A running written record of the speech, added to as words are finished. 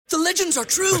The legends are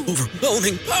true.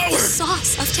 Overwhelming power!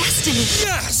 Sauce of destiny.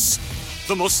 Yes!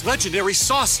 The most legendary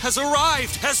sauce has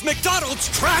arrived as McDonald's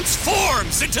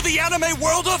transforms into the anime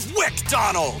world of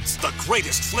WickDonald's. The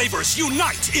greatest flavors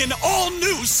unite in all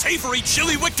new savory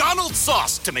chili McDonald's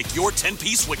sauce to make your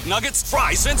 10-piece Wick Nuggets,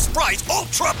 fries, and Sprite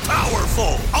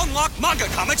ultra-powerful. Unlock manga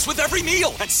comics with every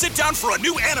meal and sit down for a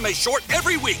new anime short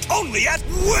every week only at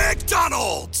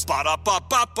WickDonald's.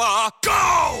 Ba-da-ba-ba-ba,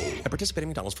 go! At participating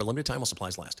McDonald's for a limited time while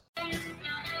supplies last.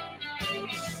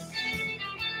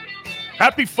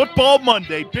 Happy Football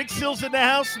Monday. Big Sil's in the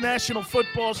house, National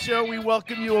Football Show. We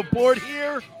welcome you aboard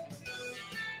here.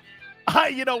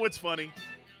 You know what's funny?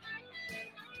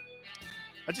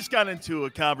 I just got into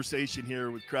a conversation here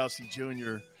with Krause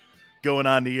Jr. going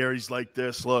on the air. He's like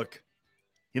this, look,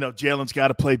 Jalen's got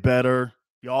to play better.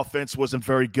 The offense wasn't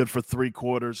very good for 3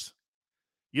 quarters.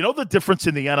 You know the difference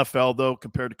in the NFL, though,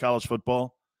 compared to college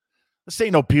football? This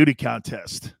ain't no beauty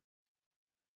contest.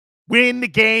 Win the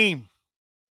game.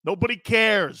 Nobody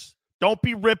cares. Don't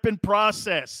be ripping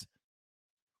process.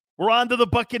 We're on to the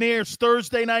Buccaneers.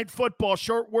 Thursday night football,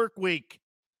 short work week.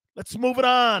 Let's move it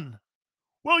on.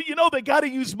 Well, they got to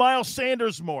use Miles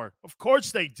Sanders more. Of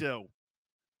course they do.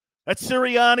 That's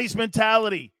Sirianni's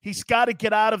mentality. He's got to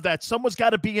get out of that. Someone's got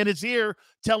to be in his ear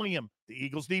telling him the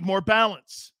Eagles need more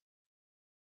balance.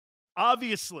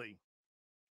 Obviously.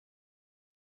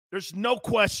 There's no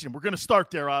question. We're going to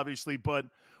start there, obviously, but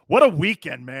what a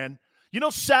weekend, man.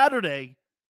 Saturday,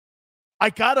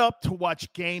 I got up to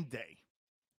watch Game Day,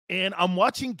 and I'm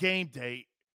watching Game Day.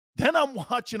 Then I'm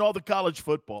watching all the college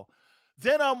football.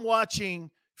 Then I'm watching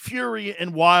Fury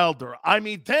and Wilder.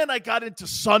 Then I got into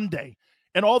Sunday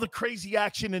and all the crazy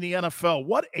action in the NFL.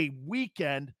 What a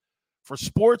weekend for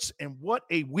sports, and what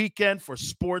a weekend for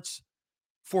sports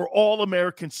for all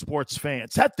American sports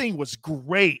fans. That thing was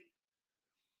great.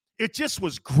 It just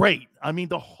was great.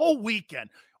 The whole weekend.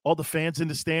 All the fans in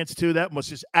the stands, too, that must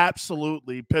just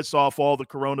absolutely piss off all the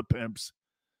Corona pimps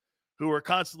who are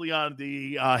constantly on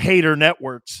the hater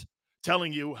networks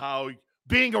telling you how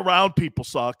being around people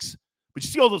sucks. But you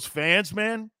see all those fans,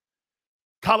 man?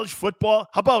 College football.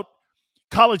 How about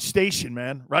College Station,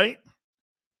 man, right?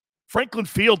 Franklin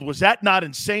Field, was that not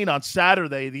insane on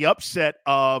Saturday, the upset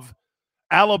of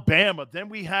Alabama? Then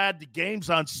we had the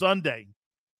games on Sunday.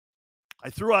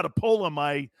 I threw out a poll on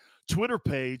my Twitter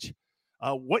page.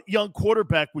 What young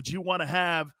quarterback would you want to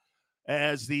have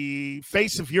as the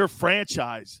face of your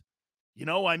franchise?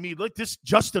 Look, this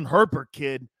Justin Herbert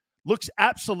kid looks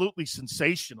absolutely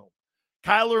sensational.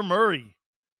 Kyler Murray,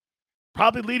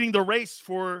 probably leading the race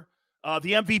for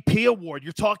the MVP award.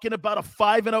 You're talking about a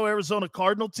 5-0 Arizona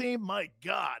Cardinal team? My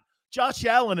God. Josh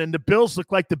Allen and the Bills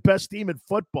look like the best team in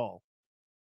football.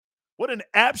 What an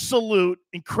absolute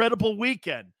incredible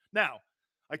weekend. Now,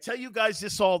 I tell you guys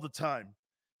this all the time.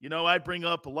 I bring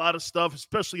up a lot of stuff,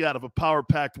 especially out of a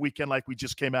power-packed weekend like we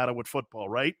just came out of with football,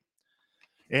 right?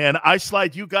 And I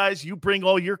slide you guys. You bring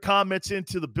all your comments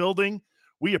into the building.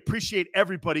 We appreciate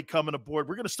everybody coming aboard.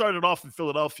 We're going to start it off in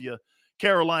Philadelphia,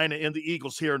 Carolina, and the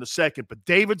Eagles here in a second. But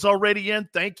David's already in.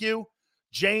 Thank you.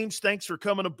 James, thanks for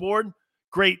coming aboard.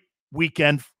 Great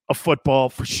weekend of football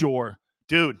for sure.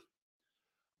 Dude,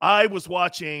 I was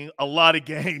watching a lot of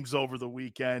games over the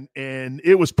weekend, and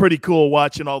it was pretty cool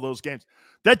watching all those games.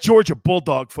 That Georgia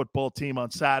Bulldog football team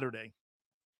on Saturday.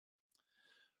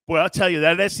 Boy, I'll tell you,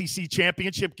 that SEC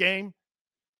championship game,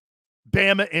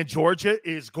 Bama and Georgia,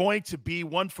 is going to be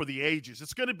one for the ages.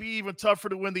 It's going to be even tougher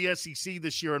to win the SEC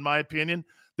this year, in my opinion,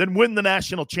 than win the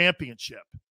national championship.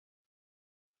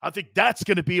 I think that's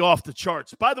going to be off the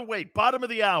charts. By the way, bottom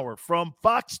of the hour from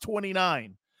Fox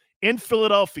 29 in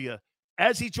Philadelphia,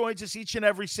 as he joins us each and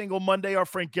every single Monday, our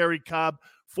friend Garry Cobb,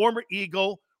 former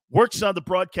Eagle, works on the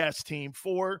broadcast team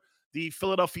for the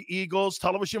Philadelphia Eagles.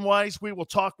 Television-wise, we will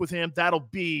talk with him. That'll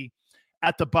be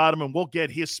at the bottom, and we'll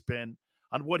get his spin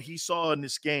on what he saw in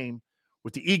this game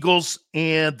with the Eagles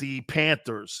and the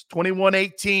Panthers.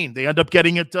 21-18, they end up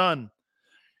getting it done.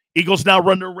 Eagles now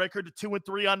run their record to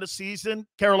 2-3 on the season.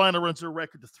 Carolina runs their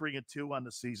record to 3-2 on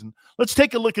the season. Let's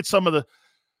take a look at some of the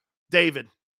 – David,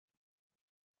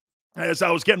 as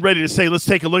I was getting ready to say, let's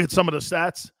take a look at some of the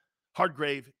stats.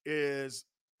 Hargrave is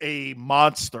a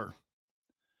monster.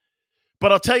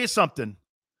 But I'll tell you something.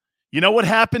 You know what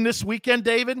happened this weekend,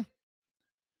 David?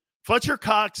 Fletcher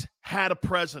Cox had a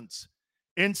presence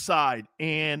inside,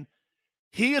 and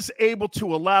he is able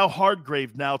to allow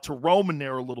Hargrave now to roam in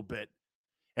there a little bit.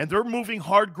 And they're moving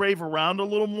Hargrave around a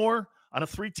little more on a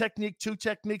 3 technique, 2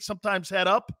 technique, sometimes head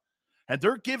up. And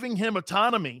they're giving him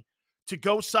autonomy to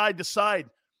go side to side.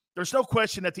 There's no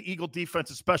question that the Eagle defense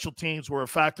and special teams were a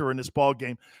factor in this ball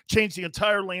game, changed the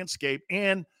entire landscape,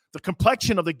 and the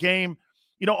complexion of the game,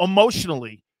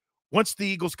 emotionally, once the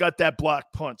Eagles got that block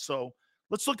punt. So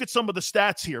let's look at some of the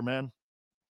stats here, man.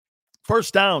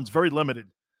 First downs, very limited.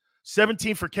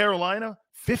 17 for Carolina,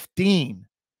 15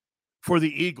 for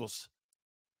the Eagles.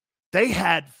 They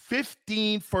had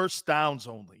 15 first downs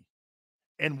only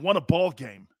and won a ball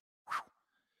game.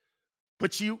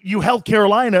 But you held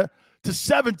Carolina to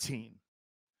 17.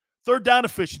 Third down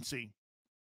efficiency.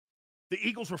 The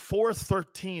Eagles were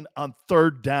 4-13 on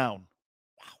third down.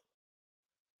 Wow.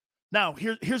 Now,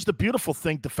 here's the beautiful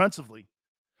thing defensively.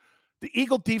 The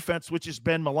Eagle defense, which has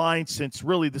been maligned since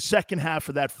really the second half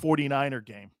of that 49er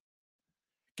game,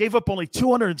 gave up only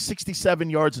 267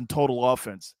 yards in total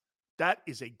offense. That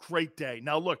is a great day.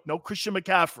 Now, look, no Christian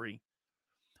McCaffrey.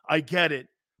 I get it.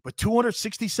 But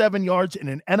 267 yards in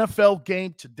an NFL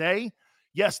game today,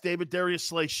 yes, David Darius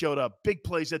Slay showed up. Big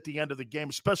plays at the end of the game,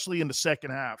 especially in the second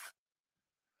half.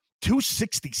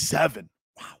 267.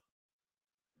 Wow.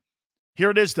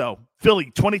 Here it is, though. Philly,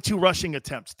 22 rushing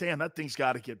attempts. Damn, that thing's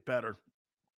got to get better.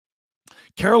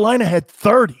 Carolina had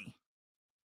 30.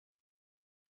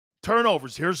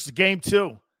 Turnovers. Here's the game,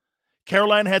 too.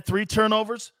 Carolina had 3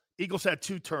 turnovers. Eagles had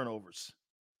 2 turnovers.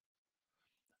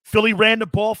 Philly ran the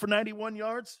ball for 91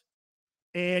 yards,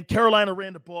 and Carolina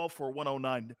ran the ball for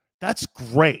 109. That's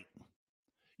great.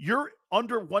 You're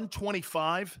under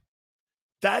 125.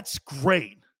 That's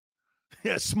great.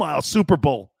 Yeah, smile. Super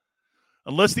Bowl.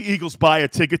 Unless the Eagles buy a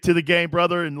ticket to the game,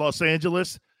 brother, in Los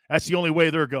Angeles, that's the only way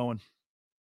they're going.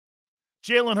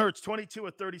 Jalen Hurts, 22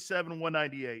 of 37,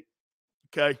 198.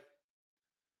 Okay.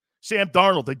 Sam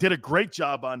Darnold, they did a great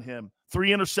job on him.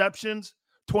 3 interceptions,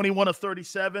 21 of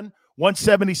 37,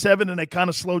 177, and they kind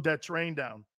of slowed that train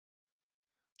down.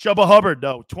 Chuba Hubbard,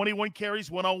 though, 21 carries,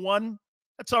 101.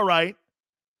 That's all right.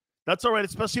 That's all right,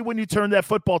 especially when you turn that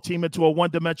football team into a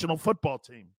one-dimensional football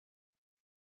team.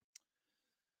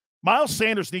 Miles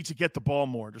Sanders needs to get the ball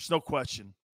more. There's no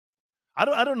question. I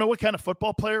don't know what kind of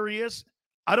football player he is.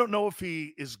 I don't know if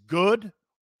he is good,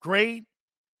 great,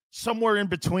 somewhere in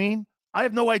between. I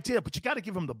have no idea, but you got to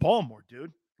give him the ball more,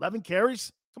 dude. 11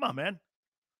 carries? Come on, man.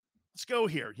 Let's go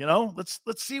here, Let's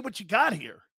see what you got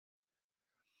here.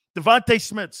 Devontae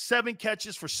Smith, 7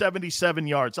 catches for 77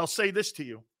 yards. I'll say this to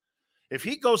you. If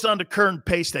he goes on the current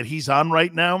pace that he's on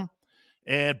right now,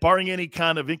 and barring any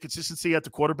kind of inconsistency at the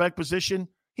quarterback position,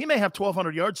 he may have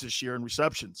 1,200 yards this year in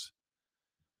receptions.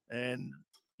 And,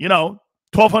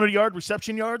 1,200-yard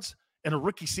reception yards in a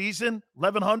rookie season,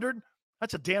 1,100,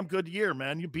 that's a damn good year,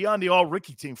 man. You'd be on the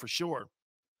all-rookie team for sure.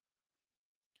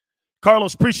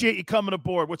 Carlos, appreciate you coming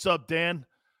aboard. What's up, Dan?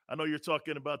 I know you're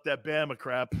talking about that Bama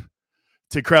crap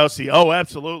to Krause. Oh,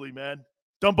 absolutely, man.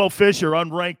 Dumbo Fisher,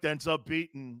 unranked, ends up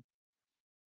beating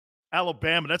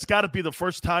Alabama. That's got to be the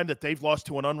first time that they've lost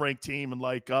to an unranked team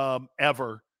in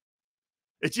ever.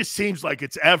 It just seems like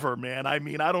it's ever, man. I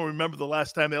mean, I don't remember the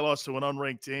last time they lost to an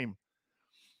unranked team.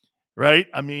 Right?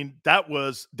 I mean, that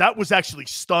was actually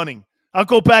stunning. I'll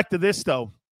go back to this,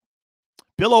 though.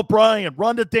 Bill O'Brien,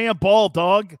 run the damn ball,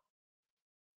 dog.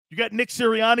 You got Nick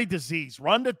Sirianni disease.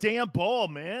 Run the damn ball,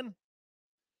 man.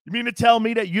 You mean to tell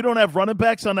me that you don't have running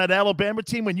backs on that Alabama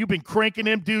team when you've been cranking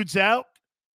them dudes out?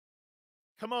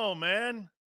 Come on, man.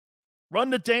 Run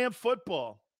the damn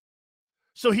football.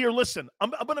 So here, listen,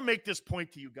 I'm going to make this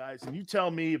point to you guys, and you tell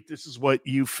me if this is what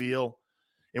you feel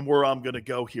and where I'm going to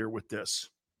go here with this.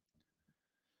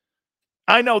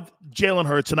 I know Jalen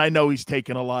Hurts, and I know he's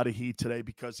taken a lot of heat today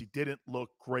because he didn't look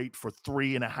great for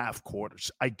 3.5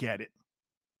 quarters. I get it.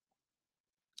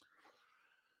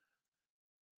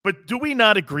 But do we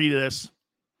not agree to this?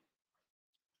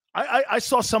 I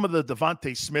saw some of the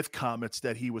Devontae Smith comments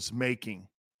that he was making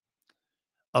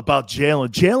about Jalen.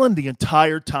 Jalen, the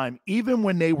entire time, even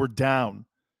when they were down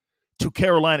to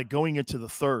Carolina going into the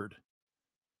third,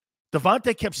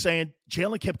 Devontae kept saying,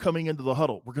 Jalen kept coming into the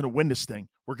huddle. We're going to win this thing.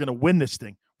 We're going to win this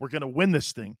thing. We're going to win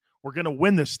this thing. We're going to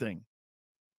win this thing.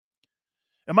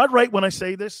 Am I right when I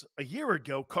say this? A year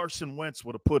ago, Carson Wentz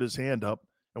would have put his hand up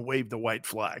and waved the white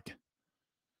flag.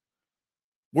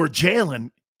 Where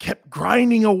Jalen kept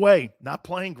grinding away, not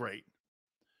playing great,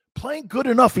 playing good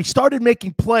enough. He started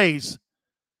making plays,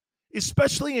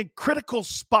 especially in critical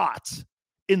spots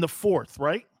in the fourth,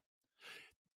 right?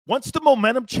 Once the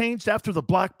momentum changed after the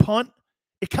block punt,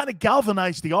 it kind of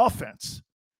galvanized the offense.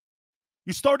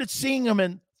 You started seeing him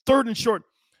in third and short.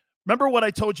 Remember what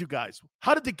I told you guys.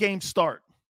 How did the game start?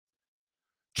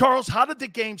 Charles, how did the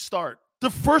game start? The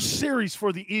first series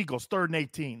for the Eagles, 3rd and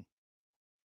 18.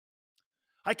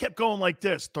 I kept going like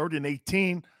this, 3rd and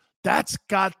 18. That's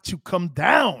got to come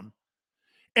down.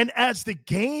 And as the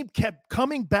game kept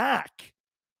coming back,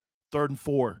 3rd and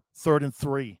 4, 3rd and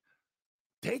 3,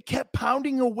 they kept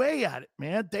pounding away at it,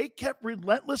 man. They kept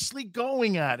relentlessly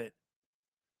going at it.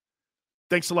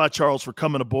 Thanks a lot, Charles, for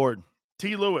coming aboard.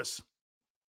 T. Lewis.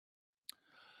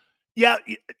 Yeah,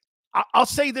 I'll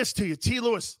say this to you, T.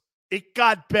 Lewis. It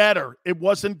got better. It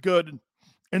wasn't good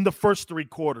in the first three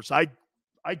quarters. I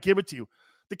give it to you.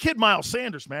 The kid Miles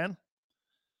Sanders, man.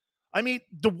 I mean,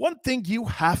 the one thing you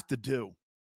have to do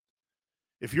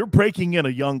if you're breaking in a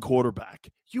young quarterback,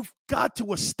 you've got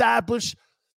to establish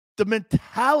the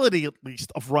mentality, at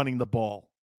least, of running the ball.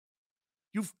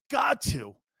 You've got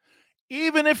to.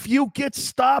 Even if you get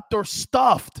stopped or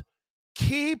stuffed,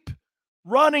 keep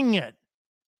running it.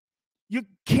 You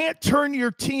can't turn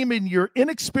your team in your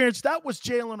inexperience. That was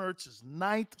Jalen Hurts'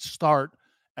 ninth start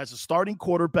as a starting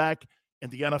quarterback in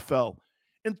the NFL.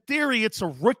 In theory, it's a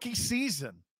rookie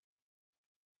season.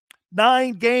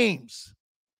 9 games.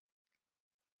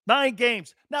 9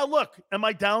 games. Now, look, am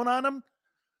I down on him?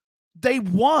 They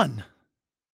won.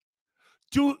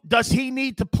 Does he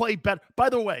need to play better? By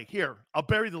the way, here, I'll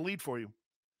bury the lead for you.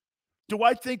 Do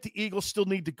I think the Eagles still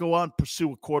need to go out and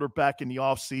pursue a quarterback in the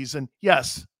offseason?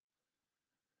 Yes.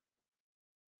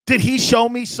 Did he show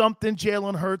me something,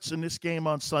 Jalen Hurts, in this game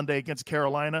on Sunday against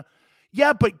Carolina?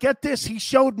 Yeah, but get this. He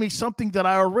showed me something that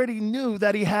I already knew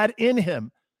that he had in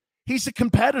him. He's a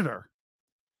competitor.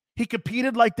 He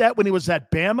competed like that when he was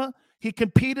at Bama. He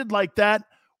competed like that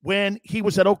when he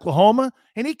was at Oklahoma.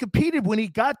 And he competed when he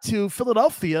got to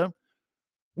Philadelphia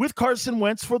with Carson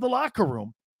Wentz for the locker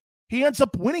room. He ends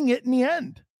up winning it in the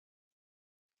end.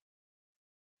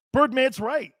 Birdman's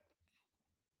right.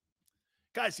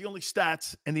 Guys, the only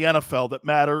stats in the NFL that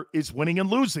matter is winning and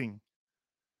losing.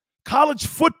 College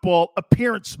football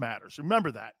appearance matters.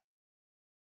 Remember that.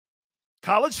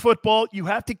 College football, you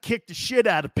have to kick the shit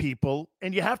out of people,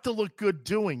 and you have to look good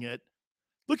doing it.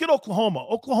 Look at Oklahoma.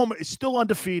 Oklahoma is still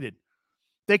undefeated.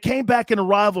 They came back in a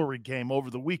rivalry game over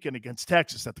the weekend against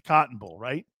Texas at the Cotton Bowl,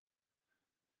 right?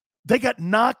 They got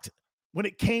knocked when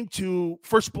it came to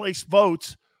first place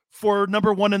votes for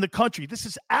number 1 in the country. This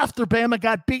is after Bama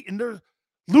got beaten. They're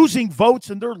losing votes,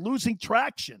 and they're losing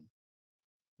traction.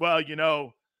 Well,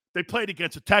 they played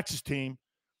against a Texas team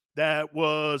that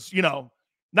was,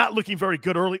 not looking very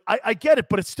good early. I get it,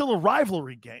 but it's still a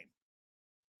rivalry game.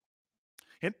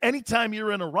 And anytime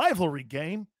you're in a rivalry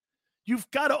game, you've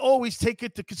got to always take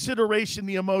into consideration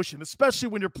the emotion, especially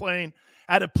when you're playing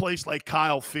at a place like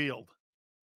Kyle Field.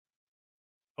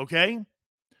 Okay?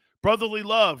 Brotherly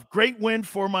love, great win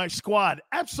for my squad.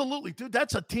 Absolutely, dude,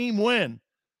 that's a team win.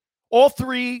 All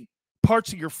 3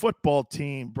 parts of your football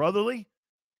team, brotherly,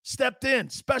 stepped in.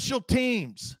 Special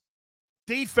teams.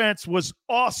 Defense was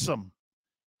awesome.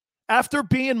 After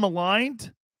being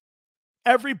maligned,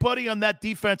 everybody on that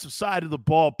defensive side of the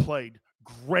ball played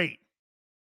great.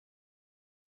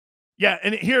 Yeah,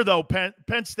 and here, though, Penn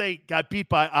State got beat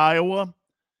by Iowa.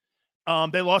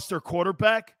 They lost their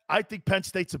quarterback. I think Penn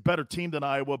State's a better team than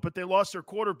Iowa, but they lost their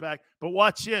quarterback. But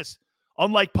watch this.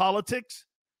 Unlike politics,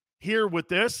 here with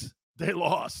this, they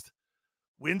lost.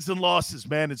 Wins and losses,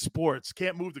 man, in sports.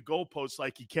 Can't move the goalposts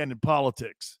like you can in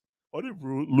politics. I didn't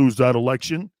lose that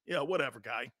election. Yeah, whatever,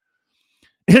 guy.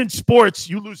 In sports,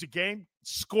 you lose a game,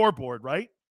 scoreboard, right?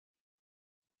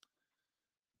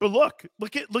 But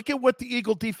look at what the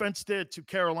Eagle defense did to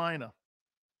Carolina.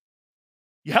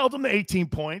 You held them to 18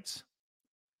 points.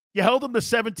 You held them to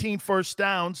 17 first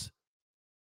downs.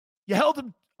 You held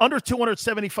them under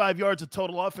 275 yards of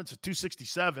total offense at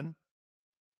 267.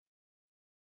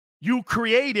 You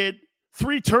created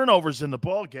 3 turnovers in the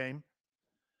ball game,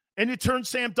 and you turned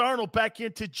Sam Darnold back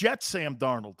into Jet Sam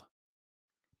Darnold.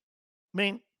 I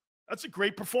mean, that's a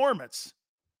great performance.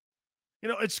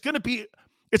 It's going to be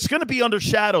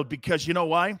undershadowed because you know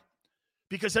why?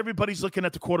 Because everybody's looking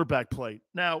at the quarterback play.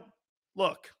 Now,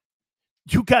 look,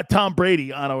 you got Tom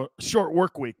Brady on a short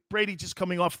work week. Brady just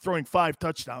coming off throwing 5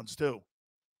 touchdowns too.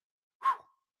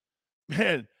 Whew.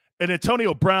 Man, and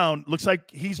Antonio Brown looks like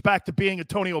he's back to being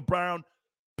Antonio Brown,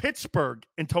 Pittsburgh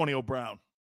Antonio Brown.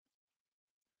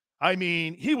 I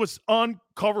mean, he was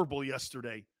uncoverable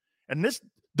yesterday. And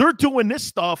they're doing this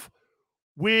stuff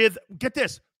with, get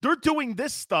this, they're doing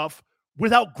this stuff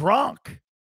without Gronk.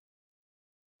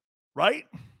 Right?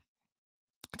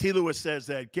 T. Lewis says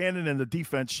that Gannon and the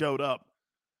defense showed up.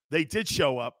 They did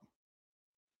show up.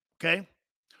 Okay?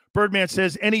 Birdman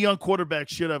says any young quarterback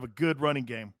should have a good running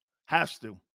game. Has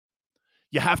to.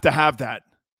 You have to have that.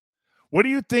 What do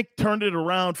you think turned it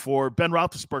around for Ben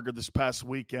Roethlisberger this past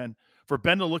weekend, for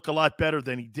Ben to look a lot better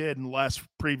than he did in the last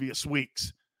previous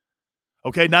weeks?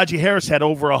 Okay, Najee Harris had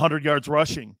over 100 yards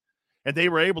rushing, and they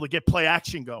were able to get play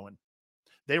action going.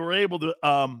 They were able to,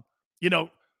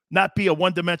 not be a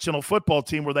one-dimensional football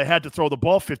team where they had to throw the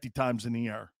ball 50 times in the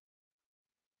air.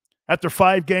 After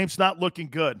 5 games, not looking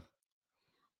good.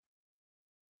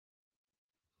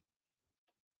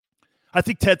 I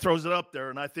think Ted throws it up there,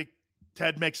 and I think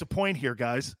Ted makes a point here,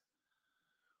 guys.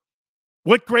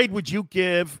 What grade would you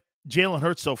give Jalen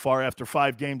Hurts so far after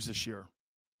 5 games this year?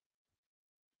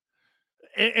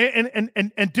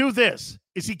 And do this.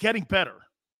 Is he getting better?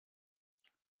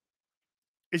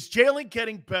 Is Jalen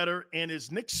getting better, and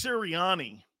is Nick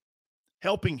Sirianni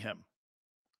helping him?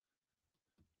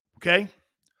 Okay?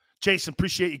 Jason,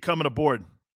 appreciate you coming aboard.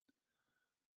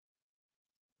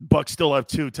 Bucks still have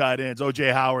 2 tight ends.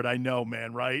 O.J. Howard, I know,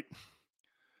 man, right?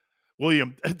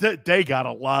 William, they got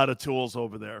a lot of tools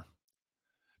over there.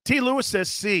 T. Lewis says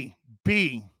C.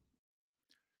 B.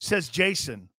 Says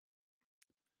Jason.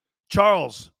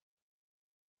 Charles,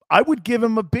 I would give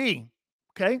him a B.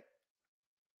 Okay?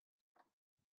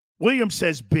 William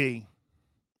says B.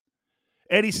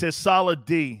 Eddie says solid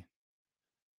D.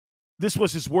 This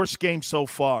was his worst game so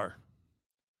far.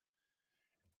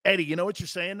 Eddie, you know what you're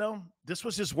saying, though? This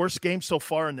was his worst game so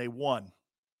far, and they won.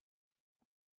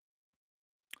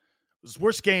 His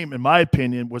worst game, in my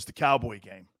opinion, was the Cowboy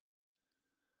game.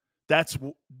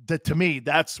 To me,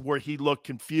 that's where he looked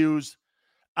confused,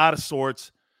 out of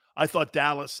sorts. I thought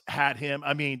Dallas had him.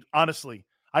 I mean, honestly,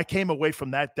 I came away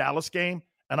from that Dallas game,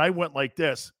 and I went like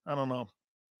this. I don't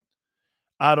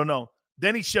know.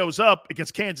 Then he shows up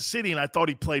against Kansas City, and I thought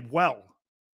he played well.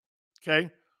 Okay?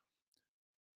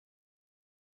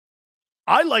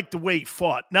 I like the way he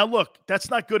fought. Now, look, that's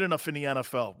not good enough in the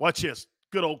NFL. Watch this.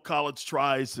 Good old college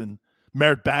tries and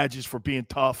merit badges for being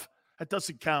tough. That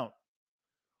doesn't count.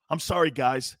 I'm sorry,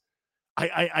 guys.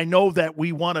 I know that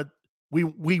we wanted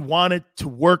to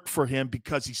work for him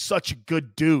because he's such a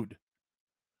good dude.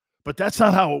 But that's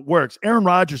not how it works. Aaron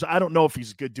Rodgers, I don't know if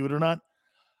he's a good dude or not.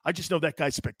 I just know that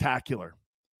guy's spectacular.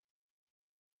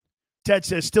 Ted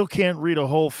says, still can't read a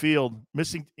whole field.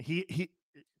 Missing he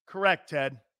correct,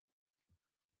 Ted.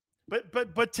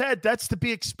 But Ted, that's to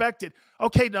be expected.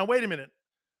 Okay, now wait a minute.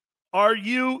 Are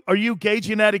you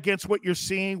gauging that against what you're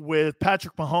seeing with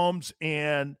Patrick Mahomes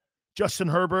and Justin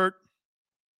Herbert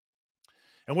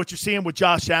and what you're seeing with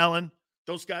Josh Allen?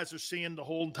 Those guys are seeing the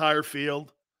whole entire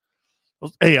field.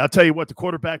 Hey, I'll tell you what, the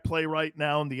quarterback play right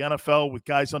now in the NFL with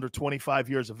guys under 25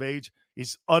 years of age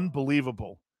is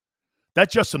unbelievable.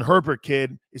 That Justin Herbert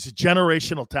kid is a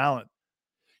generational talent.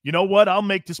 You know what? I'll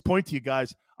make this point to you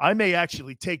guys. I may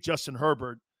actually take Justin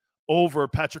Herbert over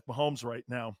Patrick Mahomes right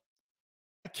now.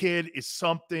 That kid is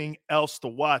something else to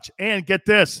watch. And get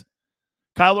this,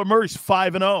 Kyler Murray's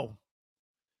 5-0.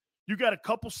 You got a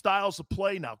couple styles of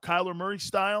play now. Kyler Murray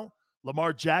style,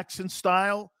 Lamar Jackson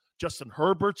style, Justin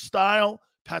Herbert style,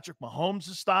 Patrick Mahomes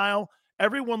style.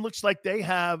 Everyone looks like they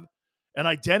have an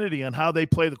identity on how they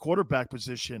play the quarterback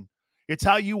position. It's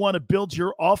how you want to build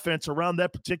your offense around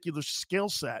that particular skill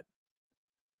set.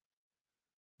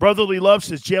 Brotherly Love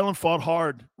says Jalen fought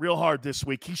hard, real hard this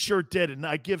week. He sure did, and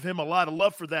I give him a lot of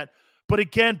love for that. But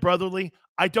again, Brotherly,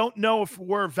 I don't know if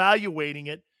we're evaluating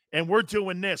it, and we're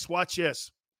doing this. Watch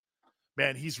this.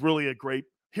 Man, he's really a great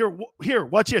 – Here,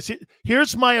 watch this.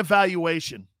 Here's my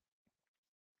evaluation.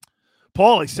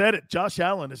 Paul, I said it. Josh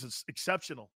Allen is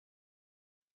exceptional.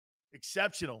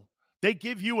 Exceptional. They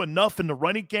give you enough in the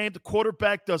running game. The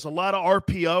quarterback does a lot of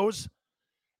RPOs,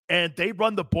 and they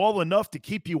run the ball enough to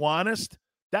keep you honest.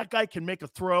 That guy can make a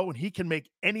throw, and he can make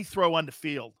any throw on the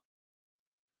field.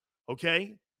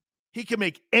 Okay? He can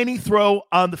make any throw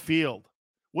on the field.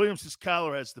 Williams'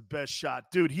 Kyler has the best shot.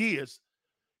 Dude, he is.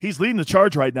 He's leading the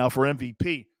charge right now for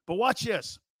MVP. But watch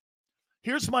this.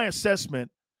 Here's my assessment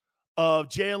of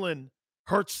Jalen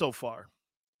Hurts so far.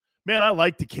 Man, I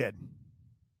like the kid.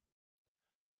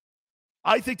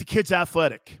 I think the kid's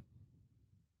athletic.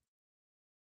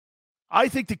 I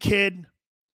think the kid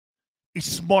is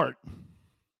smart.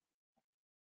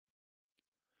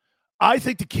 I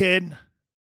think the kid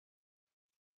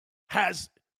has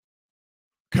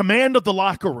command of the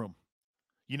locker room.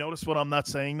 You notice what I'm not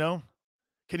saying, though?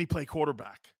 Can he play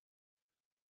quarterback?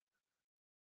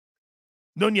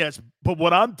 Nunez, but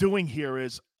what I'm doing here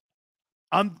is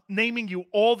I'm naming you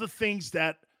all the things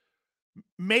that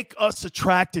make us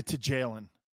attracted to Jalen.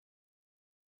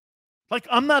 Like,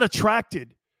 I'm not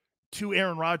attracted to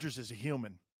Aaron Rodgers as a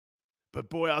human. But,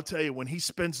 boy, I'll tell you, when he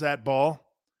spins that ball,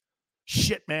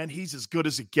 shit, man, he's as good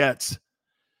as it gets.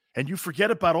 And you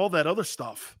forget about all that other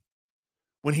stuff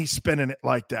when he's spinning it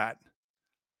like that.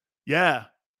 Yeah.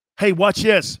 Hey, watch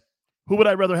this. Who would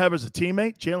I rather have as a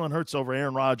teammate? Jalen Hurts over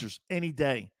Aaron Rodgers any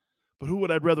day. But who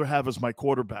would I rather have as my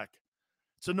quarterback?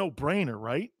 It's a no-brainer,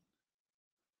 right?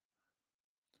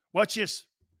 Watch this.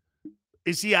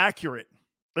 Is he accurate?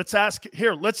 Let's ask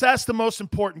the most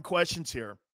important questions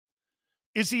here.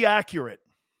 Is he accurate?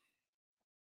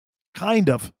 Kind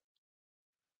of.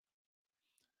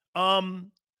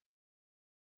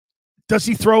 Does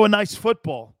he throw a nice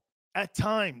football? At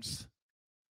times.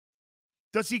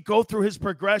 Does he go through his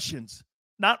progressions?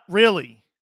 Not really.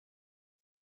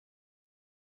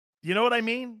 You know what I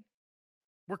mean?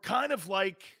 We're kind of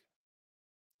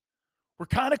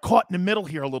caught in the middle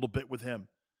here a little bit with him.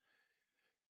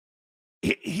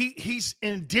 He's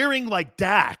endearing like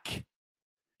Dak.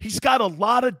 He's got a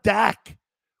lot of Dak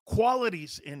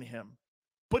qualities in him,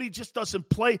 but he just doesn't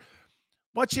play.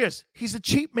 Watch this. He's a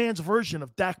cheap man's version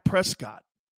of Dak Prescott.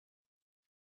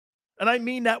 And I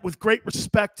mean that with great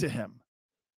respect to him,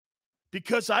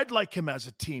 because I'd like him as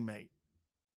a teammate.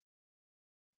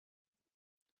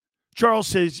 Charles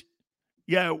says,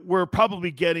 yeah, we're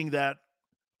probably getting that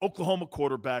Oklahoma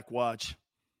quarterback watch.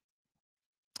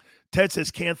 Ted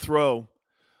says, can't throw.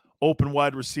 Open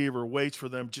wide receiver, waits for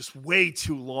them just way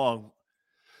too long.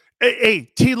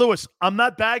 Hey, T. Lewis, I'm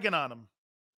not bagging on him.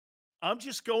 I'm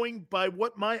just going by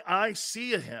what my eyes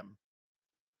see of him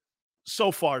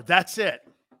so far. That's it.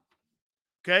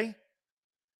 Okay?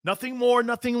 Nothing more,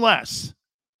 nothing less.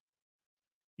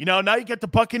 You know, now you get the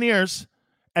Buccaneers,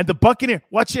 and the Buccaneers,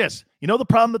 watch this. You know the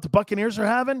problem that the Buccaneers are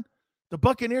having? The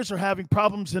Buccaneers are having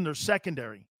problems in their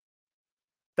secondary.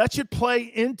 That should play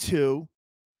into,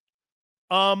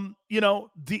 the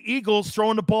Eagles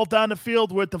throwing the ball down the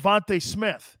field with Devontae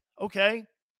Smith. Okay?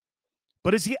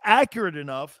 But is he accurate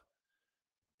enough?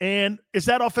 And is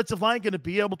that offensive line going to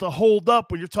be able to hold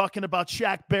up when you're talking about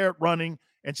Shaq Barrett running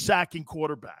and sacking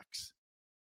quarterbacks?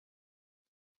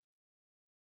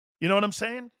 You know what I'm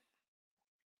saying?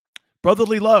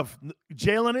 Brotherly love.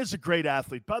 Jalen is a great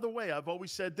athlete. By the way, I've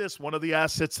always said this. One of the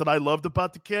assets that I loved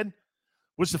about the kid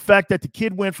was the fact that the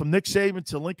kid went from Nick Saban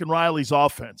to Lincoln Riley's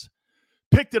offense.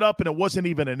 Picked it up, and it wasn't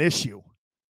even an issue.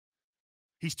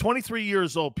 He's 23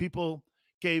 years old. People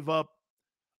gave up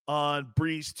on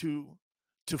Breeze to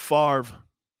Favre.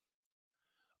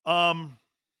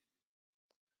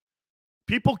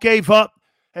 People gave up.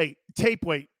 Hey, tape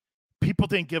wait. People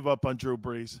didn't give up on Drew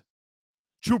Brees.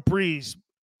 Drew Brees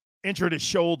injured his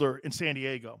shoulder in San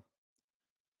Diego.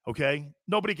 Okay?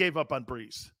 Nobody gave up on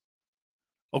Brees.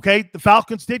 Okay? The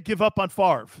Falcons did give up on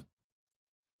Favre.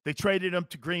 They traded him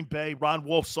to Green Bay. Ron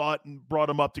Wolf saw it and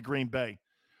brought him up to Green Bay.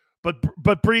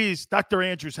 But Brees, Dr.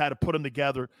 Andrews had to put him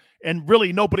together. And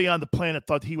really nobody on the planet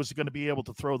thought he was going to be able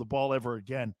to throw the ball ever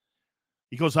again.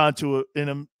 He goes on to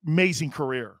an amazing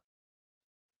career.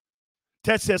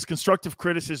 Ted says constructive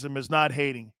criticism is not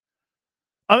hating.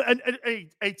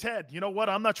 Hey, Ted, you know what?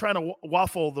 I'm not trying to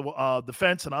waffle the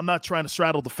fence, and I'm not trying to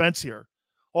straddle the fence here.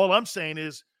 All I'm saying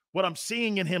is what I'm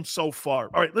seeing in him so far.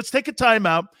 All right, let's take a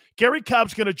timeout. Garry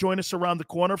Cobb's going to join us around the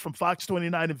corner from Fox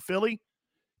 29 in Philly.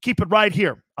 Keep it right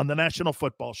here on the National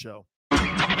Football Show.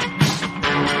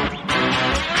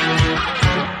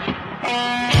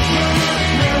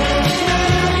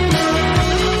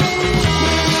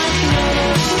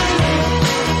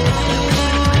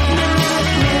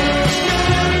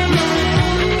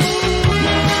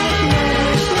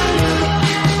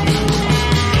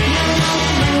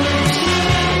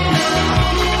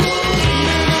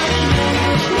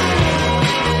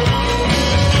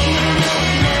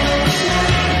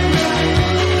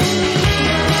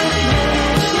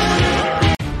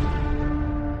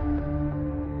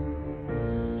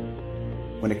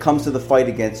 When it comes to the fight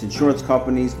against insurance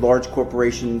companies, large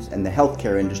corporations, and the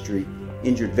healthcare industry,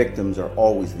 injured victims are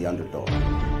always the underdog.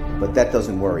 But that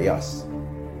doesn't worry us.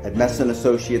 At Messa &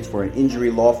 Associates, we're an injury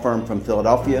law firm from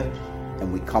Philadelphia,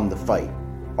 and we come to fight.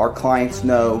 Our clients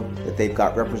know that they've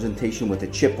got representation with a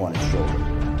chip on its shoulder,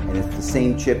 and it's the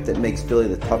same chip that makes Philly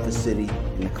the toughest city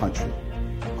in the country.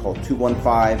 Call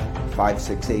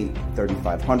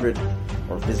 215-568-3500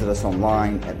 or visit us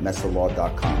online at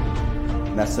messalaw.com.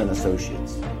 Messa &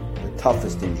 Associates, the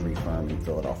toughest injury firm in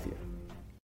Philadelphia.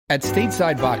 At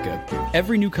Stateside Vodka,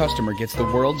 every new customer gets the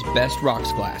world's best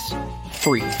rocks glass,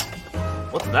 free.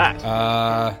 What's that?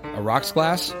 A rocks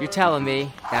glass? You're telling me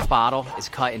that bottle is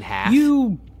cut in half?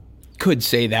 You could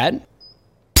say that.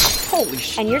 Holy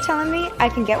shit. And you're telling me I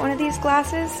can get one of these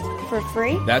glasses for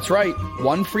free? That's right.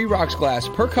 One free rocks glass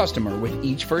per customer with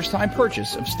each first-time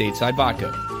purchase of Stateside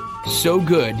Vodka. So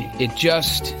good, it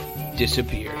just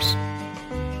disappears.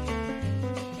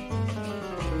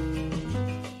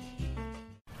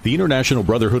 The International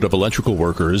Brotherhood of Electrical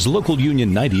Workers, Local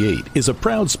Union 98, is a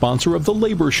proud sponsor of The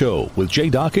Labor Show with J.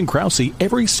 Doc and Krause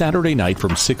every Saturday night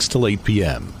from 6 till 8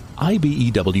 p.m.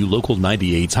 IBEW Local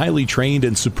 98's highly trained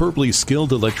and superbly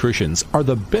skilled electricians are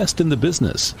the best in the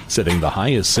business, setting the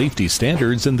highest safety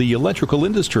standards in the electrical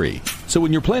industry. So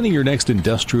when you're planning your next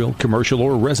industrial, commercial,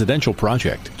 or residential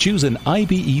project, choose an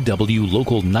IBEW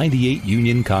Local 98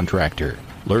 union contractor.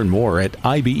 Learn more at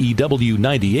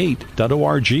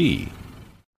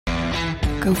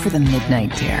ibew98.org. Go for the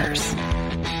midnight dares.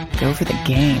 Go for the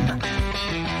game.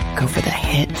 Go for the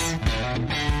hits.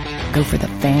 Go for the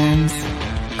fans.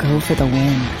 Go for the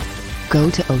win.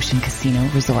 Go to Ocean Casino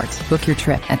Resort. Book your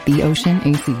trip at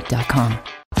theoceanac.com.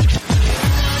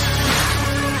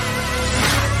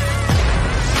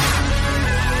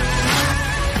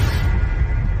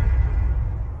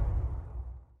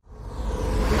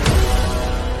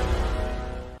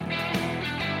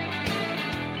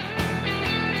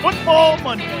 Football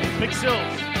Monday, Big Sills,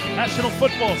 National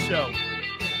Football Show.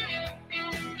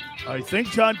 I think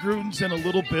John Gruden's in a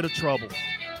little bit of trouble.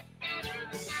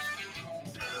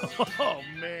 Oh,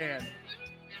 man.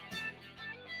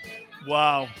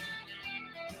 Wow.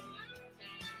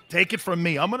 Take it from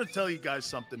me. I'm going to tell you guys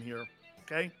something here,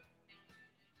 okay?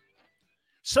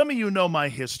 Some of you know my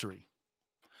history.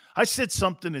 I said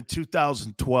something in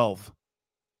 2012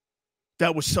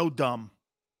 that was so dumb.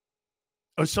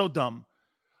 It was so dumb.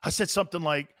 I said something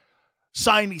like,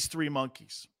 sign these three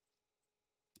monkeys,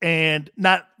 and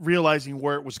not realizing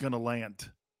where it was going to land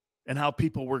and how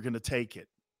people were going to take it.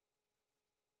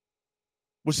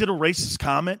 Was it a racist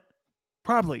comment?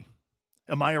 Probably.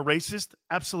 Am I a racist?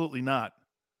 Absolutely not.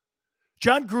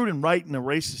 John Gruden writing a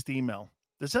racist email.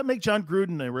 Does that make John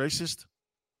Gruden a racist?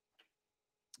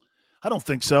 I don't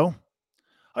think so.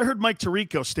 I heard Mike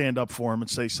Tirico stand up for him and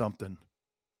say something.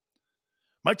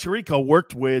 Mike Tirico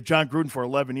worked with John Gruden for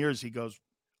 11 years. He goes,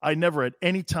 I never at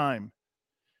any time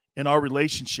in our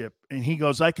relationship, and he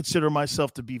goes, I consider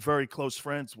myself to be very close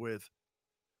friends with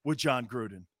John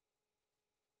Gruden.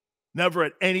 Never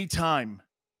at any time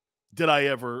did I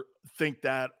ever think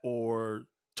that or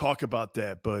talk about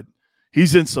that, but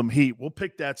he's in some heat. We'll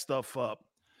pick that stuff up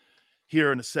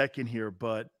here in a second here,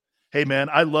 but hey, man,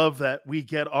 I love that we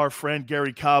get our friend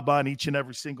Garry Cobb on each and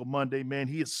every single Monday, man.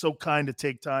 He is so kind to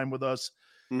take time with us.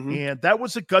 Mm-hmm. And that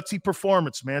was a gutsy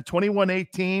performance, man.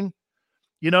 21-18.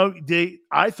 You know,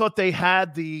 I thought they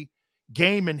had the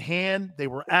game in hand. They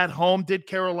were at home, did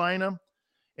Carolina.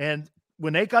 And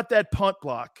when they got that punt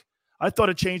block, I thought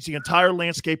it changed the entire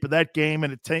landscape of that game,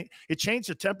 and it changed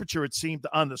the temperature, it seemed,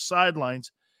 on the sidelines.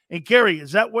 And, Garry,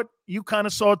 is that what you kind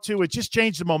of saw, too? It just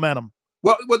changed the momentum.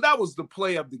 Well, that was the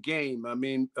play of the game. I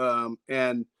mean,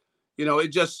 and, you know,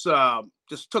 it just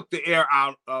took the air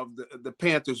out of the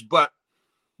Panthers. But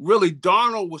really,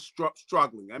 Darnold was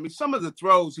struggling. I mean, some of the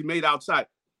throws he made outside,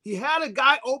 he had a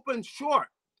guy open short.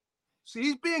 See,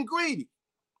 he's being greedy,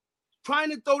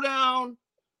 trying to throw down,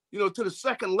 you know, to the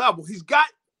second level. He's got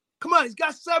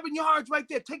 7 yards right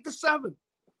there. Take the 7.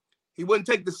 He wouldn't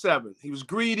take the 7. He was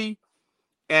greedy,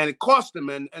 and it cost him.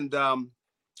 And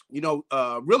you know,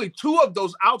 really 2 of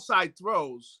those outside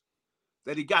throws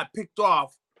that he got picked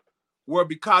off were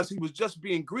because he was just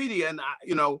being greedy. And,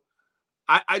 you know,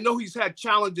 I know he's had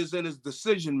challenges in his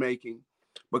decision-making,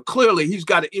 but clearly he's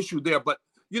got an issue there. But,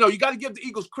 you know, you got to give the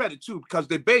Eagles credit, too, because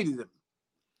they baited him.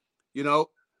 You know,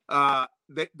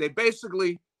 they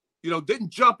basically, you know, didn't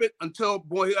jump it until,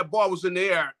 that ball was in the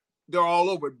air. They're all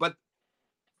over it. But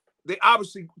they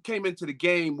obviously came into the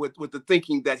game with the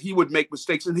thinking that he would make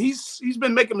mistakes. And he's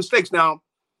been making mistakes. Now,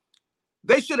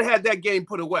 they should have had that game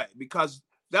put away because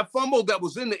that fumble that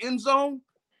was in the end zone,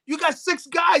 you got 6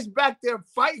 guys back there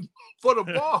fighting for the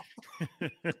ball.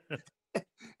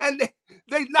 And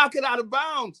they knock it out of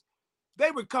bounds. They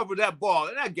recover that ball,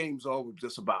 and that game's over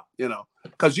just about, you know,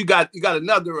 because you got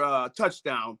another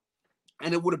touchdown,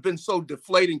 and it would have been so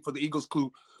deflating for the Eagles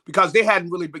crew because they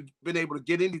hadn't really been able to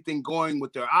get anything going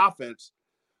with their offense.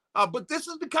 But this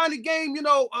is the kind of game, you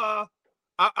know, I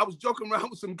was joking around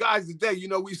with some guys today. You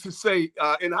know, we used to say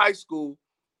in high school,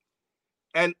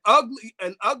 an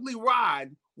ugly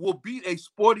ride will beat a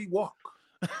sporty walk.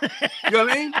 You know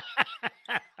what I mean?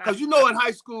 Because, you know, in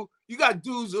high school, you got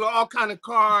dudes with all kind of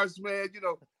cars, man. You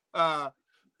know,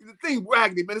 the thing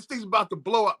raggedy, man. This thing's about to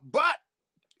blow up. But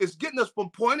it's getting us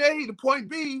from point A to point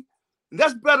B, and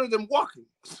that's better than walking.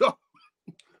 So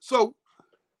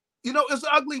you know, it's an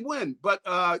ugly win. But,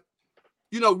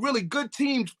 you know, really good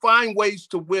teams find ways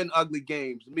to win ugly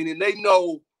games. Meaning they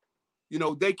know, you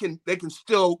know, they can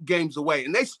steal games away.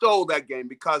 And they stole that game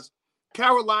because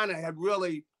Carolina had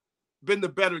really been the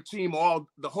better team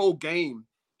the whole game.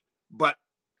 But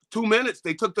 2 minutes,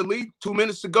 they took the lead, 2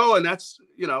 minutes to go. And that's,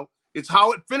 you know, it's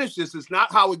how it finishes. It's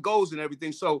not how it goes and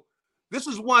everything. So this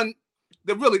is one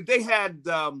that really they had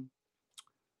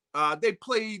They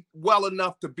played well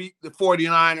enough to beat the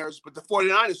 49ers, but the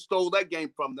 49ers stole that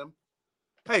game from them.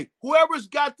 Hey, whoever's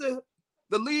got the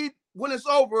lead when it's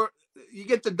over, you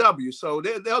get the W. So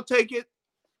they'll take it.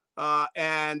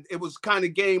 And it was kind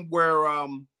of game where I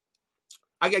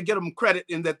got to give them credit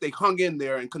in that they hung in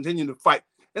there and continued to fight.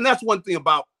 And that's one thing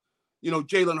about,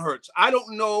 Jalen Hurts. I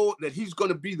don't know that he's going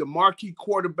to be the marquee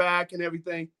quarterback and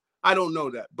everything. I don't know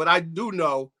that. But I do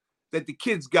know that the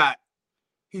kid's got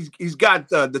he's got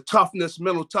the toughness,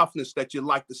 mental toughness that you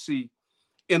like to see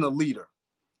in a leader.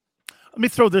 Let me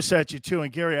throw this at you too.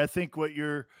 And Gary, I think what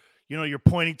you're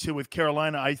pointing to with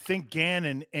Carolina, I think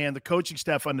Gannon and the coaching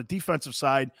staff on the defensive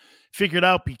side figured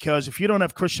out, because if you don't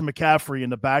have Christian McCaffrey in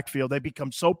the backfield, they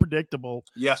become so predictable.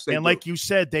 Yes, and like you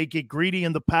said, they get greedy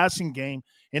in the passing game,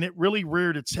 and it really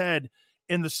reared its head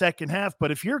in the second half.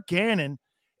 But if you're Gannon,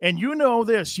 and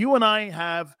this, you and I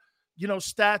have,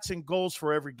 stats and goals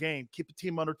for every game. Keep a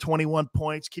team under 21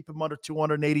 points, keep them under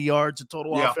 280 yards of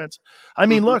total offense. I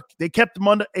mean, look, they kept them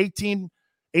under 18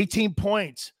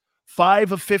 points.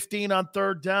 5 of 15 on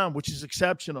third down, which is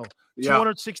exceptional.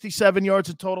 267 yards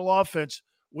of total offense,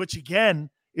 which, again,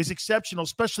 is exceptional,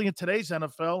 especially in today's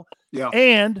NFL. Yeah.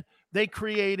 And they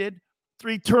created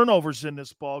 3 turnovers in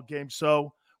this ball game.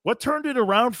 So what turned it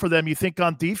around for them, you think,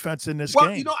 on defense in this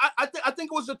game? I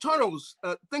think it was the turnovers.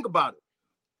 Think about it.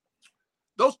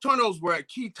 Those turnovers were at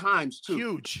key times, too.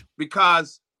 Huge.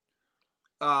 Because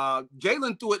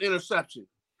Jalen threw an interception.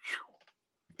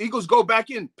 Eagles go back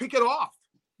in, pick it off.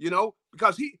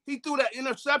 Because he threw that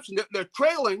interception. They're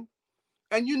trailing,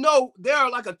 and they're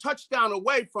like a touchdown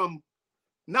away from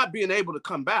not being able to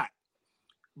come back.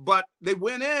 But they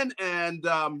went in, and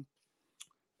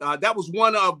that was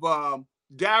one of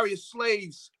Darius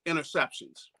Slay's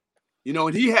interceptions.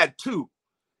 And he had 2.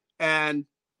 And,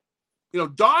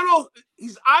 Darnold,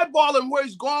 he's eyeballing where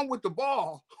he's going with the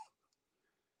ball.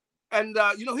 And,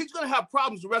 he's going to have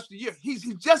problems the rest of the year. He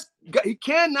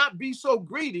cannot be so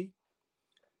greedy.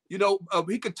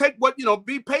 He could take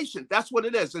be patient. That's what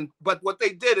it is. But what they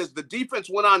did is the defense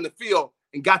went on the field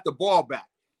and got the ball back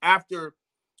after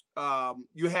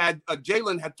you had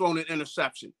Jalen had thrown an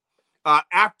interception.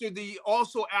 After the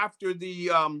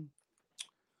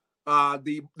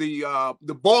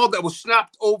ball that was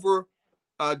snapped over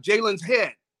Jalen's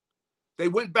head, they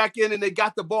went back in and they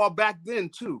got the ball back then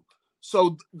too.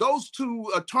 So those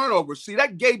 2 turnovers, see,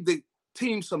 that gave the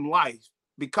team some life,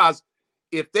 because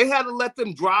if they had to let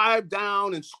them drive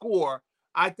down and score,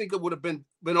 I think it would have been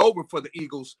over for the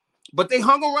Eagles. But they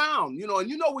hung around, and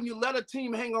when you let a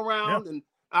team hang around, and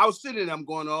I was sitting there, I'm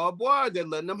going, oh boy, they're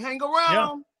letting them hang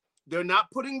around. Yeah. They're not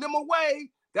putting them away.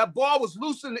 That ball was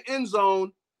loose in the end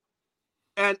zone.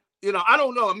 And, I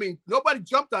don't know. I mean, nobody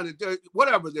jumped on it.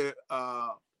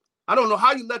 I don't know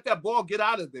how you let that ball get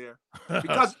out of there,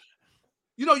 because,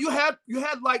 you had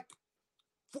like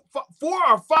 4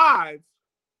 or 5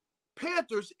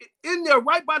 Panthers in there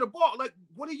right by the ball. Like,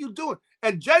 what are you doing?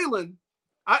 And Jalen,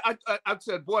 I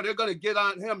said, boy, they're going to get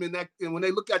on him and when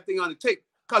they look at thing on the tape,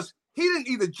 because he didn't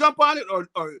either jump on it or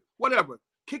whatever.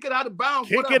 Kick it out of bounds.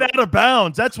 It out of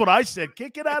bounds. That's what I said.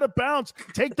 Kick it out of bounds.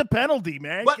 Take the penalty,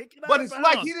 man. But it's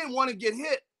like he didn't want to get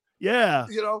hit. Yeah.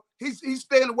 He's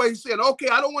staying away. He's saying, okay,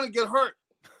 I don't want to get hurt.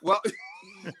 Well,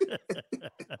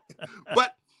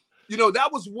 but that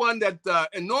was one that,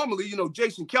 and normally,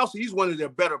 Jason Kelce, he's one of their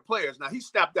better players. Now, he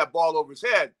snapped that ball over his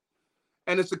head.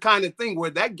 And it's the kind of thing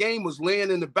where that game was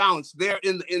laying in the balance there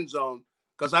in the end zone.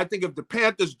 Because I think if the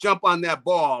Panthers jump on that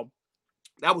ball,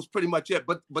 that was pretty much it.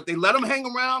 But they let him hang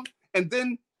around. And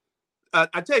then,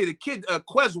 I tell you, the kid,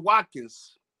 Quez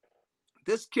Watkins,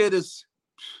 this kid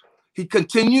he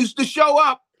continues to show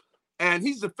up. And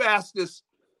he's the fastest,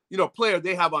 player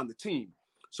they have on the team.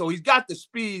 So he's got the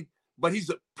speed, but he's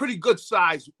a pretty good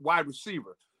size wide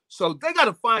receiver. So they got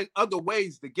to find other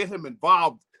ways to get him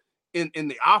involved in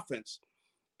the offense.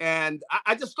 And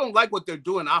I just don't like what they're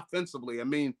doing offensively. I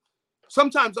mean,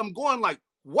 sometimes I'm going like,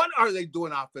 what are they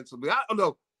doing offensively? I don't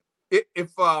know.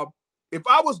 If I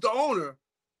was the owner,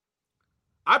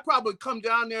 I'd probably come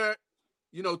down there,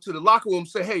 to the locker room and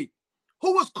say, hey,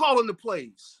 who was calling the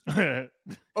plays?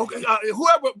 Okay,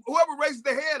 whoever raised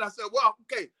their hand, I said, well,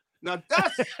 okay, now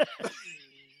that's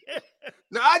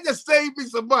now I just saved me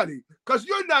some money, because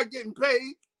you're not getting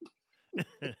paid,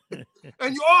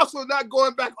 and you're also not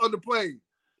going back on the plane.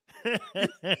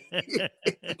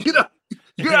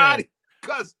 You're out,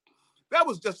 because that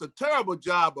was just a terrible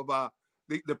job of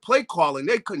the play calling.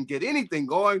 They couldn't get anything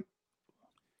going,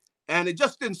 and it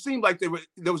just didn't seem like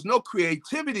there was no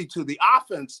creativity to the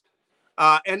offense.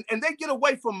 And they get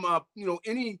away from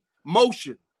any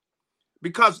motion,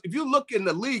 because if you look in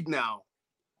the league now,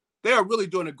 they are really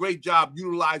doing a great job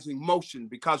utilizing motion,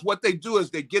 because what they do is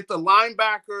they get the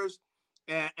linebackers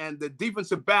and the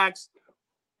defensive backs,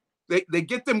 they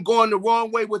get them going the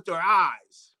wrong way with their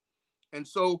eyes. And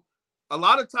so a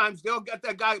lot of times they'll get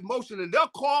that guy in motion and they'll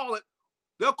call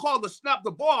the snap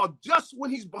the ball just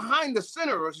when he's behind the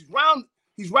center, or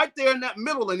he's right there in that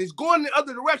middle and he's going the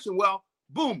other direction. Well,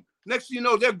 boom. Next thing you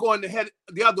know, they're going to head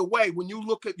the other way when you're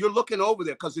looking over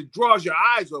there, because it draws your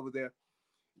eyes over there.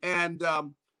 And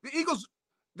the Eagles,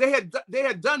 they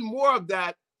had done more of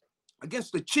that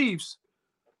against the Chiefs,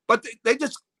 but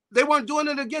they weren't doing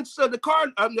it against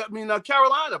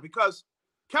Carolina, because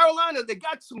Carolina, they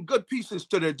got some good pieces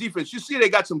to their defense. You see, they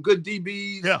got some good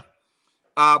DBs. Yeah.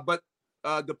 But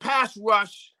the pass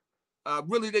rush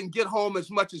really didn't get home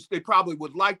as much as they probably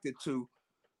would like it to.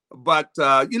 But,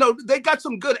 they got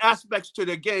some good aspects to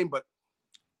their game. But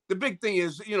the big thing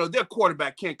is, their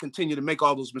quarterback can't continue to make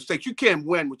all those mistakes. You can't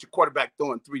win with your quarterback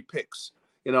throwing 3 picks.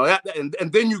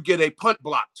 And then you get a punt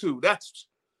block, too. That's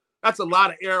a lot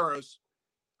of errors,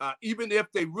 even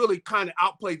if they really kind of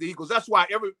outplayed the Eagles. That's why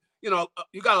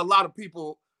you got a lot of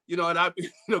people, and I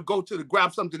go to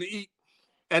grab something to eat,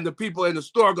 and the people in the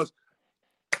store goes,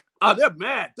 oh, they're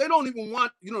mad. They don't even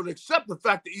want, to accept the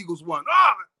fact the Eagles won.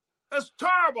 Oh, that's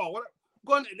terrible.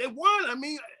 They won. I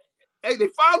mean, hey, they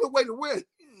found a way to win.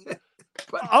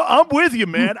 I'm with you,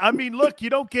 man. I mean, look, you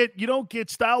don't get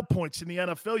style points in the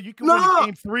NFL. You can win a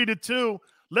game 3-2.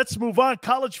 Let's move on.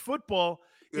 College football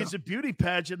is a beauty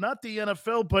pageant, not the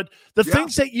NFL. But the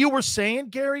things that you were saying,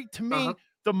 Gary, to me,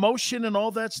 the motion and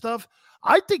all that stuff,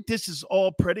 I think this is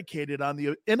all predicated on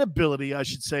the inability, I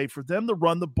should say, for them to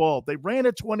run the ball. They ran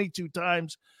it 22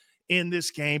 times in this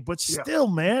game, but still,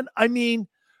 man, I mean,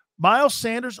 Miles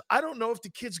Sanders, I don't know if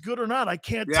the kid's good or not. I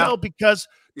can't tell, because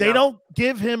they don't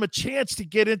give him a chance to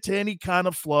get into any kind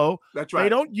of flow. That's right. They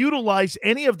don't utilize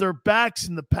any of their backs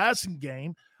in the passing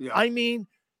game. Yeah. I mean,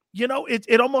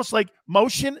 it almost like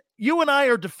motion. You and I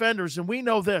are defenders, and we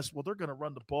know this. Well, they're going to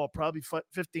run the ball probably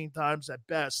 15 times at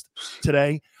best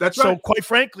today. That's right. So, quite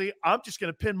frankly, I'm just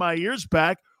going to pin my ears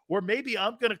back, or maybe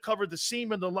I'm going to cover the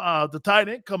seam and the tight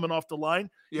end coming off the line.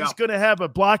 Yeah. He's going to have a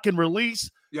block and release,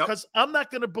 because I'm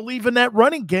not going to believe in that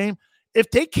running game.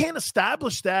 If they can't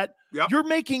establish that, you're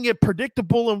making it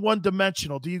predictable and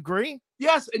one-dimensional. Do you agree?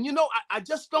 Yes, and, I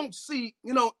just don't see,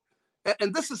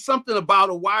 and this is something about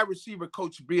a wide receiver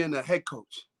coach being a head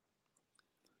coach.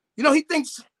 He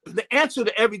thinks the answer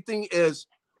to everything is,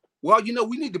 well,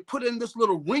 we need to put in this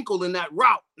little wrinkle in that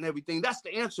route and everything. That's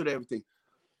the answer to everything.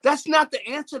 That's not the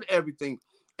answer to everything.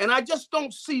 And I just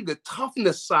don't see the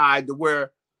toughness side to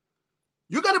where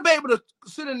you're going to be able to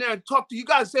sit in there and talk to you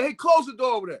guys and say, hey, close the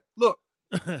door over there. Look,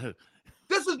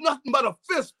 this is nothing but a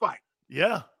fist fight.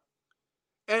 Yeah.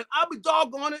 And I'll be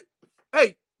doggone it.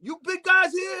 Hey, you big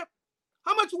guys here,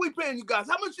 how much are we paying you guys?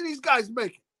 How much are these guys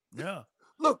making? Yeah.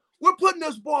 Look, we're putting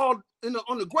this ball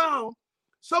on the ground.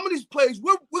 Some of these plays,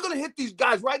 we're going to hit these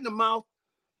guys right in the mouth,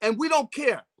 and we don't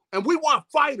care. And we want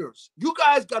fighters. You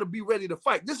guys got to be ready to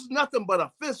fight. This is nothing but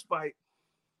a fist fight.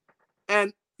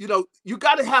 And, you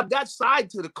got to have that side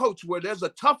to the coach where there's a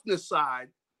toughness side,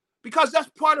 because that's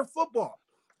part of football.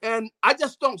 And I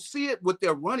just don't see it with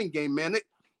their running game, man.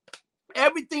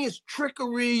 Everything is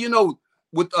trickery,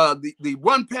 with the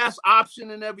run-pass option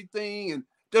and everything. And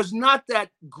there's not that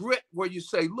grit where you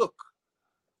say, look,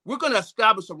 we're going to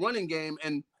establish a running game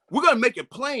and we're going to make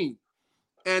it plain.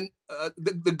 And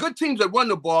the good teams that run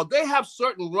the ball, they have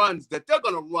certain runs that they're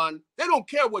going to run. They don't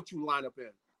care what you line up in.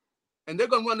 And they're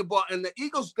going to run the ball. And the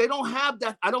Eagles, they don't have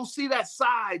that. I don't see that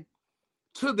side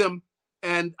to them.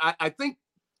 And I think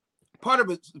part of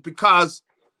it's because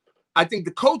I think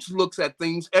the coach looks at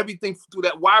things, everything through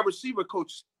that wide receiver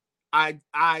coach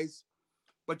eyes.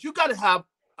 But you got to have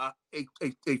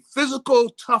a physical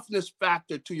toughness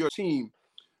factor to your team,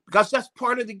 because that's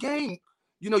part of the game.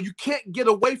 You can't get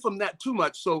away from that too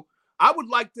much. So I would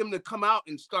like them to come out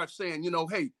and start saying,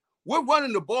 hey, we're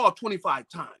running the ball 25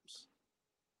 times.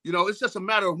 It's just a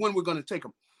matter of when we're going to take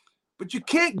them. But you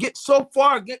can't get so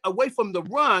far away from the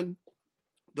run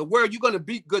to where you're going to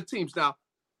beat good teams. Now,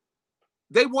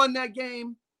 they won that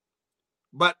game,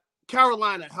 but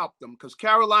Carolina helped them, because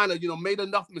Carolina, made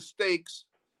enough mistakes.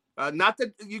 Not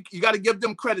that you got to give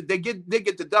them credit. They get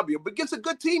the W. But against a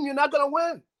good team, you're not going to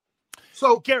win.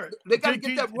 So Garrett, they got to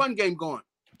get that run game going.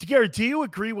 Gary, do you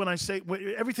agree when I say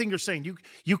everything you're saying?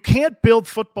 You can't build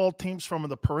football teams from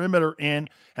the perimeter in,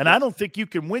 and I don't think you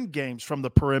can win games from the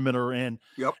perimeter in.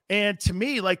 Yep. And to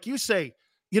me, like you say,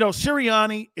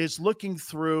 Sirianni is looking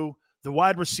through the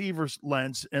wide receiver's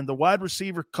lens and the wide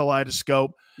receiver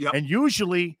kaleidoscope. Yep. And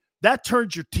usually that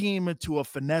turns your team into a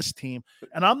finesse team.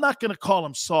 And I'm not going to call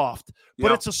them soft,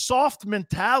 but it's a soft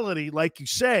mentality, like you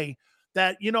say,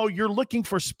 that, you're looking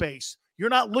for space. You're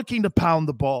not looking to pound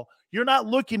the ball. You're not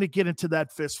looking to get into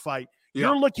that fist fight. Yeah.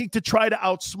 You're looking to try to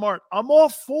outsmart. I'm all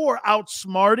for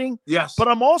outsmarting. Yes. But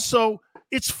I'm also,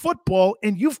 it's football,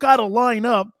 and you've got to line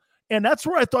up. And that's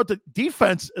where I thought the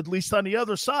defense, at least on the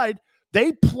other side,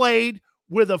 they played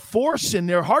with a force in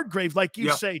their Hargrave, like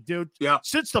you say, dude. Yeah.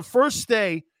 Since the first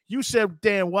day, you said,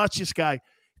 Dan, watch this guy.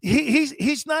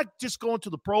 He's not just going to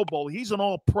the Pro Bowl. He's an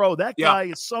all-pro. That guy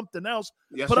is something else.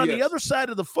 Yes, but on the other side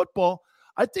of the football,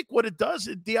 I think what it does,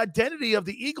 the identity of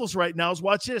the Eagles right now is,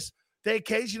 watch this, they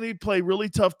occasionally play really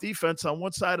tough defense on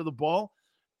one side of the ball.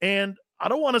 And I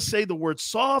don't want to say the word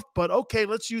soft, but okay,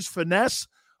 let's use finesse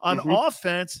on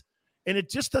offense. And it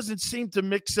just doesn't seem to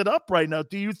mix it up right now.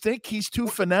 Do you think he's too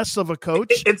finesse of a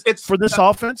coach for this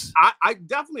offense? I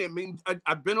definitely,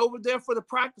 I've been over there for the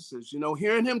practices,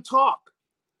 hearing him talk.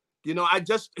 He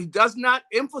does not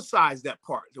emphasize that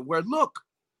part where, look,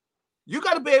 you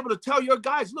got to be able to tell your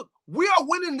guys, look, we are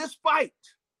winning this fight.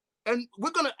 And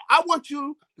I want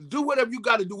you to do whatever you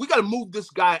got to do. We got to move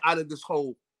this guy out of this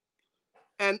hole.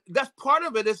 And that's part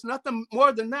of it. It's nothing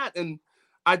more than that. And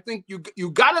I think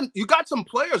you got some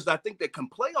players that I think that can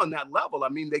play on that level. I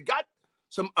mean, they got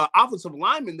some offensive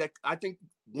linemen that I think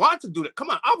want to do that. Come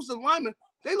on, offensive linemen,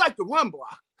 they like to run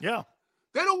block. Yeah.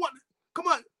 They don't want, come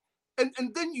on. And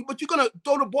then but you're going to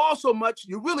throw the ball so much,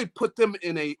 you really put them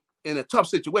in a tough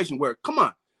situation where, come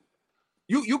on,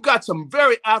 you got some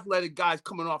very athletic guys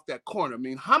coming off that corner. I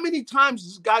mean, how many times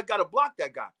this guy got to block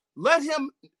that guy? Let him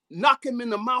knock him in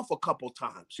the mouth a couple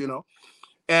times,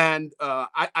 And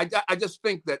I just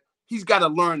think that he's got to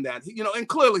learn that, and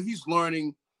clearly he's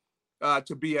learning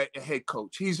to be a head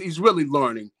coach. He's really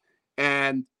learning,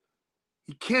 and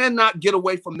he cannot get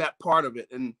away from that part of it.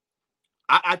 And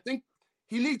I think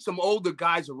he needs some older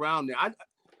guys around there.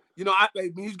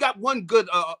 He's got one good,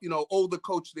 older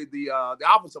coach, the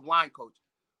offensive line coach,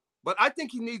 but I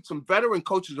think he needs some veteran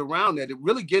coaches around there to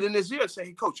really get in his ear and say,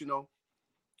 hey, coach,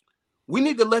 we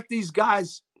need to let these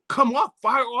guys come up,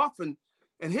 fire off, and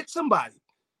hit somebody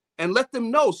and let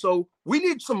them know. So we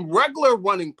need some regular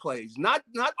running plays, not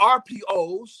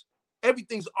RPOs.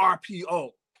 Everything's RPO.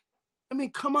 I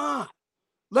mean, come on.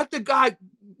 Let the guy,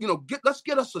 let's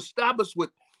get us established with,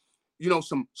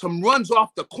 some runs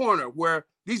off the corner where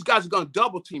these guys are going to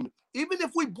double team it. Even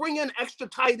if we bring in extra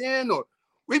tight end, or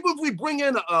even if we bring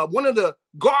in one of the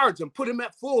guards and put him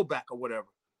at fullback or whatever,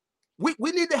 we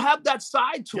need to have that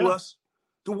side to us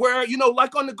to where,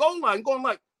 like on the goal line, going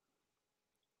like,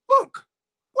 look,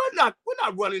 we're not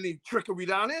running any trickery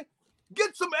down there.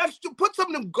 Get some extra, put some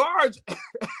of them guards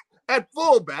at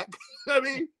fullback. I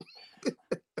mean,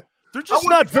 they're just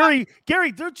not very,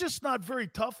 Gary, they're just not very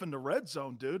tough in the red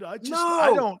zone, dude. I just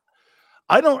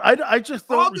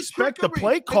don't respect the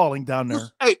play calling down there.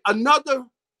 Hey, another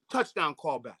touchdown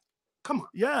callback. Come on.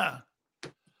 Yeah.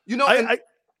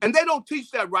 And they don't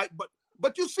teach that right,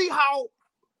 but you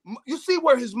see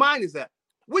where his mind is at.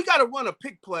 We got to run a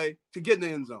pick play to get in the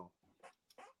end zone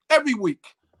every week.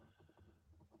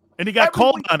 And he got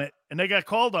called on it. And they got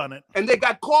called on it. And they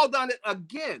got called on it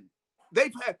again.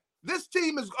 This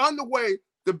team is on the way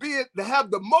to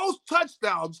have the most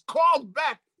touchdowns called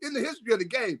back in the history of the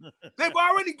game. They've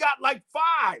already got like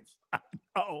 5.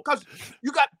 Because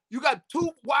you got 2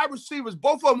 wide receivers.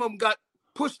 Both of them got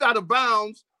pushed out of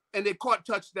bounds and they caught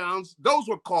touchdowns. Those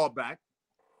were called back.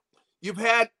 You've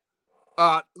had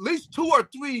at least 2 or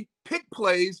 3 pick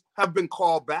plays have been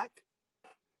called back.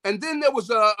 And then there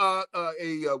was a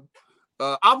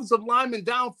offensive lineman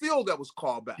downfield that was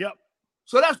called back. Yep.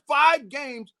 So that's 5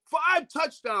 games, 5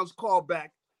 touchdowns called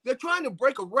back. They're trying to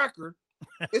break a record.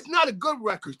 It's not a good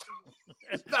record.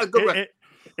 It's not a good record.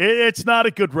 It's not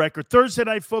a good record. Thursday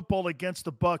Night Football against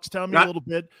the Bucs. Tell me a little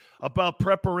bit about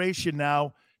preparation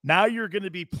now. Now you're going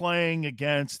to be playing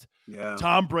against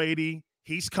Tom Brady.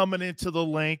 He's coming into the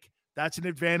link. That's an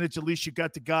advantage. At least you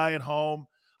got the guy at home.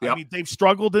 Yep. I mean, they've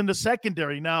struggled in the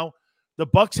secondary. Now, the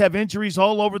Bucs have injuries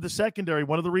all over the secondary.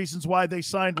 One of the reasons why they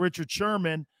signed Richard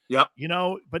Sherman. Yep.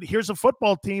 But here's a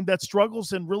football team that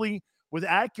struggles and really with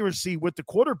accuracy with the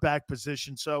quarterback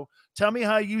position. So tell me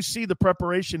how you see the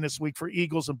preparation this week for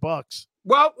Eagles and Bucs.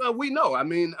 Well, we know. I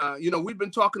mean, we've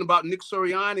been talking about Nick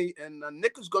Sirianni, and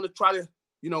Nick is going to try to,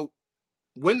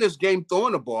 win this game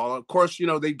throwing the ball. Of course,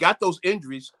 they got those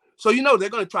injuries. So, they're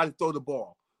going to try to throw the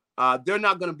ball. They're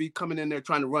not going to be coming in there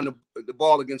trying to run the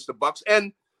ball against the Bucs.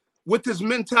 And with his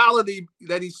mentality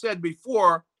that he said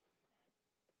before,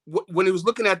 when he was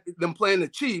looking at them playing the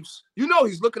Chiefs,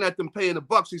 he's looking at them playing the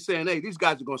Bucs. He's saying, hey, these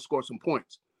guys are going to score some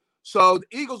points. So the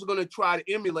Eagles are going to try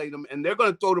to emulate them, and they're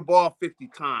going to throw the ball 50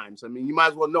 times. I mean, you might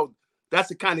as well know that's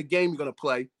the kind of game you're going to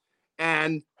play.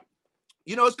 And,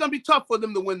 you know, it's going to be tough for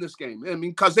them to win this game. I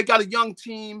mean, because they got a young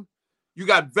team. You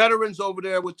got veterans over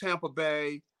there with Tampa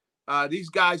Bay. These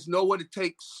guys know what it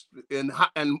takes, and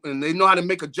they know how to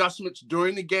make adjustments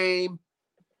during the game.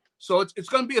 So it's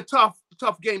going to be a tough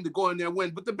game to go in there and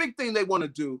win. But the big thing they want to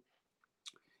do,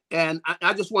 and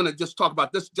I just want to just talk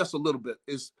about this just a little bit,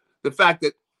 is the fact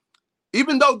that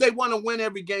even though they want to win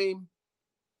every game,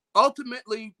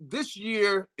 ultimately this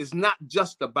year is not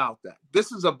just about that.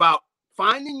 This is about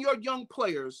finding your young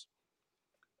players.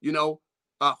 You know,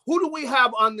 who do we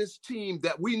have on this team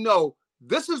that we know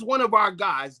this is one of our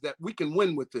guys that we can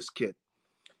win with this kid?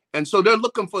 And so they're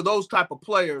looking for those type of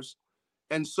players.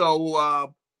 And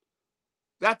so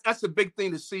that's a big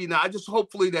thing to see. Now, I just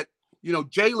hopefully that, you know,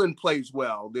 Jalen plays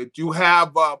well, that you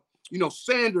have, you know,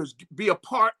 Sanders be a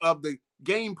part of the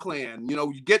game plan. You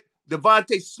know, you get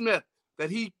Devontae Smith,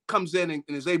 that he comes in and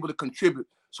is able to contribute.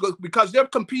 So because they're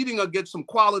competing against some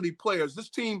quality players. This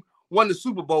team won the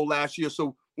Super Bowl last year.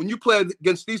 So when you play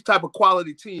against these type of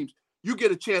quality teams, you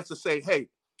get a chance to say, hey,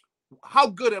 how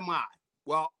good am I?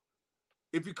 Well,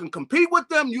 if you can compete with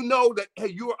them, you know that, hey,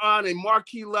 you're on a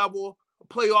marquee level,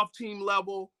 a playoff team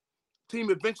level. Team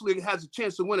eventually has a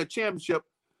chance to win a championship.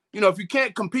 You know, if you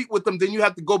can't compete with them, then you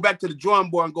have to go back to the drawing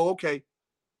board and go, okay,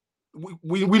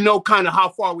 we know kind of how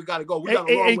far we got to go. We got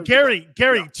a long way Gary, to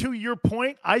go. To your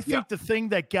point, I think the thing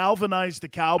that galvanized the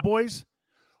Cowboys,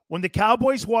 when the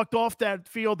Cowboys walked off that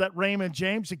field at Raymond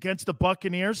James against the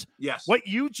Buccaneers, what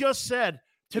you just said,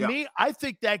 to me, I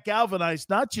think that galvanized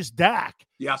not just Dak,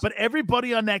 but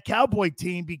everybody on that Cowboy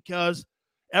team, because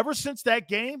ever since that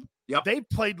game, they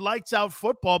played lights out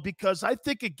football, because I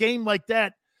think a game like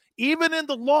that, even in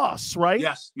the loss, right?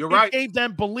 Yes, you're right. It gave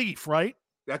them belief, right?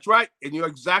 That's right. And you're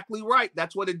exactly right.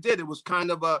 That's what it did. It was kind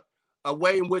of a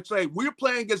way in which, hey, we're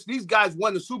playing against these guys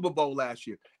won the Super Bowl last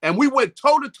year. And we went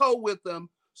toe-to-toe with them.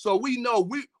 So we know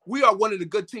we are one of the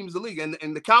good teams in the league.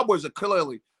 And the Cowboys are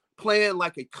clearly playing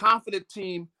like a confident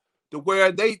team, to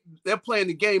where they're playing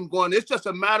the game going, it's just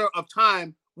a matter of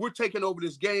time. We're taking over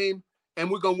this game, and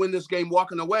we're going to win this game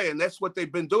walking away. And that's what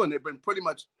they've been doing. They've been pretty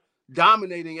much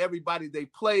dominating everybody they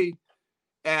played.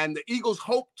 And the Eagles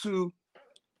hope to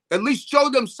at least show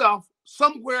themselves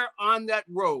somewhere on that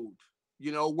road,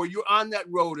 you know, where you're on that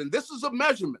road. And this is a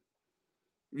measurement,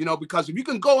 you know, because if you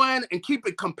can go in and keep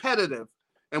it competitive,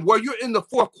 and where you're in the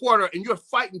fourth quarter and you're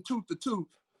fighting tooth to tooth,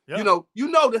 you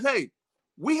know that, hey,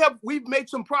 we've made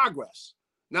some progress.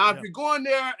 Now, if you're going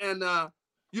there and,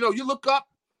 you know, you look up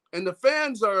and the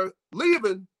fans are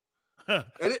leaving and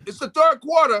it's the third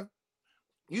quarter,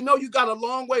 you know, you got a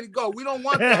long way to go. We don't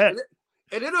want that.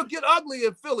 And it'll get ugly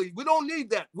in Philly. We don't need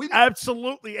that.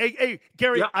 Absolutely. Hey,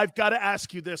 Gary, I've got to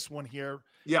ask you this one here.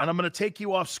 Yeah. And I'm going to take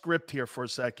you off script here for a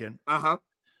second.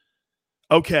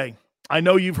 Okay. I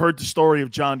know you've heard the story of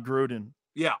John Gruden.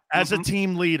 Yeah. As a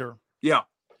team leader. Yeah.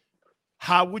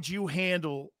 How would you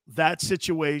handle that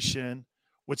situation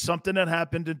with something that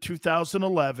happened in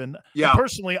 2011? Yeah. And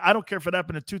personally, I don't care if it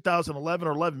happened in 2011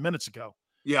 or 11 minutes ago.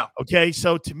 Yeah. Okay.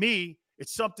 So to me,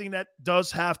 it's something that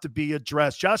does have to be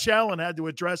addressed. Josh Allen had to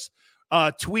address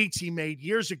tweets he made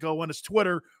years ago on his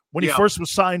Twitter when he first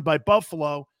was signed by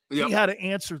Buffalo. He had to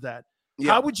answer that.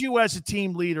 How would you, as a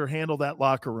team leader, handle that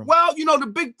locker room? Well, you know, the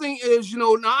big thing is, you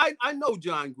know, now I know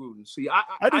John Gruden. See,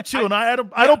 I do too, and I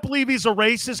don't believe he's a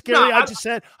racist, Gary.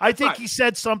 No, I think he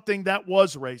said something that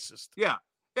was racist. Yeah,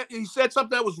 he said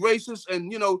something that was racist,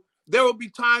 and you know, there will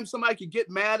be times somebody could get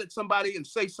mad at somebody and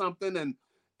say something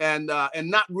and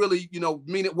not really, you know,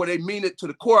 mean it where they mean it to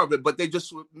the core of it, but they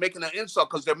just making an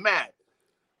insult because they're mad.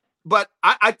 But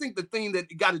I think the thing that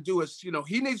you got to do is, you know,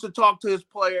 he needs to talk to his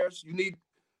players. You need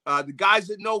the guys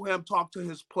that know him talk to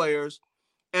his players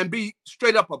and be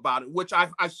straight up about it, which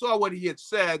I saw what he had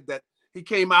said, that he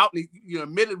came out and he, you know,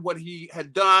 admitted what he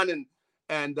had done.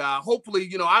 And hopefully,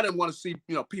 you know, I didn't want to see,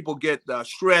 you know, people get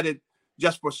shredded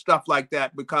just for stuff like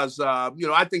that, because, you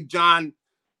know, I think John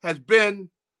has been,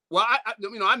 well,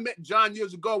 I met John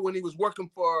years ago when he was working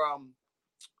for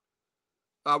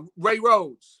Ray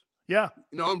Rhodes. Yeah.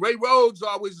 You know, and Ray Rhodes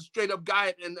always a straight up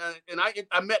guy. And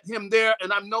I met him there,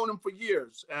 and I've known him for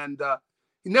years. And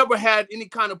he never had any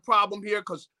kind of problem here,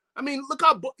 because, I mean, look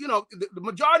how, you know, the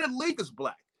majority of the league is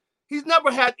black. He's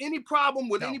never had any problem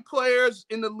with any players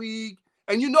in the league.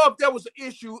 And, you know, if there was an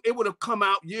issue, it would have come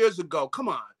out years ago. Come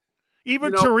on.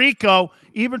 Even Tirico,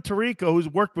 who's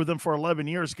worked with him for 11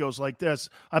 years, goes like this.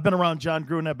 I've been around John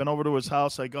Gruden. I've been over to his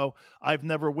house. I go, I've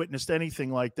never witnessed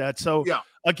anything like that. So,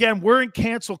 again, we're in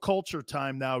cancel culture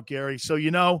time now, Gary. So,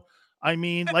 you know, I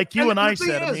mean, like you and I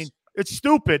said, I mean, It's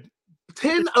stupid.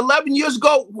 10, 11 years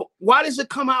ago, why does it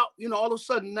come out, all of a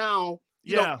sudden now?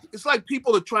 You know, it's like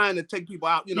people are trying to take people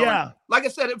out, Yeah. Like I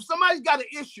said, if somebody's got an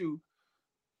issue,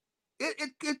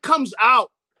 it comes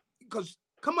out because,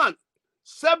 come on,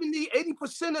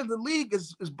 80% of the league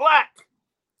is black.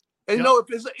 And, if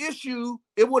there's an issue,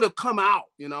 it would have come out,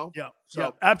 Yeah,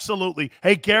 So absolutely.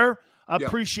 Hey, Garry, I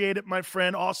appreciate it, my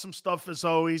friend. Awesome stuff as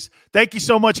always. Thank you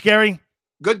so much, Garry.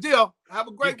 Good deal. Have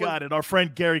a great one. You got it. Our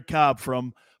friend Garry Cobb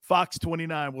from Fox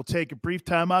 29. We'll take a brief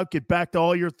time out, get back to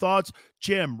all your thoughts.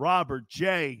 Jim, Robert,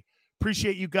 Jay,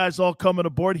 appreciate you guys all coming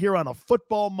aboard here on a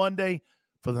Football Monday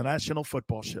for the National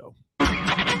Football Show.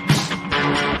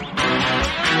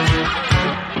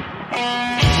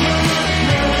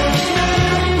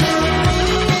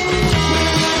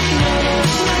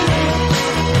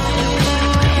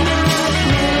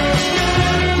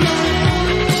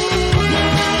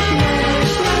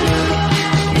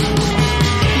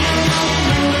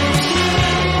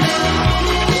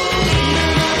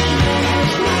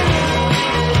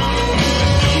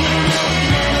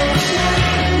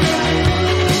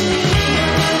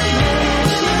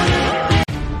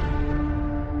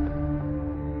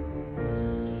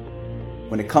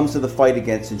 When it comes to the fight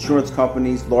against insurance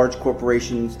companies, large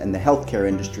corporations, and the healthcare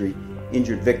industry,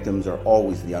 injured victims are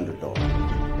always the underdog.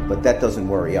 But that doesn't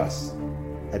worry us.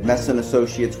 At Messa &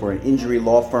 Associates, we're an injury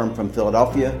law firm from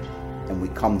Philadelphia, and we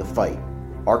come to fight.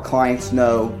 Our clients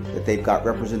know that they've got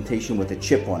representation with a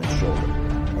chip on its shoulder,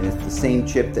 and it's the same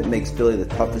chip that makes Philly the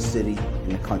toughest city in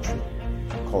the country.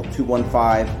 Call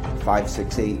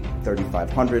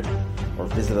 215-568-3500 or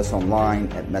visit us online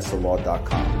at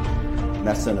messalaw.com.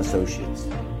 Messa & Associates,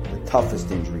 the toughest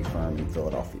injury firm in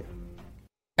Philadelphia.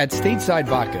 At Stateside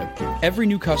Vodka, every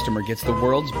new customer gets the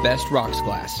world's best rocks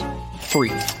glass,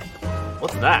 free.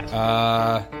 What's that?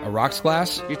 A rocks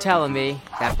glass? You're telling me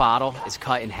that bottle is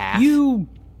cut in half? You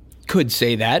could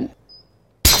say that.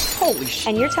 Holy shit.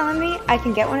 And you're telling me I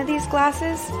can get one of these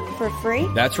glasses for free?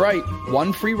 That's right.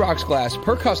 One free rocks glass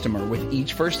per customer with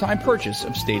each first-time purchase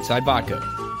of Stateside Vodka.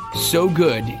 So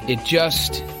good, it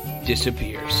just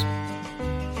disappears.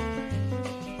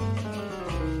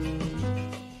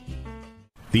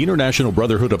 The International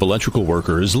Brotherhood of Electrical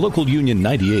Workers, Local Union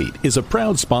 98, is a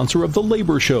proud sponsor of The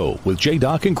Labor Show with J.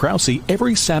 Doc and Krause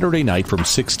every Saturday night from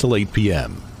 6 till 8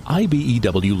 p.m.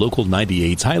 IBEW Local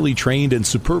 98's highly trained and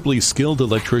superbly skilled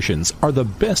electricians are the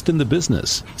best in the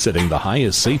business, setting the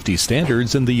highest safety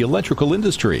standards in the electrical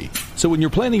industry. So when you're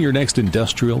planning your next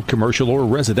industrial, commercial, or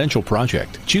residential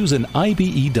project, choose an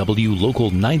IBEW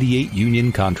Local 98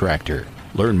 union contractor.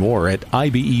 Learn more at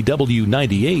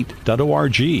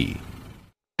ibew98.org.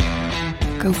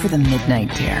 Go for the midnight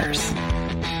dares.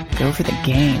 Go for the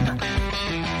game.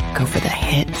 Go for the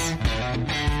hits.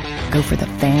 Go for the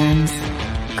fans.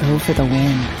 Go for the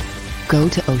win. Go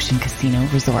to Ocean Casino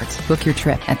Resort. Book your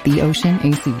trip at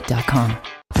theoceanac.com.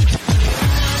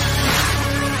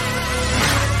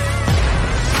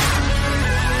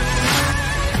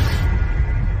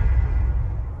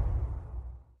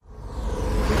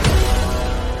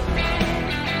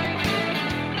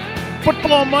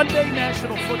 Football Monday,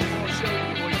 National Football Show.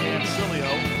 Your boy Dan Sileo.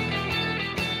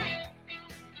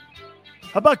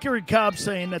 How about Garry Cobb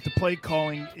saying that the play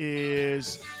calling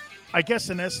is, I guess,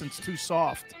 in essence, too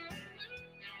soft?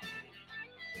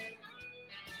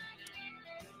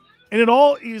 And it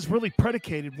all is really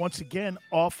predicated, once again,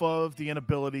 off of the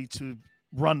inability to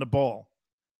run the ball.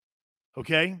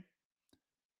 Okay?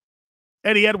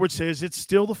 Eddie Edwards says it's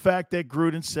still the fact that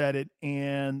Gruden said it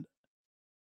and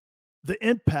the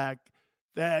impact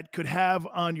that could have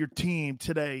on your team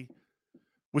today,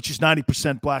 which is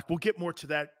 90% black. We'll get more to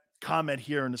that comment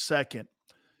here in a second.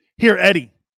 Here,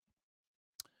 Eddie,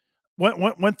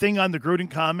 one thing on the Gruden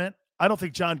comment, I don't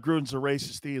think John Gruden's a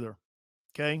racist either,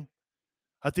 okay?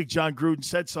 I think John Gruden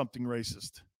said something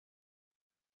racist.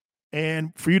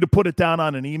 And for you to put it down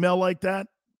on an email like that,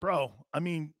 bro, I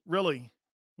mean, really,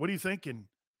 what are you thinking?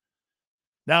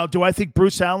 Now, do I think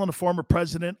Bruce Allen, a former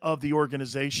president of the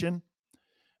organization,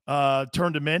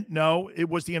 turned him in? No, it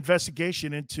was the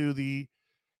investigation into the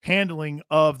handling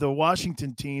of the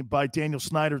Washington team by Daniel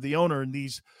Snyder, the owner, and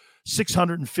these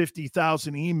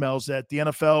 650,000 emails that the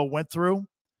NFL went through.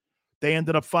 They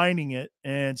ended up finding it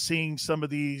and seeing some of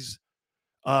these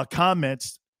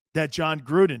comments that John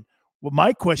Gruden. Well,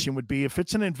 my question would be, if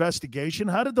it's an investigation,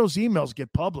 how did those emails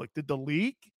get public? Did the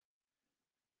league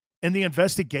and the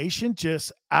investigation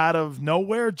just out of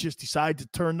nowhere just decide to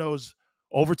turn those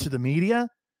over to the media?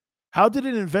 How did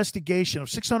an investigation of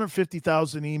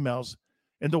 650,000 emails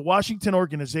in the Washington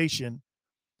organization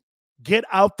get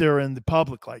out there in the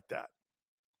public like that?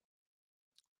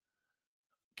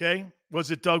 Okay?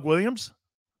 Was it Doug Williams?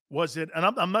 Was it? And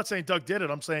I'm not saying Doug did it.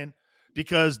 I'm saying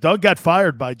because Doug got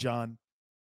fired by John.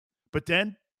 But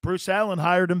then Bruce Allen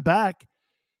hired him back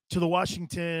to the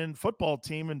Washington football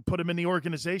team and put him in the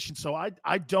organization. So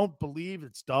I don't believe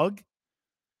it's Doug.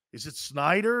 Is it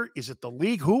Snyder? Is it the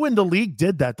league? Who in the league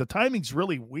did that? The timing's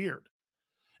really weird.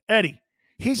 Eddie,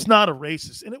 he's not a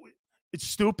racist. And it's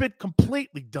stupid,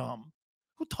 completely dumb.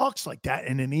 Who talks like that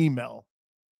in an email?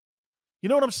 You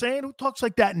know what I'm saying? Who talks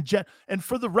like that in jet? And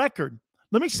for the record,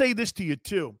 let me say this to you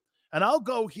too. And I'll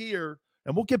go here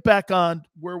and we'll get back on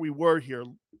where we were here.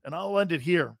 And I'll end it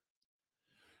here.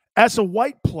 As a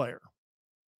white player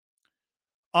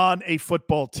on a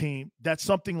football team, that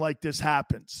something like this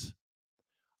happens.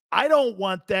 I don't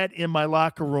want that in my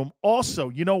locker room also.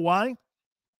 You know why?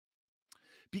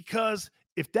 Because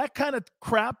if that kind of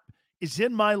crap is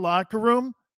in my locker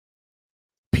room,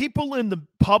 people in the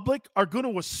public are going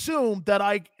to assume that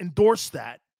I endorse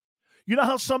that. You know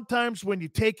how sometimes when you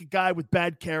take a guy with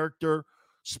bad character,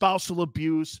 spousal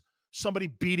abuse, somebody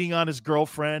beating on his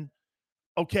girlfriend,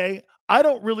 okay, I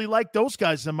don't really like those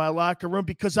guys in my locker room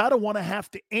because I don't want to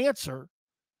have to answer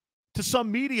to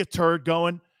some media turd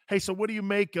going, hey, so what do you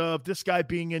make of this guy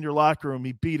being in your locker room?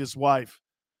 He beat his wife.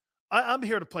 I'm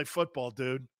here to play football,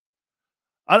 dude.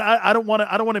 I don't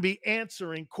want to be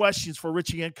answering questions for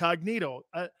Richie Incognito.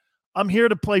 I'm here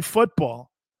to play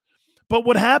football. But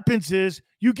what happens is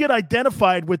you get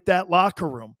identified with that locker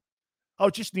room. Oh,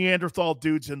 just Neanderthal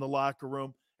dudes in the locker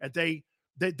room, and they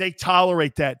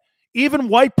tolerate that. Even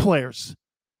white players.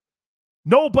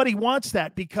 Nobody wants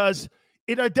that because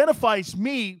it identifies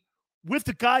me with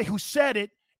the guy who said it.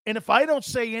 And if I don't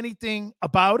say anything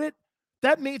about it,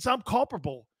 that means I'm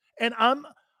culpable. And I'm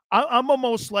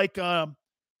almost like a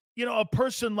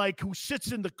person like who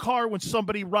sits in the car when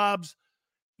somebody robs,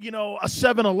 a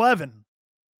 7-Eleven.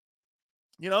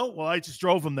 Well, I just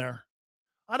drove him there.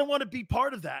 I don't want to be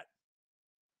part of that.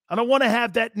 I don't want to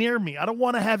have that near me. I don't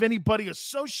want to have anybody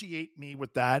associate me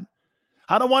with that.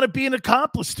 I don't want to be an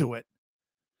accomplice to it.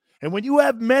 And when you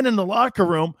have men in the locker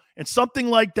room and something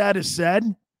like that is said,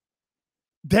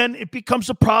 then it becomes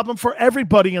a problem for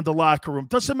everybody in the locker room.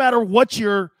 Doesn't matter what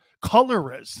your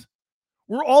color is.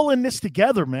 We're all in this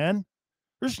together, man.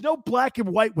 There's no black and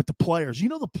white with the players.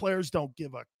 The players don't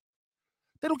give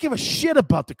a shit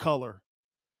about the color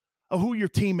of who your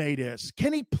teammate is.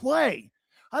 Can he play?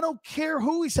 I don't care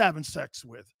who he's having sex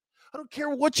with. I don't care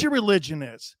what your religion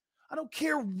is. I don't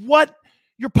care what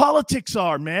your politics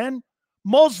are, man.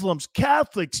 Muslims,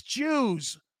 Catholics,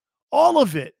 Jews, all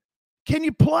of it. Can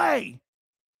you play?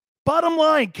 Bottom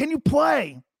line, can you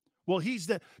play? Well, he's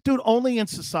the dude. Only in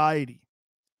society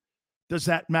does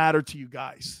that matter to you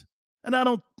guys. And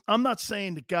I'm not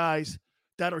saying the guys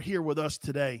that are here with us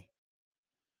today.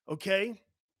 Okay?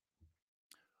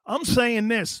 I'm saying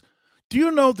this. Do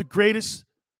you know the greatest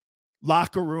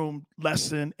locker room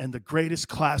lesson and the greatest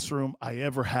classroom I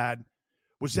ever had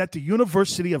was at the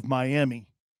University of Miami?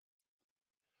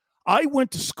 I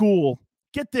went to school,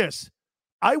 get this,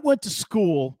 I went to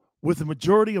school with a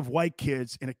majority of white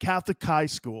kids in a Catholic high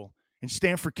school in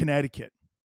Stamford, Connecticut.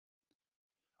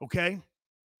 Okay?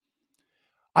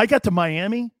 I got to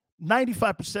Miami,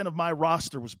 95% of my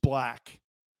roster was black.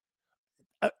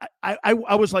 I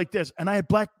was like this, and I had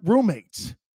black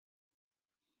roommates.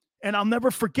 And I'll never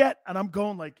forget, and I'm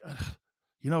going like,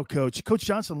 Coach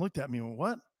Johnson looked at me and went,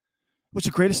 what? What's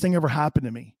the greatest thing ever happened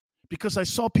to me? Because I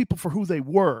saw people for who they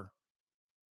were,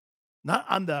 not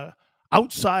on the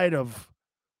outside of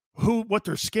what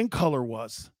their skin color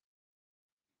was.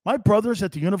 My brothers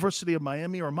at the University of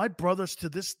Miami are my brothers to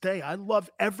this day. I love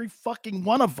every fucking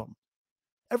one of them.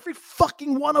 Every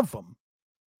fucking one of them.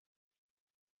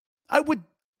 I would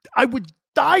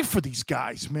die for these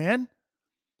guys, man.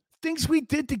 Things we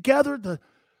did together, the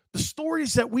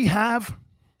stories that we have,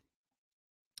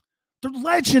 they're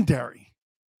legendary.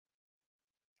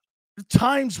 The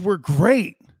times were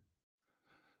great.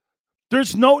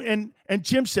 There's and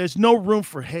Jim says, no room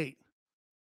for hate.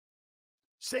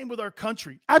 Same with our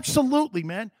country. Absolutely,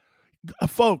 man.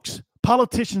 Folks,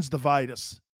 politicians divide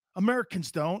us.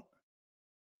 Americans don't.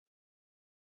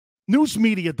 News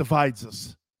media divides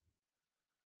us.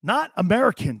 Not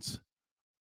Americans.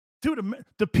 Dude,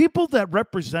 the people that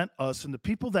represent us and the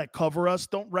people that cover us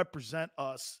don't represent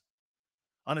us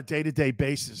on a day-to-day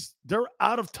basis. They're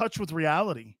out of touch with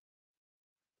reality.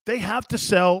 They have to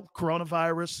sell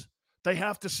coronavirus. They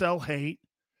have to sell hate.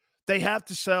 They have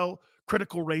to sell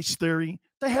critical race theory.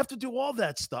 They have to do all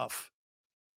that stuff.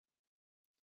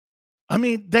 I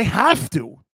mean, they have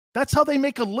to. That's how they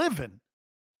make a living.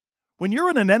 When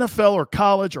you're in an NFL or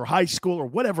college or high school or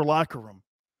whatever locker room,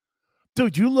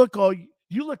 dude, you look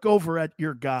over at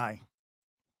your guy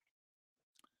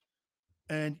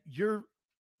and you're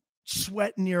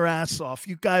sweating your ass off.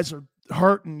 You guys are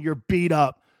hurting. You're beat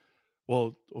up.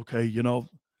 Well, okay,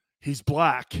 he's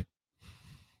black.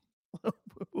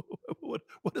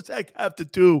 What does that have to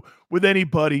do with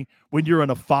anybody when you're in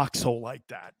a foxhole like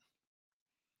that?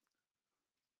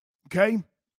 Okay?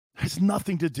 Has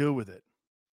nothing to do with it.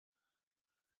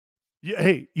 Yeah,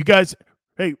 hey, you guys,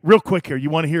 real quick here. You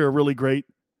want to hear a really great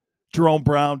Jerome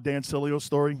Brown, Dan Sileo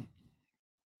story?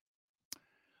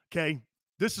 Okay,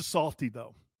 this is salty,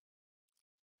 though.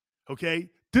 Okay,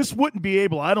 this wouldn't be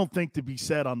able, I don't think, to be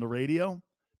said on the radio,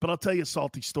 but I'll tell you a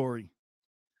salty story.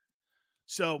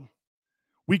 So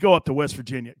we go up to West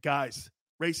Virginia. Guys,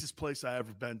 racist place I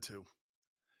ever been to.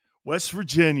 West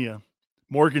Virginia,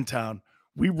 Morgantown.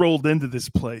 We rolled into this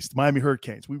place, the Miami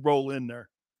Hurricanes. We roll in there.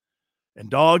 And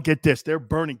dog, get this. They're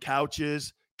burning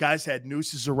couches. Guys had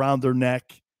nooses around their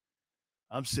neck.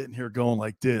 I'm sitting here going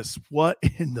like this. What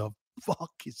in the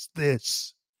fuck is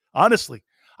this? Honestly,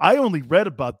 I only read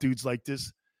about dudes like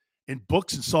this in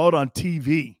books and saw it on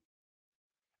TV.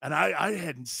 And I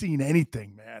hadn't seen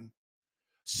anything, man.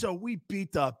 So we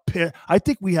beat the pit. I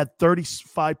think we had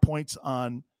 35 points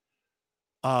on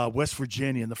West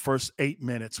Virginia in the first 8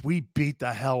 minutes. We beat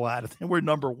the hell out of them. We're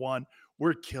number one.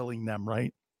 We're killing them,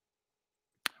 right?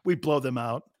 We blow them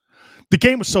out. The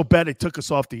game was so bad, they took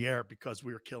us off the air because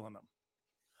we were killing them.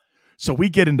 So we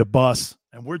get in the bus,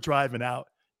 and we're driving out,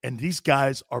 and these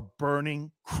guys are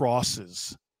burning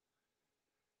crosses.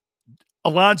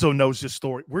 Alonzo knows this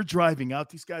story. We're driving out.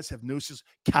 These guys have nooses.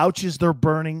 Couches they're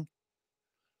burning.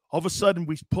 All of a sudden,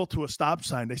 we pull to a stop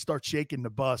sign. They start shaking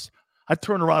the bus. I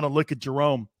turn around and look at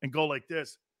Jerome and go like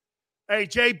this. Hey,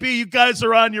 JB, you guys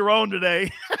are on your own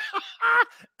today.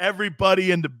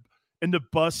 Everybody in the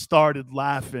bus started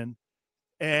laughing,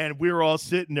 and we were all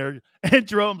sitting there. And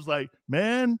Jerome's like,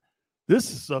 man,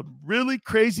 this is some really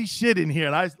crazy shit in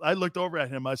here. And I looked over at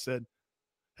him. I said,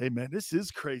 hey, man, this is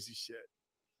crazy shit.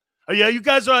 Oh, yeah, you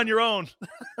guys are on your own.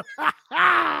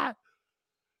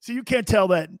 See, you can't tell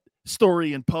that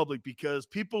story in public because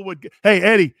people would – hey,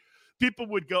 Eddie, people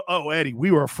would go, oh, Eddie,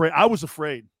 we were afraid. I was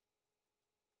afraid.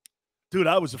 Dude,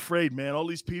 I was afraid, man. All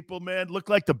these people, man, look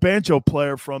like the banjo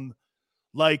player from,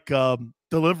 like,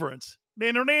 Deliverance.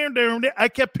 I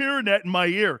kept hearing that in my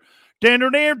ear. I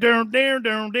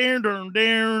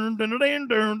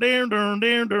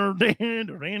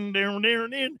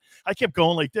kept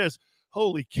going like this.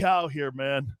 Holy cow here,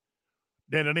 man.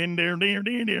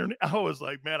 I was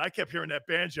like, man, I kept hearing that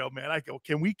banjo, man. I go,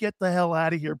 can we get the hell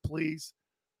out of here, please?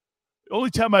 The only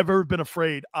time I've ever been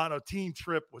afraid on a team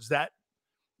trip was that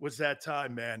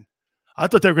time, man. I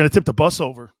thought they were going to tip the bus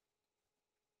over.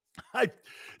 I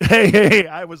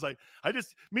was like,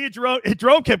 me and Jerome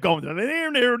kept going.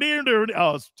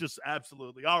 Oh, it's just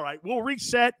absolutely. All right, we'll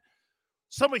reset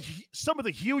some of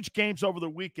the huge games over the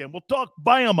weekend. We'll talk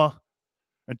Bama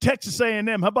and Texas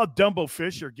A&M. How about Dumbo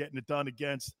Fisher getting it done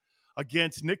against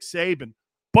Nick Saban?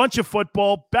 Bunch of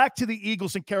football. Back to the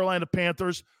Eagles and Carolina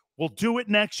Panthers. We'll do it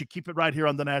next. You keep it right here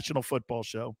on the National Football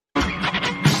Show.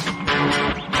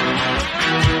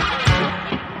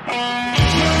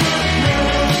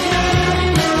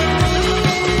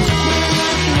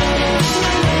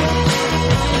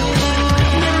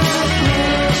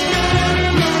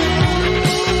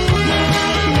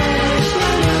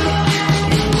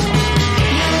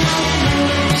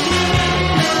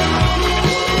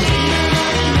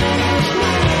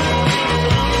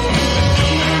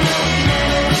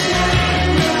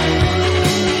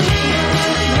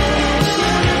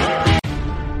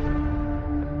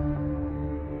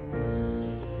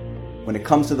 When it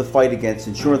comes to the fight against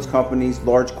insurance companies,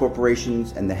 large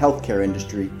corporations, and the healthcare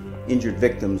industry, injured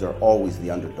victims are always the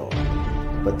underdog.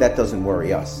 But that doesn't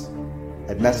worry us.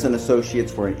 At Messa &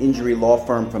 Associates, we're an injury law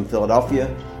firm from Philadelphia,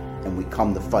 and we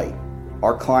come to fight.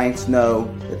 Our clients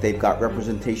know that they've got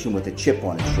representation with a chip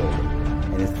on its shoulder,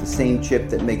 and it's the same chip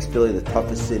that makes Philly the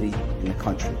toughest city in the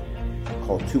country.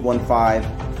 Call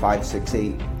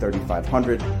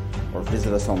 215-568-3500 or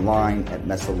visit us online at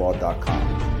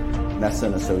messalaw.com.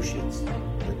 Messa & Associates,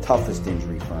 the toughest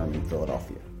injury firm in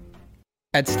Philadelphia.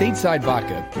 At Stateside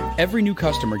Vodka, every new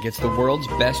customer gets the world's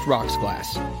best rocks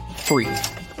glass, free.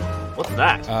 What's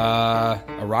that?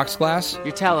 A rocks glass?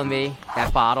 You're telling me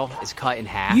that bottle is cut in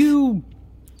half? You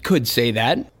could say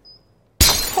that.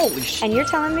 Holy shit. And you're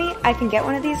telling me I can get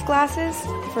one of these glasses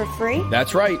for free?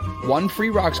 That's right. One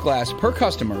free rocks glass per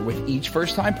customer with each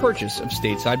first-time purchase of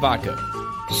Stateside Vodka.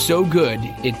 So good,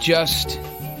 it just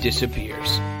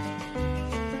disappears.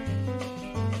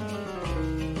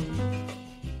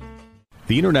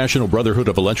 The International Brotherhood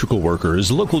of Electrical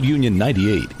Workers, Local Union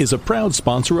 98, is a proud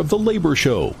sponsor of The Labor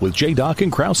Show with J. Doc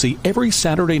and Krause every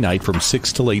Saturday night from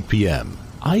 6 till 8 p.m.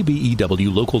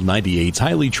 IBEW Local 98's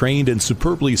highly trained and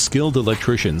superbly skilled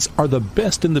electricians are the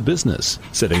best in the business,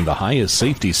 setting the highest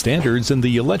safety standards in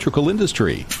the electrical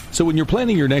industry. So when you're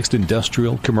planning your next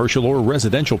industrial, commercial, or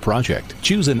residential project,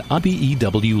 choose an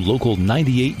IBEW Local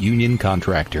 98 union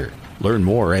contractor. Learn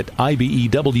more at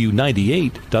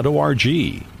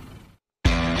ibew98.org.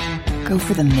 Go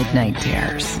for the midnight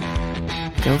dares.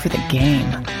 Go for the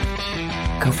game.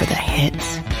 Go for the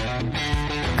hits.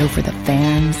 Go for the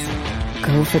fans.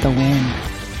 Go for the win.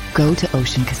 Go to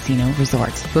Ocean Casino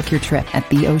Resort. Book your trip at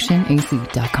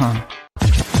theoceanac.com.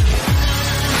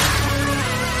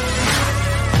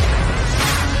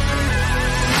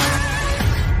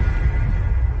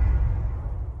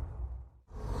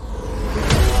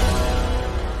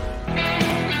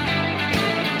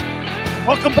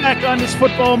 Welcome back on this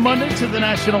Football Monday to the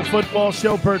National Football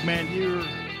Show. Birdman,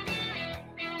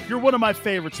 you're one of my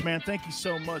favorites, man. Thank you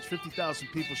so much. 50,000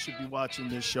 people should be watching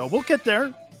this show. We'll get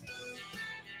there.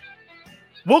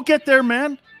 We'll get there,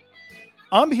 man.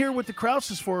 I'm here with the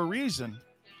Krauses for a reason.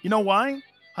 You know why?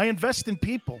 I invest in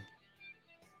people.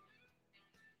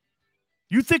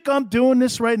 You think I'm doing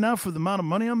this right now for the amount of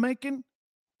money I'm making?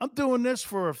 I'm doing this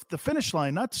for the finish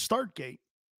line, not the start gate.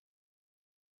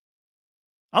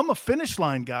 I'm a finish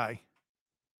line guy.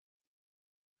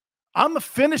 I'm a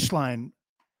finish line.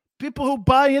 People who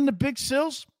buy into big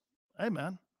sills, hey,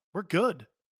 man, we're good.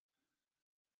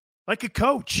 Like a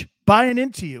coach buying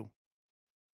into you.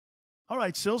 All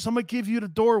right, Sills, I'm going to give you the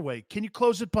doorway. Can you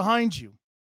close it behind you?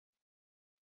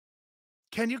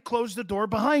 Can you close the door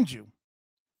behind you?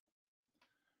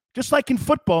 Just like in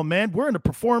football, man, we're in a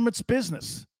performance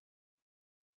business.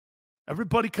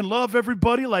 Everybody can love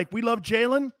everybody like we love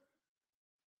Jalen.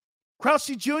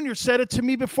 Krause Jr. said it to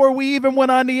me before we even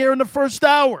went on the air in the first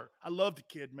hour. I love the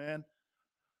kid, man.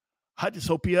 I just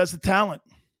hope he has the talent.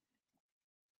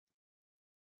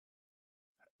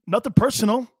 Nothing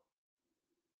personal.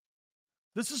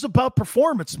 This is about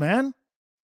performance, man.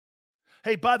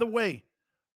 Hey, by the way,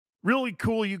 really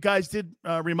cool. You guys did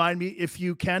remind me, if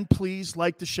you can, please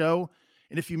like the show.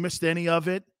 And if you missed any of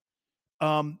it,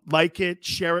 like it,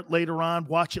 share it later on,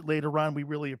 watch it later on. We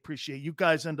really appreciate it. You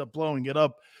guys end up blowing it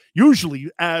up. Usually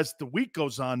as the week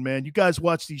goes on, man, you guys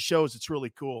watch these shows. It's really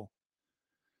cool.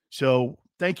 So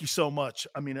thank you so much.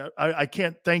 I mean, I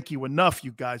can't thank you enough,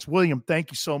 you guys. William,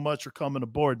 thank you so much for coming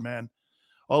aboard, man.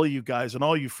 All of you guys and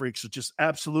all you freaks are just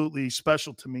absolutely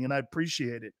special to me, and I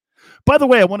appreciate it. By the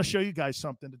way, I want to show you guys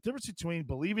something. The difference between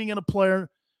believing in a player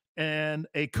and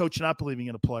a coach not believing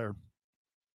in a player.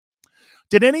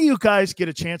 Did any of you guys get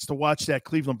a chance to watch that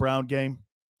Cleveland Brown game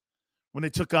when they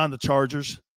took on the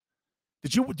Chargers?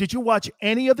 Did you watch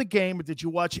any of the game, or did you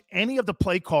watch any of the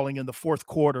play calling in the fourth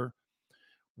quarter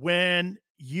when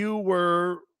you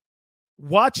were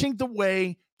watching the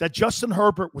way that Justin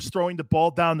Herbert was throwing the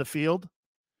ball down the field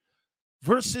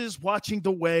versus watching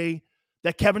the way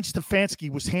that Kevin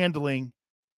Stefanski was handling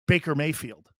Baker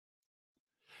Mayfield?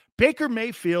 Baker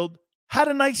Mayfield had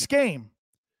a nice game,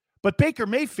 but Baker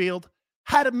Mayfield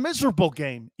had a miserable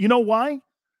game. You know why?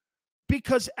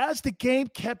 Because as the game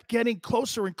kept getting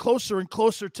closer and closer and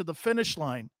closer to the finish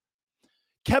line,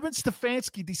 Kevin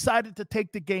Stefanski decided to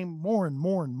take the game more and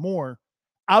more and more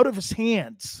out of his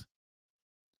hands.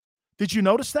 Did you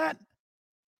notice that?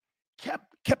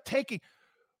 Kept taking.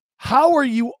 How are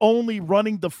you only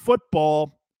running the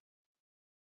football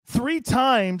 3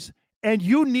 times and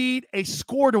you need a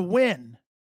score to win?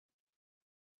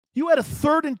 You had a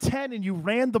 3rd and 10 and you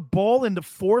ran the ball in the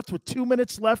fourth with 2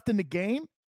 minutes left in the game.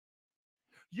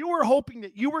 You were hoping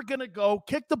that you were going to go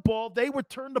kick the ball, they would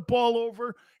turn the ball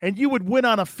over, and you would win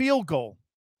on a field goal.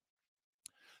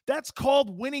 That's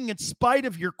called winning in spite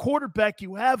of your quarterback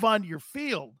you have on your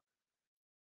field.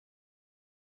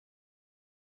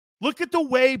 Look at the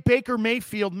way Baker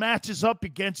Mayfield matches up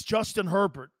against Justin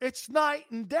Herbert. It's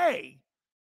night and day.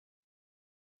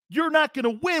 You're not going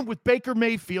to win with Baker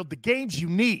Mayfield the games you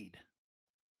need.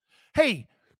 Hey,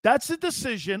 that's a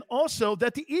decision also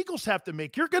that the Eagles have to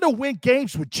make. You're going to win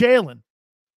games with Jalen.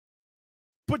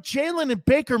 But Jalen and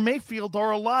Baker Mayfield are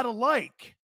a lot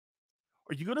alike.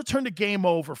 Are you going to turn the game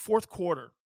over fourth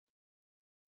quarter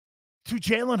to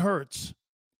Jalen Hurts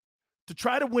to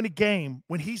try to win a game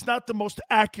when he's not the most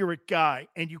accurate guy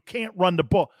and you can't run the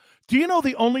ball? Do you know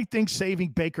the only thing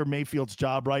saving Baker Mayfield's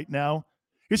job right now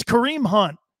is Kareem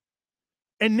Hunt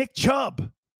and Nick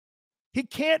Chubb? He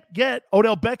can't get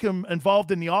Odell Beckham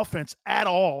involved in the offense at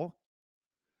all.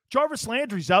 Jarvis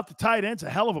Landry's out. The tight end's a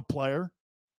hell of a player.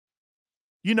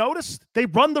 You notice they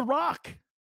run the rock.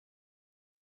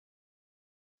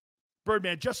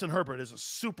 Birdman, Justin Herbert is a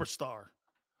superstar.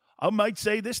 I might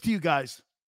say this to you guys.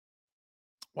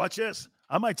 Watch this.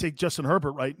 I might take Justin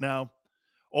Herbert right now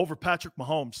over Patrick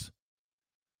Mahomes.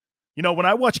 You know, when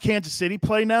I watch Kansas City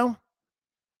play now,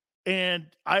 and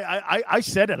I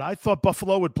said it, I thought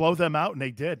Buffalo would blow them out, and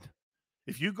they did.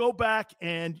 If you go back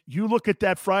and you look at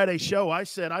that Friday show, I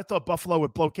said I thought Buffalo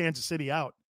would blow Kansas City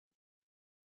out.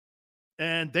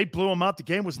 And they blew them out. The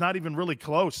game was not even really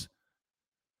close.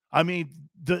 I mean,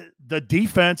 the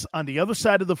defense on the other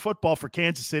side of the football for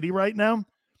Kansas City right now,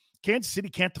 Kansas City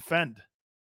can't defend.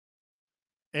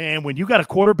 And when you got a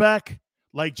quarterback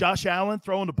like Josh Allen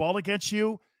throwing the ball against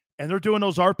you and they're doing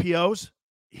those RPOs,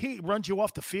 he runs you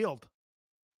off the field.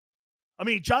 I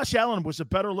mean, Josh Allen was a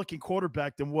better-looking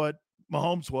quarterback than what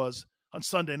Mahomes was on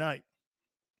Sunday night.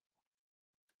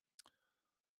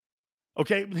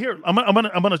 Okay, here I'm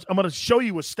gonna show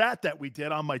you a stat that we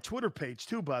did on my Twitter page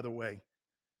too. By the way,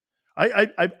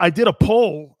 I did a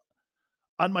poll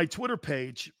on my Twitter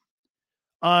page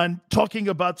on talking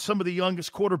about some of the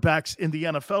youngest quarterbacks in the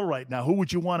NFL right now. Who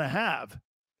would you want to have?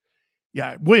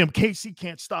 Yeah, William Casey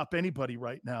can't stop anybody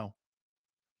right now.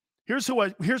 Here's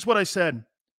what I said,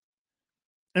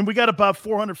 and we got about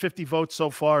 450 votes so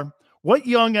far. What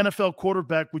young NFL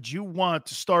quarterback would you want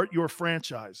to start your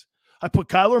franchise? I put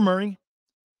Kyler Murray,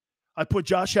 I put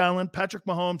Josh Allen, Patrick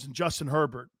Mahomes, and Justin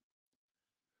Herbert.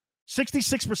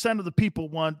 66% of the people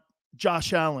want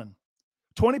Josh Allen.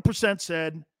 20%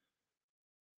 said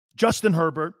Justin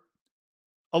Herbert.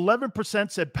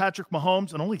 11% said Patrick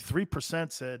Mahomes, and only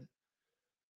 3% said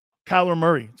Kyler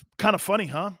Murray. It's kind of funny,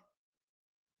 huh?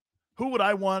 Who would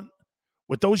I want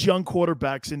with those young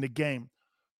quarterbacks in the game?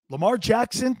 Lamar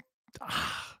Jackson?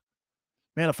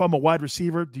 Man, if I'm a wide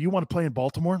receiver, do you want to play in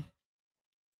Baltimore?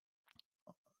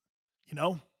 You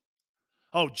know?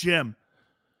 Oh, Jim.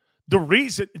 The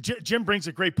reason Jim brings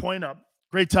a great point up.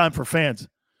 Great time for fans.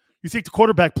 You think the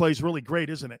quarterback play is really great,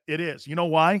 isn't it? It is. You know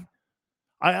why?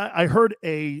 I heard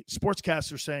a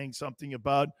sportscaster saying something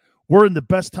about we're in the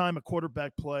best time of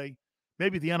quarterback play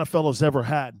maybe the NFL has ever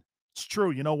had. It's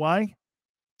true. You know why?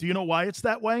 Do you know why it's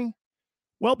that way?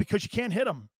 Well, because you can't hit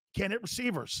them. Can't hit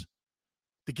receivers.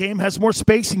 The game has more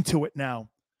spacing to it now.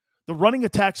 The running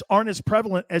attacks aren't as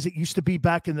prevalent as it used to be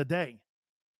back in the day.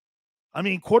 I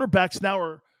mean, quarterbacks now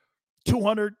are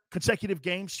 200 consecutive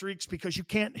game streaks because you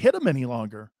can't hit them any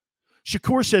longer.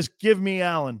 Shakur says, give me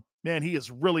Allen. Man, he is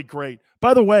really great.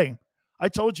 By the way, I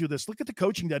told you this. Look at the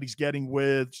coaching that he's getting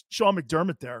with Sean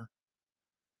McDermott there.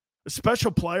 A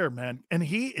special player, man. And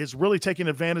he is really taking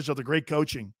advantage of the great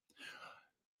coaching.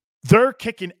 They're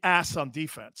kicking ass on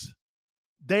defense.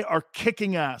 They are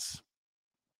kicking ass.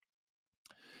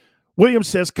 Williams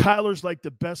says Kyler's like the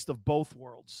best of both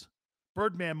worlds.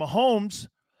 Birdman, Mahomes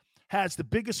has the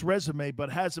biggest resume,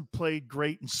 but hasn't played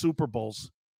great in Super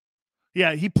Bowls.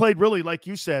 Yeah, he played really, like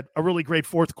you said, a really great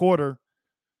fourth quarter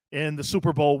in the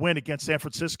Super Bowl win against San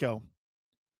Francisco.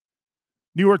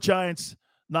 New York Giants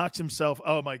knocks himself.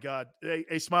 Oh, my God.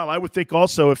 Hey, Smile, I would think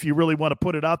also, if you really want to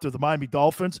put it out there, the Miami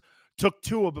Dolphins took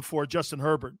Tua before Justin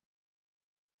Herbert.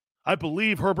 I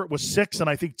believe Herbert was 6, and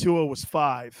I think Tua was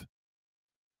 5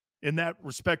 in that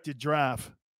respected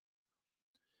draft.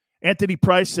 Anthony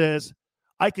Price says,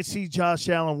 I could see Josh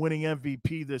Allen winning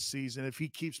MVP this season if he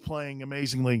keeps playing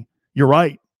amazingly. You're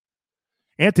right,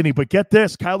 Anthony, but get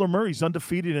this. Kyler Murray's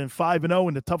undefeated and 5-0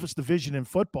 in the toughest division in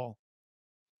football.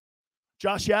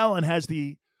 Josh Allen has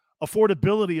the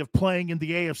affordability of playing in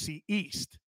the AFC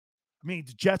East. I mean,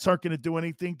 the Jets aren't going to do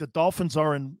anything. The Dolphins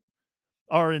are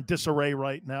in disarray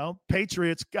right now.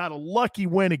 Patriots got a lucky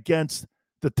win against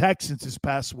the Texans this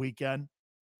past weekend.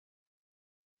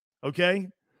 Okay?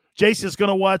 Jason's going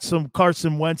to watch some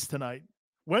Carson Wentz tonight.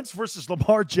 Wentz versus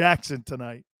Lamar Jackson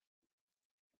tonight.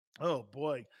 Oh,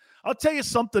 boy. I'll tell you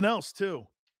something else, too.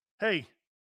 Hey,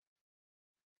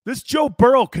 this Joe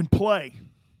Burrow can play.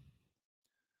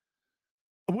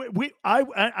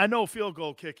 I know field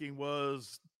goal kicking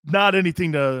was not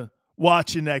anything to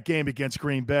watch in that game against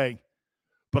Green Bay.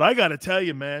 But I got to tell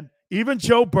you, man, even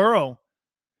Joe Burrow,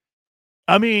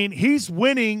 I mean, he's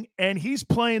winning and he's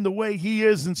playing the way he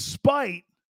is in spite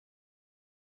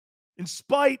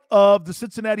of the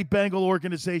Cincinnati Bengal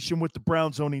organization with the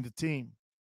Browns owning the team.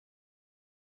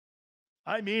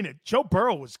 I mean it. Joe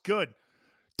Burrow was good.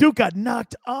 Dude got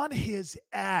knocked on his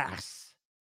ass.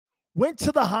 Went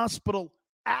to the hospital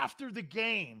after the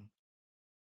game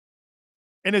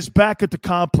and is back at the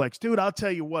complex. Dude, I'll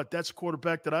tell you what, that's a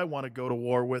quarterback that I want to go to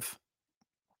war with.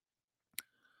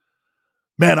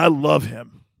 Man, I love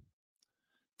him.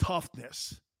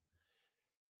 Toughness.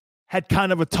 Had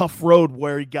kind of a tough road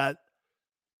where he got,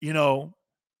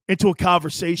 into a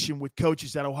conversation with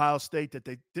coaches at Ohio State that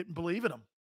they didn't believe in him.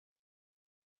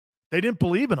 They didn't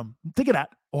believe in him. Think of that.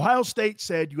 Ohio State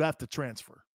said you have to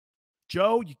transfer.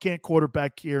 Joe, you can't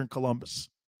quarterback here in Columbus.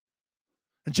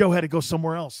 And Joe had to go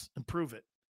somewhere else and prove it.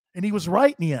 And he was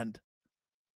right in the end.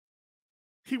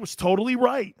 He was totally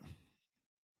right.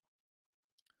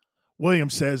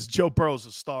 Williams says, Joe Burrow's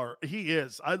a star. He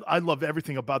is. I love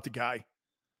everything about the guy.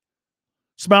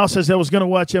 Smile says, I was going to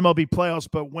watch MLB playoffs,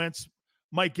 but Wentz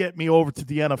might get me over to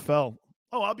the NFL.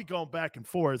 Oh, I'll be going back and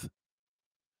forth.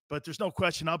 But there's no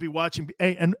question I'll be watching.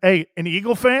 And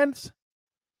Eagle fans,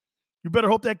 you better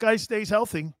hope that guy stays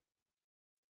healthy.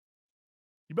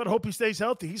 You better hope he stays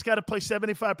healthy. He's got to play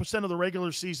 75% of the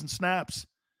regular season snaps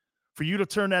for you to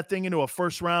turn that thing into a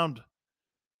first-round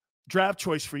draft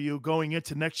choice for you going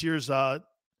into next year's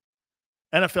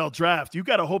NFL draft. You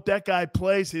got to hope that guy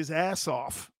plays his ass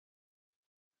off.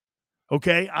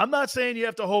 Okay? I'm not saying you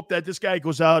have to hope that this guy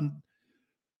goes out and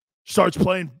starts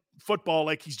playing football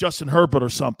like he's Justin Herbert or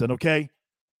something, okay?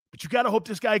 But you got to hope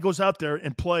this guy goes out there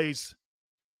and plays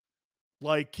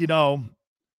like,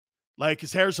 like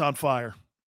his hair's on fire.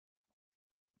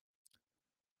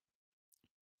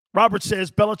 Robert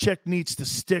says Belichick needs to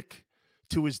stick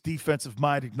to his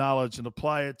defensive-minded knowledge and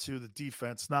apply it to the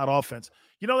defense, not offense.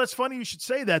 That's funny you should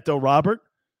say that, though, Robert.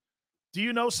 Do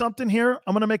you know something here?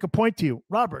 I'm going to make a point to you.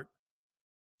 Robert,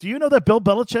 do you know that Bill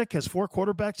Belichick has 4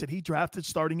 quarterbacks that he drafted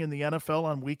starting in the NFL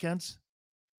on weekends?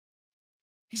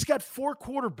 He's got 4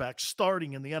 quarterbacks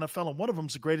starting in the NFL, and one of them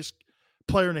is the greatest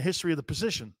player in the history of the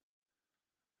position.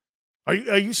 Are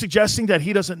you suggesting that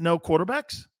he doesn't know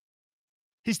quarterbacks?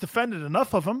 He's defended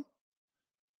enough of them.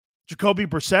 Jacoby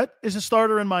Brissett is a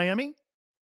starter in Miami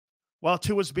while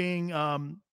Tua's being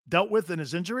dealt with in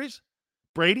his injuries.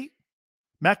 Brady,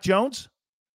 Mac Jones,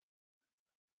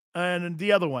 and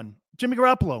the other one, Jimmy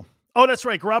Garoppolo. Oh, that's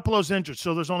right. Garoppolo's injured,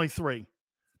 so there's only 3.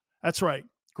 That's right.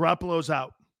 Garoppolo's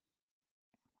out.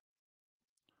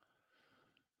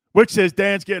 Wick says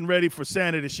Dan's getting ready for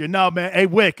Santa this year. No, man. Hey,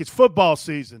 Wick, it's football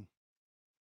season.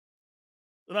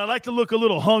 And I like to look a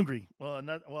little hungry. Well,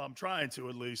 I'm trying to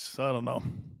at least. I don't know.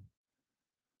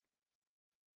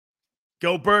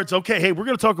 Go Birds. Okay, hey, we're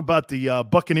going to talk about the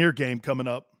Buccaneer game coming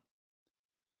up.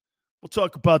 We'll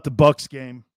talk about the Bucs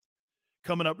game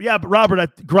coming up. Yeah, but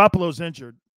Robert, Garoppolo's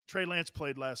injured. Trey Lance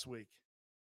played last week.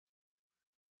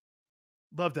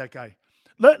 Love that guy.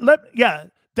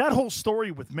 That whole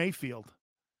story with Mayfield.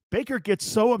 Baker gets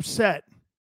so upset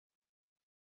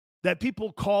that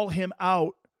people call him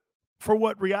out for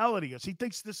what reality is. He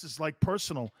thinks this is like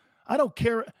personal. I don't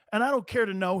care, and I don't care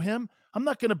to know him. I'm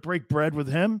not going to break bread with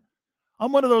him.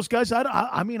 I'm one of those guys.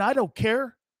 I mean, I don't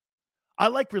care. I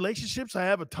like relationships. I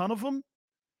have a ton of them,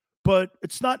 but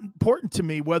it's not important to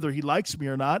me whether he likes me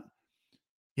or not.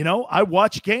 I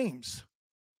watch games.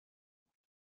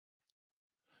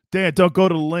 Dan, don't go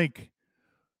to the link.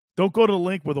 Don't go to the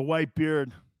link with a white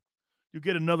beard. You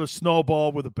get another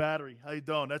snowball with a battery. How you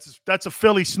doing? That's a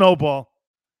Philly snowball.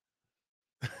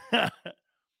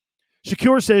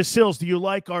 Shakur says, Sills, do you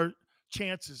like our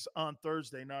chances on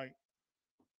Thursday night?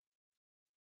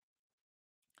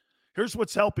 Here's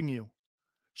what's helping you.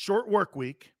 Short work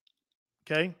week.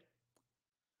 Okay?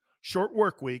 Short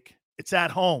work week. It's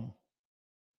at home.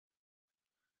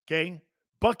 Okay?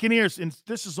 Buccaneers, and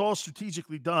this is all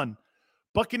strategically done.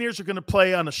 Buccaneers are going to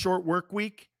play on a short work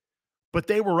week, but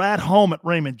they were at home at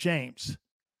Raymond James.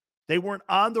 They weren't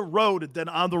on the road and then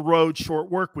on the road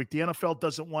short work week. The NFL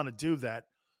doesn't want to do that.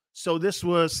 So this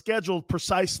was scheduled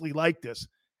precisely like this.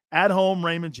 At home,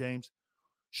 Raymond James.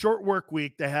 Short work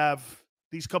week. They have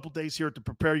these couple days here to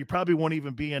prepare. You probably won't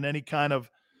even be in any kind of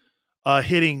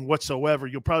hitting whatsoever.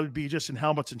 You'll probably be just in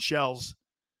helmets and shells,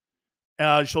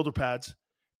 shoulder pads,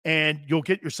 and you'll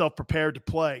get yourself prepared to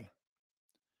play.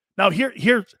 Now,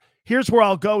 here's where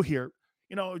I'll go here.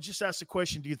 Just ask the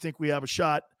question, do you think we have a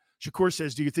shot? Shakur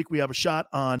says, do you think we have a shot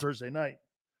on Thursday night?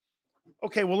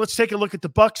 Okay, well, let's take a look at the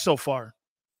Bucs so far.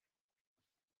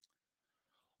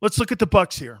 Let's look at the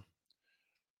Bucs here.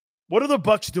 What are the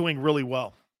Bucs doing really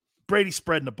well? Brady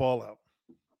spreading the ball out.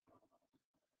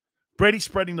 Brady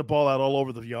spreading the ball out all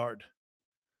over the yard.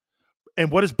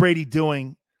 And what is Brady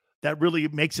doing that really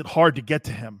makes it hard to get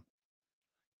to him?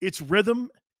 It's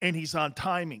rhythm, and he's on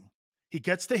timing. He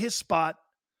gets to his spot.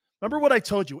 Remember what I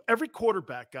told you? Every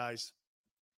quarterback, guys,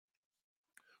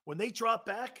 when they drop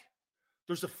back,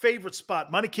 there's a favorite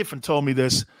spot. Monty Kiffin told me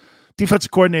this,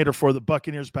 defensive coordinator for the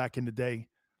Buccaneers back in the day.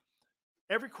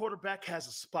 Every quarterback has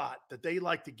a spot that they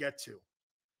like to get to.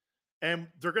 And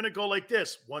they're going to go like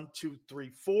this. 1, 2, 3,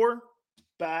 4,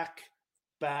 back,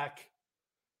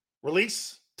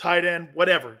 release, tight end,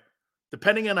 whatever,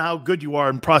 depending on how good you are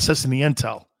in processing the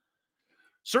intel.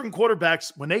 certain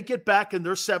quarterbacks, when they get back in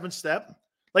their 7-step,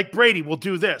 like Brady will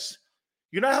do this.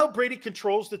 You know how Brady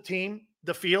controls the team,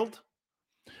 the field?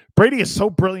 Brady is so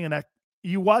brilliant at,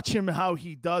 you watch him how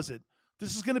he does it.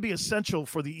 This is going to be essential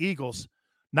for the Eagles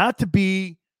not to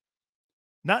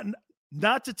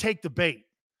take the bait.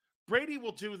 Brady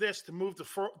will do this to move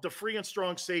the free and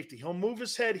strong safety. He'll move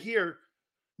his head here,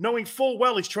 knowing full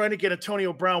well he's trying to get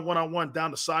Antonio Brown one-on-one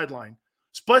down the sideline,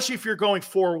 especially if you're going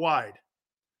 4 wide.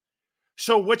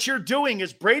 So what you're doing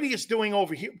is Brady is doing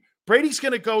over here. Brady's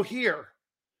going to go here,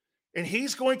 and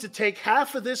he's going to take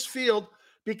half of this field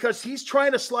because he's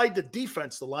trying to slide the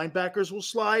defense. The linebackers will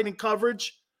slide in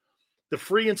coverage. The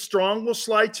free and strong will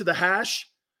slide to the hash,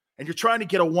 and you're trying to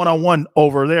get a one-on-one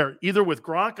over there, either with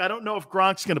Gronk. I don't know if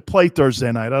Gronk's going to play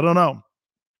Thursday night. I don't know.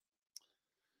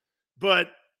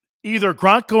 But either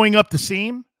Gronk going up the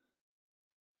seam,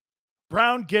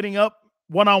 Brown getting up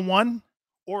one-on-one,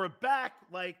 or a back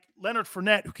like Leonard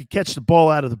Fournette who could catch the ball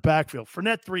out of the backfield.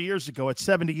 Fournette 3 years ago had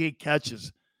 78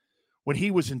 catches when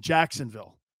he was in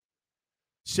Jacksonville.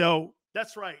 So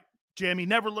that's right, Jamie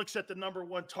never looks at the number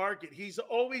one target. He's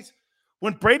always,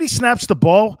 when Brady snaps the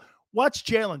ball, watch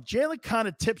Jalen. Jalen kind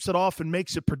of tips it off and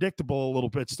makes it predictable a little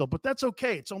bit still, but that's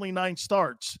okay. It's only 9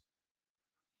 starts.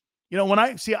 You know, when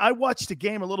I watch the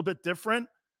game a little bit different,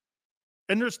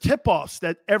 and there's tip-offs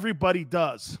that everybody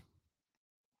does.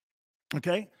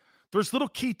 Okay? There's little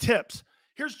key tips.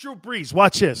 Here's Drew Brees.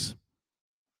 Watch this.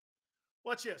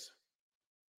 Watch this.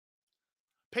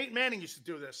 Peyton Manning used to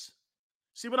do this.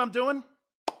 See what I'm doing?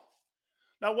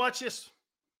 Now watch this.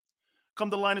 Come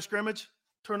to the line of scrimmage,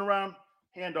 turn around,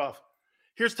 hand off.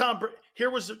 Here's here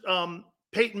was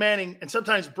Peyton Manning and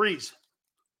sometimes Brees.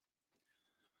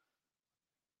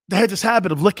 They had this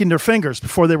habit of licking their fingers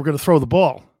before they were going to throw the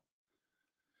ball.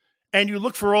 And you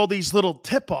look for all these little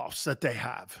tip-offs that they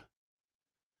have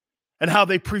and how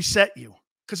they preset you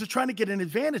because they're trying to get an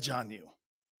advantage on you.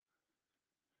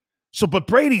 So, but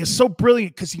Brady is so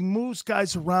brilliant because he moves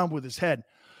guys around with his head.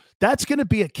 That's going to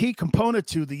be a key component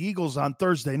to the Eagles on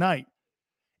Thursday night.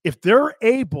 If they're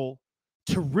able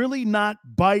to really not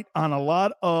bite on a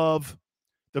lot of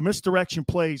the misdirection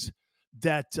plays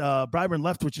that Byron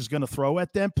Leftwich is going to throw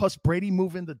at them, plus Brady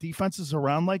moving the defenses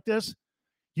around like this,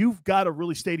 you've got to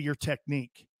really stay to your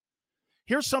technique.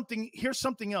 Here's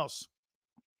something else.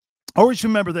 Always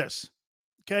remember this,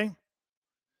 okay?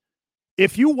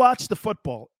 If you watch the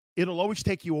football, it'll always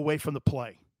take you away from the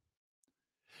play.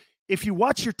 If you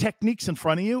watch your techniques in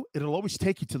front of you, it'll always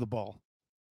take you to the ball.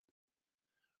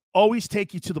 Always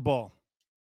take you to the ball.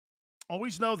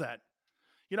 Always know that.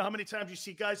 You know how many times you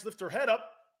see guys lift their head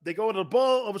up, they go to the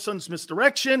ball, all of a sudden it's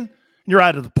misdirection, and you're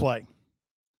out of the play.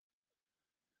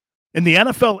 In the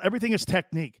NFL, everything is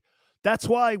technique. That's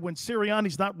why when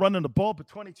Sirianni's not running the ball but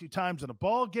 22 times in a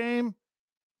ball game,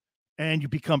 and you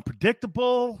become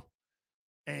predictable,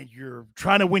 and you're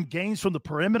trying to win games from the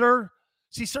perimeter.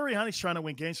 See, Sirianni's trying to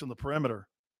win games from the perimeter.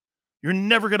 You're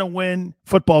never going to win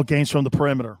football games from the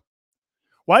perimeter.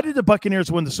 Why did the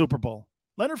Buccaneers win the Super Bowl?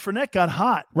 Leonard Fournette got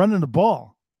hot running the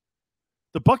ball.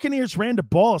 The Buccaneers ran the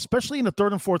ball, especially in the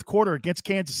third and fourth quarter against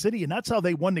Kansas City, and that's how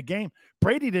they won the game.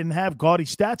 Brady didn't have gaudy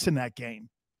stats in that game.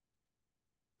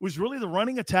 It was really the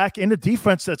running attack and the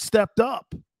defense that stepped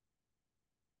up.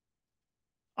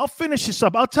 I'll finish this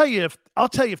up. I'll tell you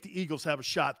if the Eagles have a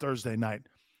shot Thursday night.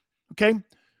 Okay?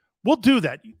 We'll do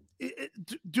that.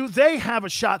 Do they have a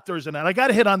shot Thursday night? I got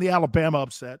to hit on the Alabama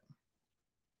upset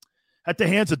at the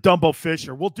hands of Dumbo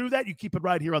Fisher. We'll do that. You keep it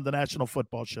right here on the National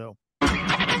Football Show.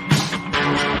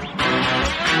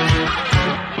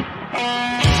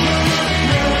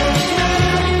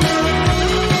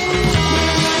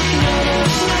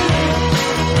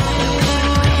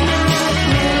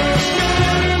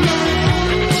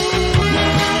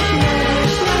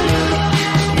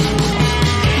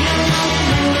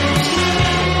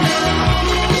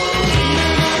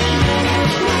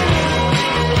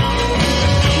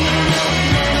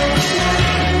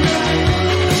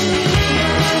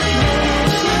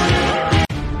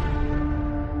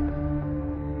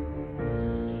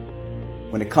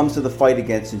 When it comes to the fight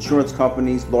against insurance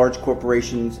companies, large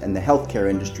corporations, and the healthcare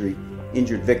industry,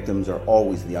 injured victims are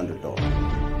always the underdog.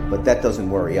 But that doesn't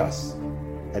worry us.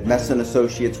 At Messa &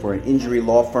 Associates, we're an injury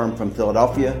law firm from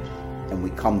Philadelphia, and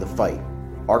we come to fight.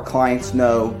 Our clients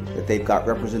know that they've got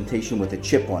representation with a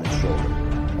chip on its shoulder,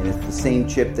 and it's the same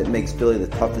chip that makes Philly the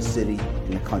toughest city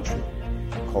in the country.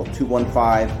 Call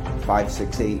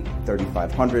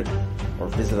 215-568-3500 or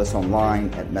visit us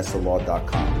online at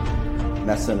messalaw.com.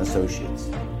 Messa & Associates,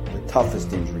 the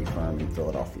toughest injury firm in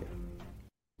Philadelphia.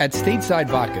 At Stateside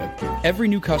Vodka, every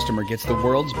new customer gets the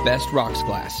world's best rocks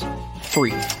glass,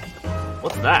 free.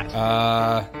 What's that?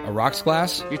 A rocks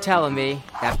glass? You're telling me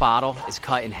that bottle is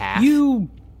cut in half? You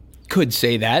could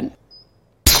say that.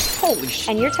 Holy shit.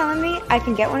 And you're telling me I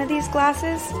can get one of these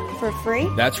glasses for free?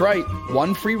 That's right.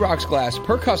 1 free rocks glass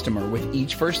per customer with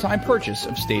each first-time purchase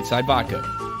of stateside vodka.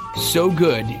 So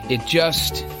good, it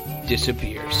just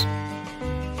disappears.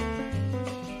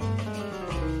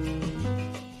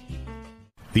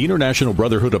 The International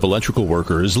Brotherhood of Electrical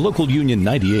Workers, Local Union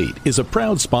 98, is a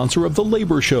proud sponsor of The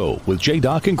Labor Show with J.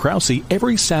 Doc and Krause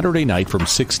every Saturday night from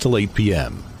 6 till 8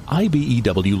 p.m.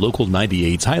 IBEW Local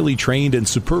 98's highly trained and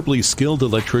superbly skilled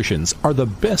electricians are the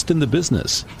best in the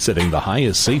business, setting the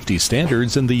highest safety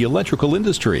standards in the electrical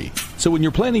industry. So when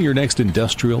you're planning your next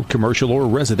industrial, commercial, or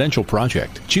residential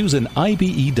project, choose an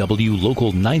IBEW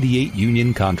Local 98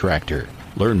 union contractor.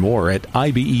 Learn more at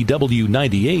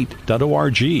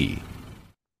ibew98.org.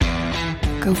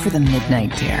 Go for the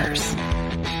midnight dares.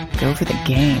 Go for the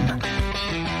game.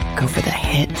 Go for the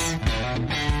hits.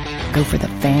 Go for the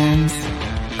fans.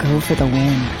 Go for the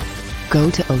win.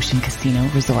 Go to Ocean Casino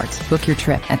Resort. Book your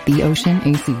trip at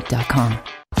theoceanac.com.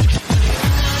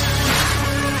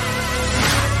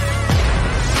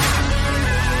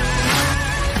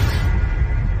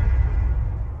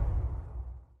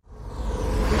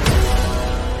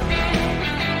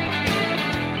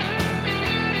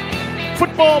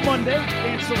 Football Monday,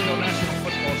 and Sileo National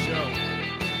Football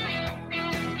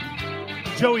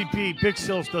Show. Joey B, Big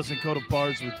Sills doesn't go to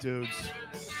bars with dudes.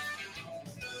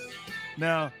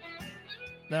 No.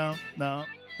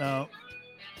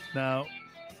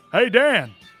 Hey,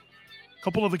 Dan, a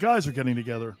couple of the guys are getting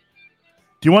together.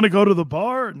 Do you want to go to the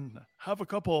bar and have a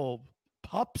couple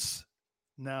pups?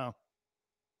 No.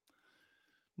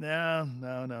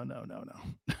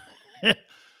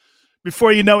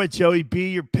 Before you know it, Joey B,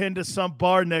 you're pinned to some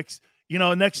bar next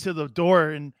to the door,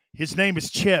 and his name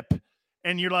is Chip.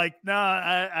 And you're like,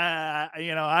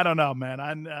 I don't know, man.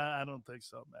 I don't think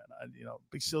so, man.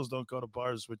 Big Seals don't go to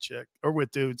bars with chick or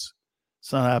with dudes.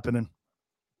 It's not happening.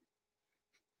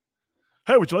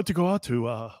 Hey, would you like to go out to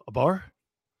a bar?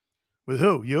 With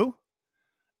who? You?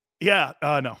 Yeah.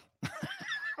 No.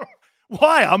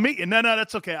 Why? I'll meet you. No,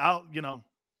 that's okay.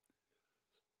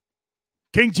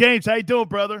 King James, how you doing,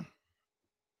 brother?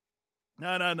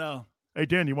 No. Hey,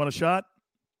 Dan, you want a shot?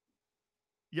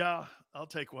 Yeah, I'll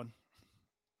take one.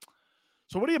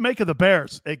 So what do you make of the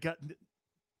Bears?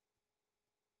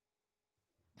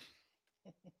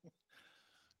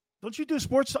 Don't you do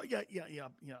sports? Yeah.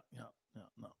 No.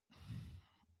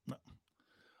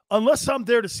 Unless I'm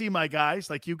there to see my guys,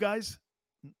 like you guys.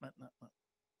 No.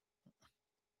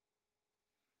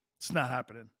 It's not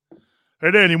happening.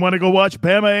 Hey, Dan, you want to go watch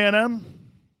Bama A&M?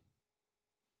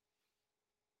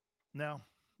 No.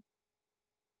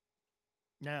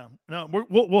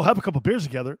 We'll have a couple beers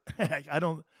together. I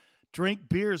don't drink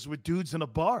beers with dudes in a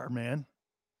bar, man.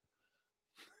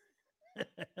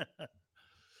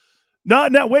 No,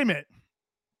 wait a minute.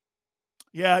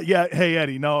 Yeah. Hey,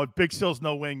 Eddie, no, Big Sil's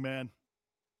no wing, man.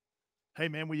 Hey,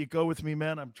 man, will you go with me,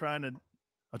 man? I'm trying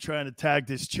to tag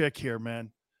this chick here,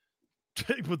 man.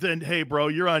 But then, hey, bro,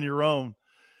 you're on your own.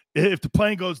 If the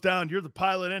plane goes down, you're the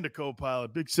pilot and the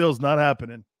co-pilot. Big Sil's not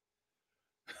happening.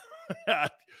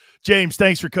 James,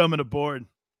 thanks for coming aboard.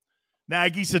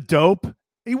 Nagy's a dope.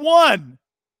 He won.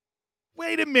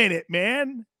 Wait a minute,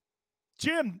 man.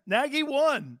 Jim, Nagy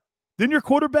won. Didn't your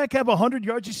quarterback have 100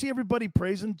 yards? You see everybody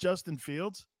praising Justin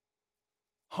Fields?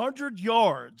 100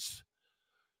 yards.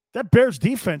 That Bears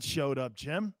defense showed up,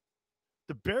 Jim.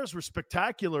 The Bears were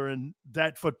spectacular in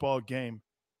that football game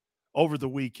over the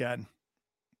weekend.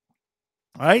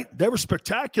 All right? They were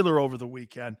spectacular over the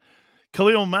weekend.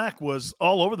 Khalil Mack was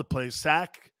all over the place.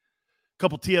 Sack, a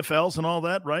couple TFLs and all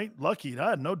that, right? Lucky,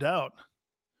 no doubt.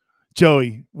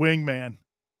 Joey, wingman.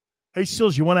 Hey,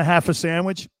 Sills, you want a half a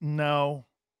sandwich? No.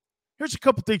 Here's a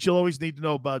couple things you'll always need to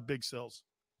know about Big Sills.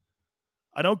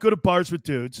 I don't go to bars with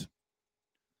dudes.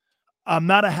 I'm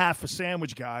not a half a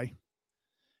sandwich guy.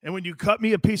 And when you cut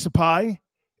me a piece of pie,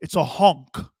 it's a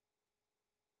hunk.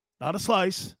 Not a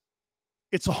slice.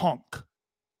 It's a hunk.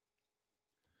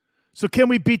 So can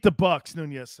we beat the Bucs,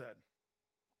 Nunez said.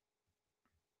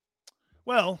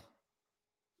 Well,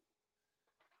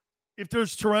 if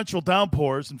there's torrential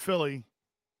downpours in Philly,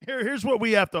 here's what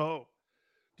we have to hope.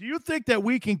 Do you think that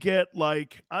we can get, I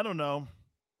don't know,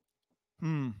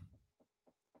 how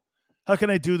can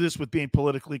I do this with being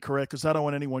politically correct? Because I don't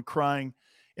want anyone crying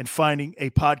and finding a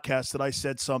podcast that I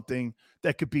said something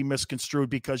that could be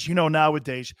misconstrued, because,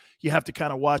 nowadays you have to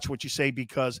kind of watch what you say,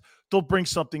 because they'll bring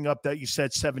something up that you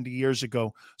said 70 years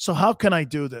ago. So how can I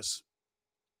do this?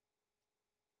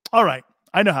 All right.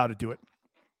 I know how to do it.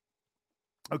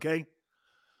 Okay.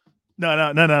 No,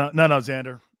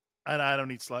 Xander. I don't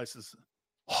need slices.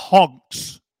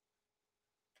 Honks.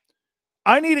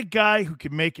 I need a guy who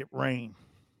can make it rain.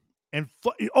 And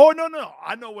no.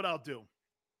 I know what I'll do.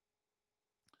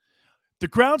 The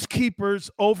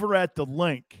groundskeepers over at the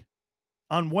Link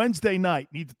on Wednesday night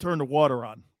need to turn the water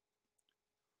on.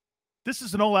 This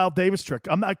is an old Al Davis trick.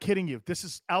 I'm not kidding you.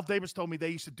 Al Davis told me they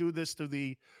used to do this to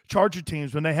the Charger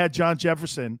teams when they had John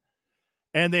Jefferson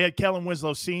and they had Kellen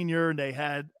Winslow Sr. and they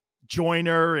had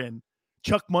Joyner and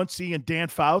Chuck Muncie and Dan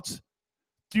Fouts.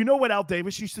 Do you know what Al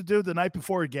Davis used to do the night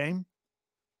before a game?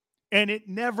 And it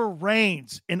never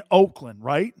rains in Oakland,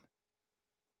 right?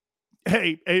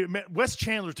 Hey, Wes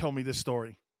Chandler told me this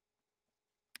story.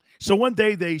 So one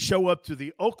day they show up to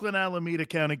the Oakland Alameda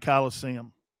County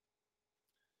Coliseum.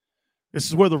 This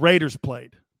is where the Raiders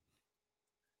played.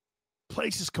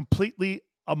 Place is completely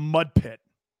a mud pit.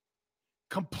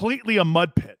 Completely a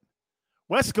mud pit.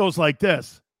 Wes goes like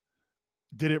this.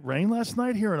 Did it rain last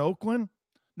night here in Oakland?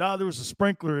 No, there was a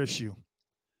sprinkler issue.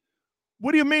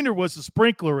 What do you mean there was a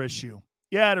sprinkler issue?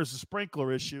 Yeah, there's a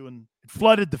sprinkler issue, and it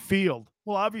flooded the field.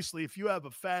 Well, obviously, if you have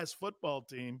a fast football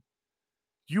team,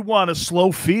 you want a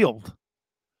slow field.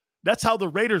 That's how the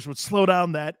Raiders would slow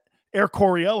down that Air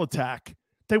Coryell attack.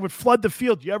 They would flood the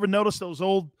field. You ever notice those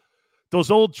old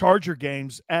Charger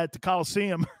games at the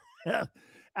Coliseum?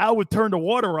 Al would turn the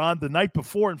water on the night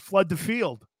before and flood the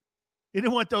field. He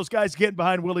didn't want those guys getting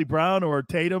behind Willie Brown or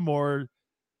Tatum or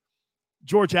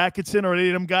George Atkinson or any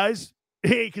of them guys.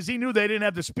 Hey, because he knew they didn't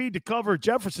have the speed to cover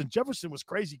Jefferson. Jefferson was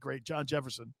crazy great, John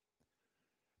Jefferson.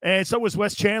 And so was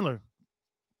Wes Chandler.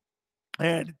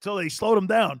 And until they slowed him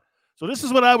down. So this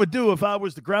is what I would do if I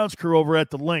was the grounds crew over at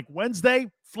the Link.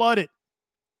 Wednesday, flood it.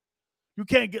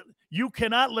 You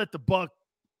cannot let the Buck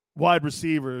wide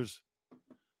receivers,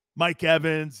 Mike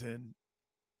Evans and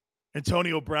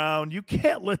Antonio Brown, you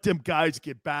can't let them guys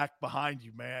get back behind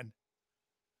you, man.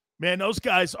 Man, those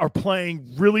guys are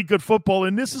playing really good football,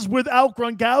 and this is without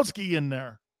Gronkowski in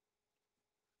there.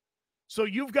 So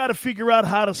you've got to figure out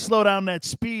how to slow down that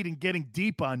speed and getting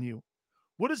deep on you.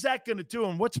 What is that going to do,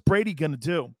 and what's Brady going to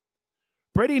do?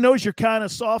 Brady knows you're kind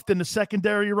of soft in the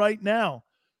secondary right now.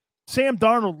 Sam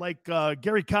Darnold, like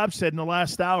Garry Cobb said in the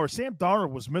last hour, Sam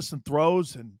Darnold was missing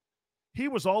throws, and he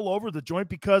was all over the joint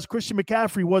because Christian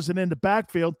McCaffrey wasn't in the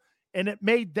backfield, and it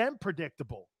made them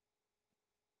predictable.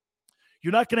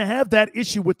 You're not going to have that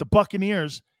issue with the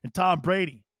Buccaneers and Tom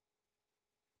Brady.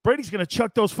 Brady's going to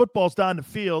chuck those footballs down the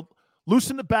field,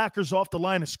 loosen the backers off the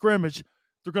line of scrimmage.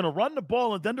 They're going to run the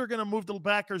ball, and then they're going to move the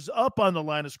backers up on the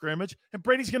line of scrimmage, and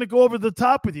Brady's going to go over the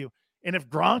top with you. And if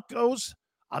Gronk goes,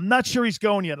 I'm not sure he's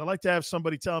going yet. I'd like to have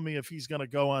somebody tell me if he's going to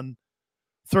go on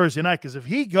Thursday night, because if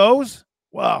he goes,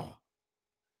 wow,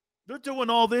 they're doing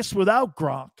all this without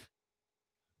Gronk.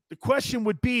 The question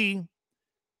would be,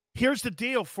 here's the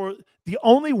deal for the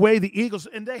only way the Eagles,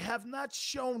 and they have not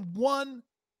shown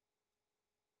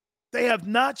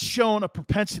a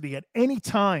propensity at any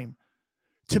time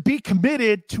to be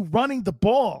committed to running the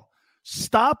ball.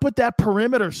 Stop with that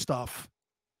perimeter stuff.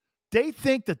 They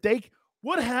think that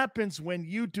what happens when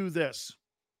you do this?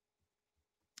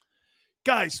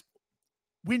 Guys,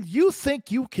 when you think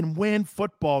you can win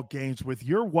football games with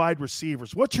your wide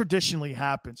receivers, what traditionally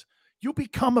happens? You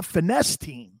become a finesse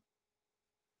team.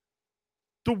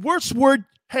 The worst word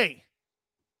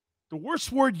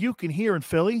you can hear in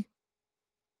Philly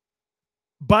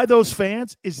by those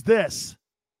fans is this.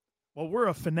 Well, we're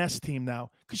a finesse team now,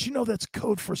 because you know that's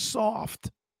code for soft.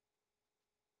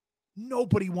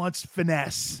 Nobody wants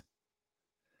finesse.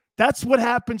 That's what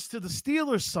happens to the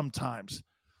Steelers sometimes.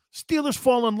 Steelers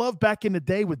fall in love back in the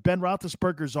day with Ben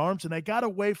Roethlisberger's arms, and they got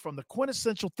away from the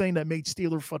quintessential thing that made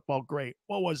Steeler football great.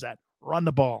 What was that? Run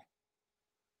the ball.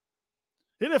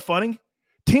 Isn't it funny?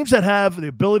 Teams that have the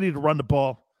ability to run the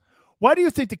ball. Why do you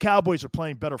think the Cowboys are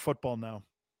playing better football now?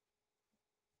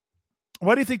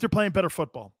 Why do you think they're playing better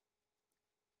football?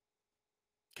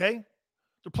 Okay?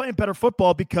 They're playing better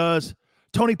football because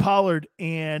Tony Pollard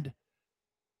and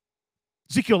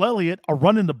Ezekiel Elliott are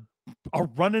running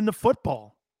the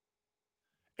football.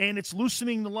 And it's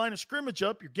loosening the line of scrimmage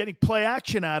up. You're getting play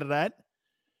action out of that.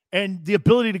 And the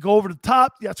ability to go over the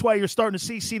top. That's why you're starting to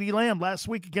see CeeDee Lamb last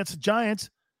week against the Giants.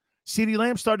 CeeDee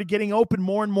Lamb started getting open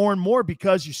more and more and more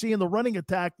because you're seeing the running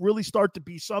attack really start to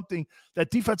be something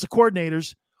that defensive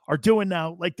coordinators are doing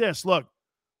now like this. Look,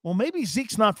 well, maybe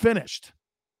Zeke's not finished.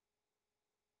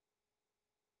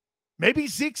 Maybe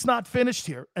Zeke's not finished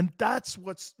here. And that's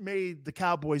what's made the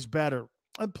Cowboys better.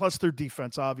 And plus their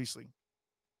defense, obviously.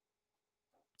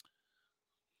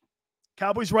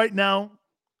 Cowboys right now,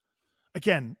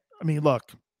 again, I mean, look,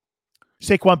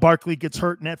 Saquon Barkley gets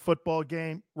hurt in that football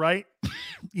game, right?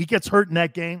 He gets hurt in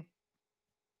that game.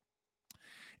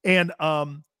 And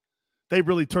they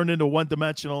really turned into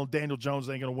one-dimensional. Daniel Jones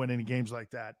ain't going to win any games like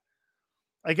that.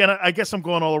 Again, I guess I'm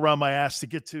going all around my ass to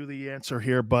get to the answer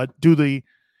here, but do the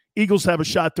Eagles have a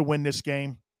shot to win this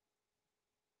game?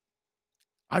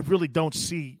 I really don't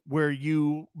see where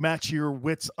you match your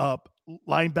wits up,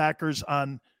 linebackers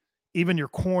on even your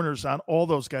corners on all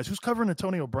those guys. Who's covering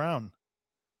Antonio Brown?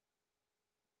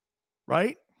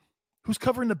 Right? Who's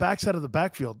covering the backside of the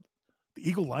backfield? The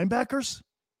Eagle linebackers?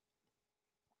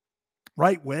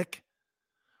 Right, Wick?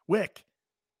 Wick,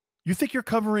 you think you're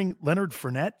covering Leonard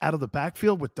Fournette out of the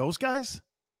backfield with those guys?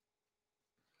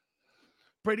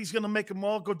 Brady's going to make them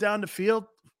all go down the field.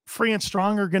 Free and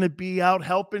Strong are going to be out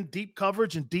helping deep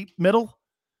coverage and deep middle.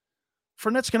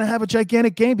 Fournette's going to have a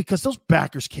gigantic game because those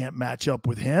backers can't match up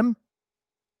with him.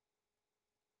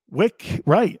 Wick,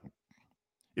 right.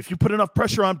 If you put enough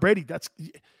pressure on Brady,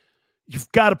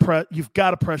 you've got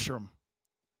to pressure him.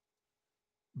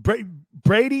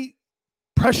 Brady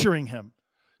pressuring him.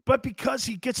 But because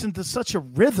he gets into such a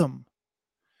rhythm,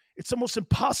 it's almost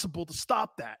impossible to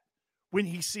stop that when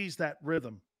he sees that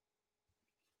rhythm.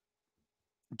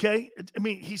 Okay? I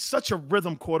mean, he's such a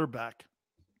rhythm quarterback.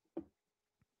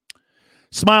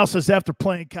 Smile says, after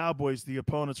playing Cowboys, the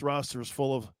opponent's roster is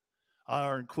full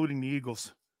of, including the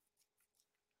Eagles.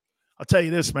 I'll tell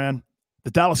you this, man.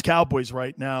 The Dallas Cowboys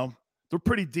right now, they're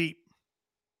pretty deep.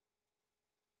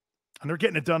 And they're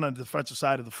getting it done on the defensive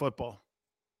side of the football.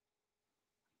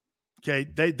 Okay,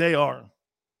 they are.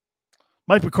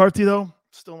 Mike McCarthy, though,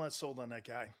 still not sold on that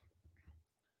guy.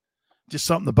 Just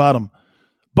something about him.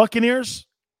 Buccaneers,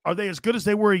 are they as good as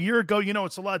they were a year ago? You know,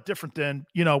 it's a lot different than,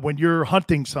 when you're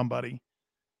hunting somebody.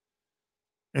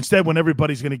 Instead, when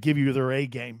everybody's going to give you their A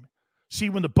game. See,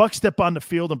 when the Bucs step on the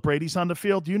field and Brady's on the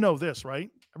field, you know this,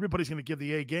 right? Everybody's going to give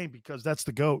the A game because that's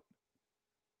the GOAT.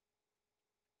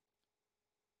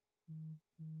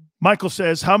 Michael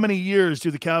says, how many years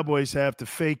do the Cowboys have to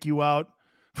fake you out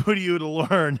for you to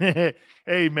learn?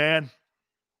 Hey, man.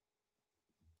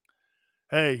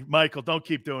 Hey, Michael, don't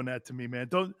keep doing that to me, man.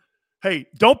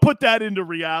 Don't put that into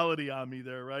reality on me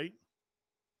there, right?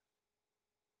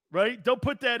 Right? Don't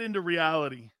put that into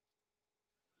reality.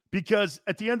 Because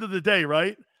at the end of the day,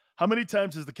 right, how many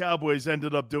times has the Cowboys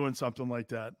ended up doing something like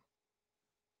that?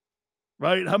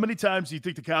 Right? How many times do you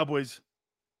think the Cowboys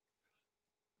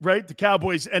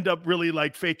end up really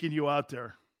like faking you out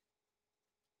there?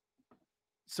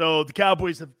 So the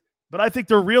Cowboys have, but I think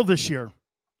they're real this year.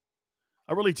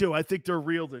 I really do. I think they're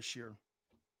real this year.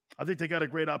 I think they got a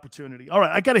great opportunity. All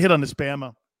right, I got to hit on this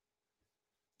Bama.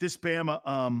 This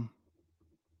Bama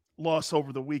loss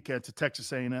over the weekend to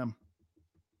Texas A&M.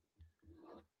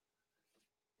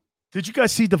 Did you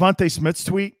guys see Devontae Smith's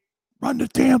tweet? Run the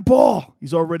damn ball.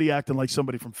 He's already acting like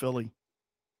somebody from Philly.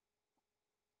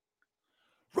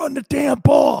 Run the damn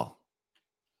ball.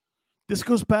 This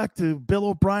goes back to Bill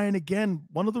O'Brien again.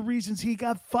 One of the reasons he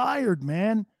got fired,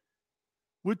 man,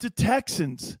 with the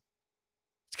Texans.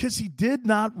 It's because he did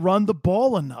not run the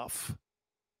ball enough.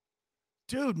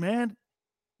 Dude, man,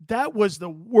 that was the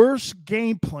worst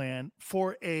game plan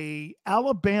for a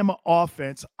Alabama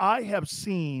offense I have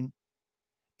seen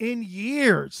in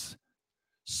years.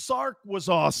 Sark was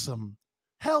awesome.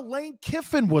 Hell, Lane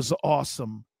Kiffin was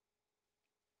awesome.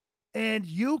 And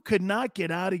you could not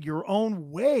get out of your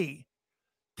own way.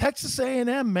 Texas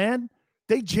A&M, man,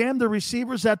 they jammed the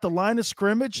receivers at the line of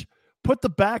scrimmage, put the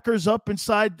backers up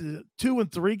inside the 2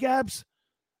 and 3 gaps,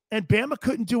 and Bama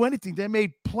couldn't do anything. They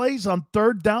made plays on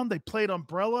third down. They played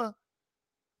umbrella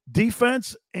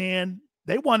defense, and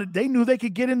they knew they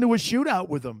could get into a shootout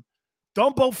with them.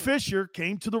 Dumbo Fisher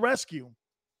came to the rescue.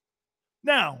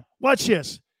 Now, watch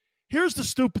this. Here's the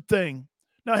stupid thing.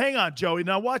 Now, hang on, Joey.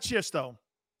 Now, watch this, though.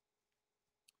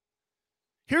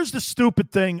 Here's the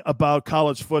stupid thing about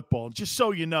college football, just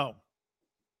so you know.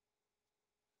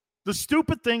 The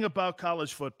stupid thing about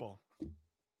college football. Let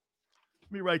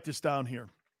me write this down here.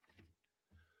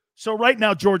 So right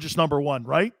now, Georgia's number 1,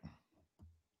 right?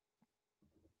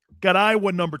 Got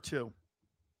Iowa number 2. You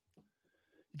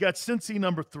got Cincy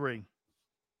number 3.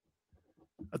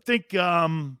 I think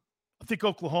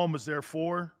Oklahoma's there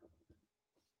 4.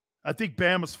 I think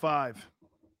Bama's 5.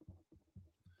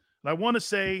 And I want to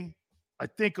say, I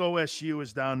think OSU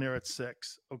is down there at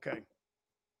 6. Okay.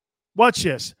 Watch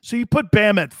this. So you put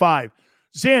Bama at 5.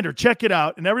 Xander, check it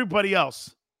out, and everybody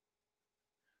else.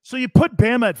 So you put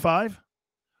Bama at 5.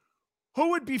 Who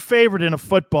would be favored in a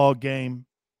football game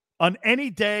on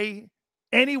any day,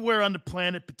 anywhere on the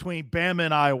planet between Bama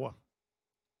and Iowa?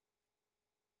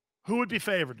 Who would be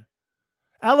favored?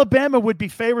 Alabama would be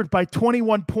favored by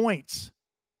 21 points.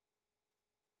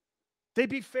 They'd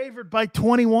be favored by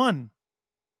 21.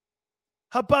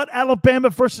 How about Alabama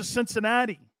versus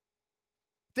Cincinnati?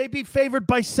 They'd be favored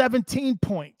by 17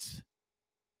 points.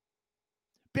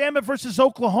 Bama versus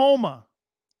Oklahoma.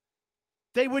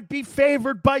 They would be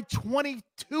favored by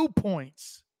 22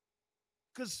 points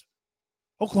because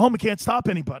Oklahoma can't stop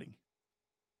anybody.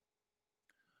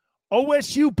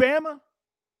 OSU, Bama?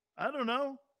 I don't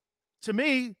know. To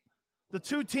me, the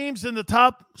two teams in the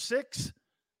top 6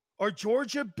 are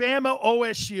Georgia, Bama,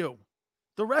 OSU.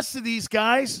 The rest of these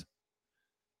guys,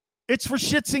 it's for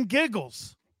shits and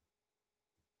giggles.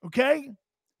 Okay?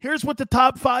 Here's what the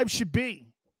top 5 should be.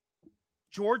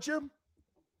 Georgia,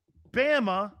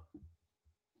 Bama,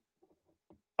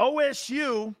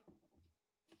 OSU,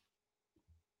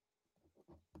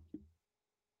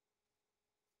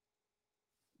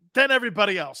 then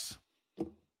everybody else.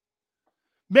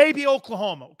 Maybe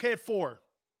Oklahoma. Okay, at 4.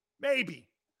 Maybe.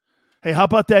 Hey, how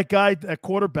about that guy, that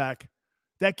quarterback,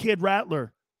 that kid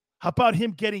Rattler? How about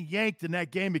him getting yanked in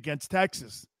that game against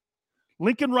Texas?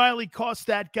 Lincoln Riley cost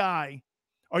that guy.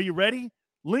 Are you ready?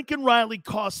 Lincoln Riley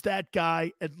cost that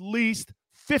guy at least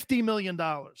 $50 million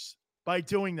by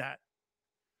doing that.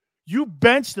 You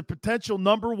bench the potential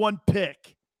number 1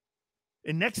 pick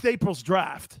in next April's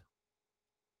draft.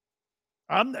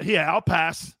 I'll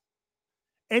pass.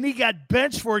 And he got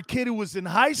benched for a kid who was in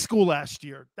high school last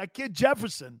year. That kid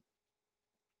Jefferson.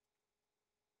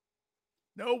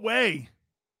 No way.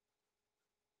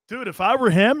 Dude, if I were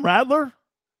him, Rattler,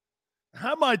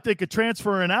 I might think of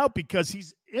transferring out because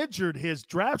he's injured his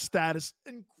draft status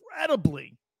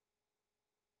incredibly.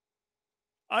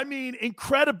 I mean,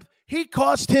 incredible. He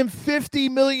cost him $50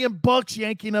 million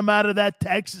yanking him out of that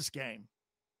Texas game.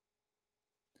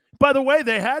 By the way,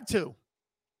 they had to.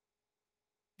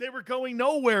 They were going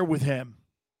nowhere with him.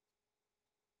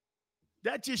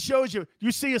 That just shows you.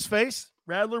 You see his face,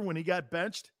 Rattler, when he got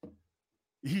benched?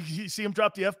 You see him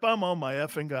drop the F-bomb? Oh, my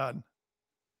effing God.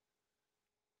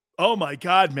 Oh, my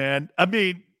God, man. I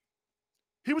mean,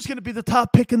 he was going to be the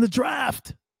top pick in the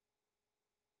draft.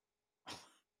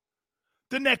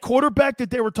 Then that quarterback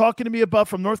that they were talking to me about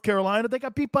from North Carolina, they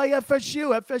got beat by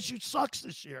FSU. FSU sucks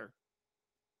this year.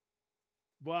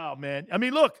 Wow, man. I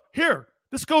mean, look, here.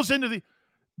 This goes into the...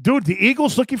 Dude, the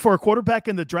Eagles looking for a quarterback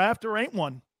in the draft? There ain't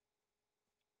one.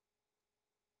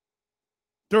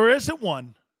 There isn't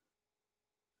one.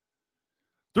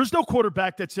 There's no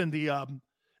quarterback that's in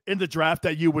the draft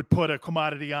that you would put a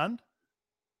commodity on.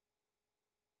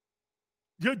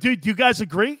 Do you guys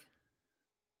agree?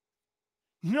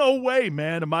 No way,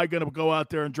 man, am I going to go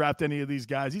out there and draft any of these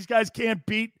guys. These guys can't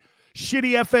beat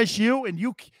shitty FSU, and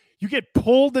you get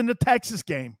pulled in the Texas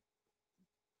game.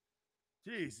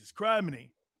 Jesus, criminy.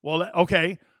 Well,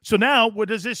 okay. So now what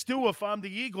does this do if I'm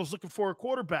the Eagles looking for a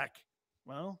quarterback?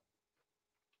 Well,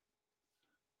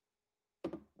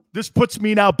 this puts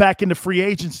me now back into free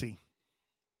agency.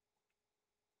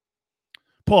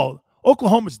 Paul,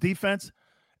 Oklahoma's defense,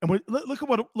 and look at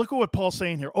what Paul's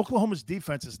saying here. Oklahoma's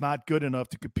defense is not good enough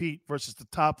to compete versus the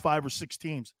top 5 or 6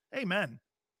 teams. Amen.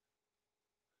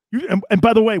 And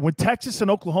by the way, when Texas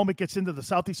and Oklahoma gets into the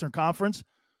Southeastern Conference,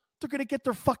 they're going to get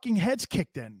their fucking heads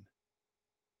kicked in.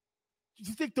 Do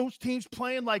you think those teams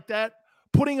playing like that,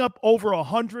 putting up over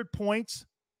 100 points,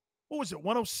 what was it,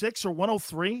 106 or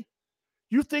 103?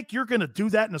 You think you're going to do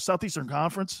that in the Southeastern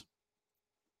Conference?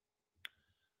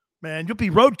 Man, you'll be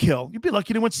roadkill. You'll be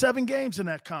lucky to win 7 games in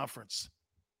that conference.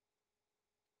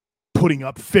 Putting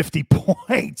up 50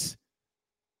 points.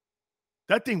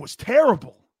 That thing was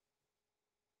terrible.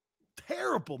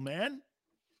 Terrible, man.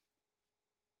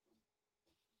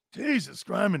 Jesus,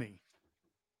 criminy.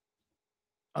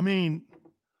 I mean,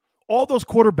 all those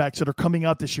quarterbacks that are coming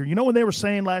out this year, you know when they were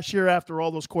saying last year after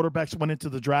all those quarterbacks went into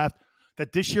the draft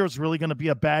that this year is really going to be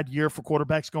a bad year for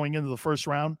quarterbacks going into the first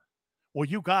round? Well,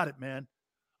 you got it, man.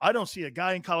 I don't see a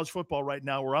guy in college football right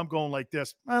now where I'm going like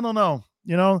this. I don't know.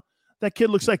 You know, that kid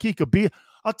looks like he could be.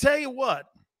 I'll tell you what,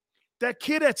 that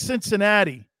kid at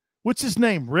Cincinnati, what's his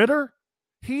name, Ritter?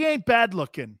 He ain't bad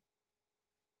looking.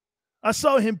 I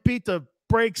saw him beat the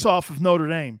brakes off of Notre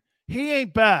Dame. He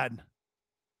ain't bad.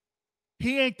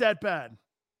 He ain't that bad.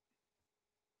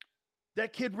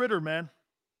 That kid Ritter, man.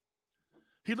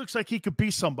 He looks like he could be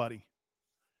somebody.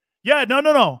 Yeah,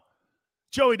 no.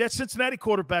 Joey, that Cincinnati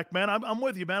quarterback, man, I'm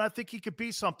with you, man. I think he could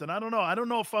be something. I don't know. I don't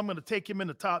know if I'm going to take him in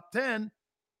the top 10.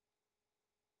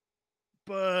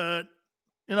 But,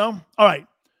 you know, all right.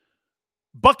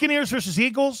 Buccaneers versus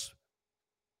Eagles.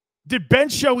 Did Ben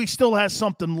show he still has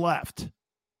something left?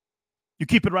 You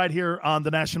keep it right here on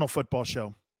the National Football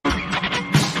Show.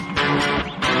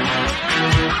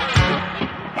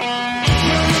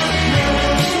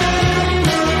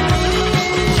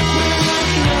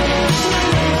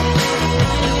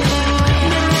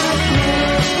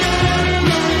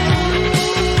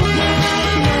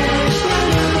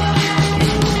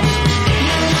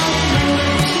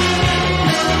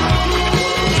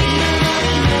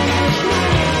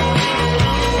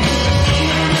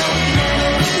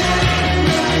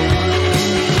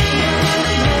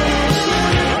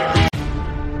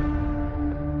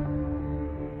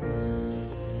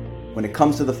 When it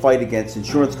comes to the fight against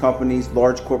insurance companies,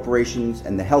 large corporations,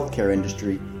 and the healthcare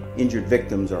industry, injured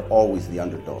victims are always the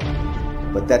underdog.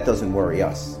 But that doesn't worry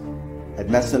us. At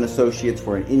Messa & Associates,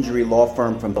 we're an injury law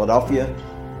firm from Philadelphia,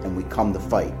 and we come to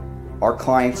fight. Our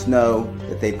clients know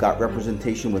that they've got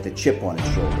representation with a chip on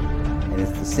its shoulder, and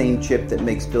it's the same chip that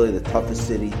makes Philly the toughest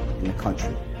city in the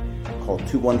country. Call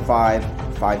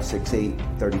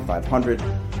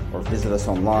 215-568-3500 or visit us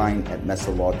online at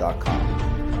messalaw.com.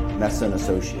 Messa &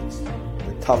 Associates,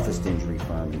 the toughest injury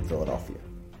firm in Philadelphia.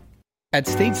 At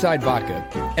Stateside Vodka,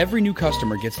 every new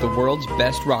customer gets the world's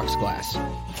best rocks glass.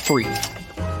 Free.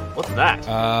 What's that?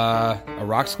 A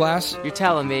rocks glass? You're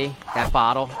telling me that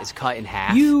bottle is cut in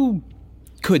half? You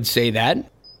could say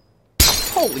that.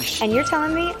 Holy shit. And you're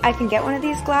telling me I can get one of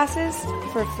these glasses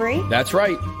for free? That's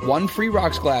right. One free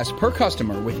rocks glass per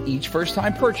customer with each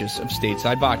first-time purchase of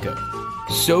Stateside Vodka.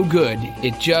 So good,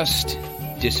 it just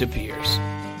disappears.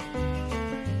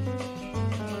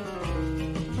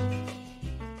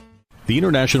 The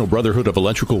International Brotherhood of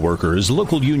Electrical Workers,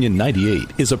 Local Union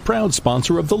 98, is a proud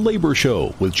sponsor of The Labor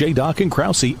Show with J. Doc and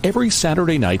Krause every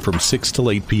Saturday night from 6 till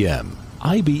 8 p.m.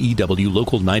 IBEW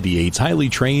Local 98's highly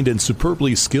trained and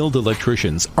superbly skilled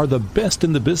electricians are the best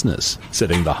in the business,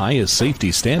 setting the highest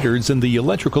safety standards in the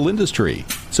electrical industry.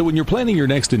 So when you're planning your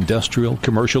next industrial,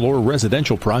 commercial, or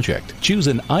residential project, choose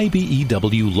an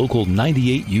IBEW Local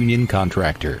 98 union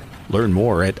contractor. Learn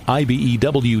more at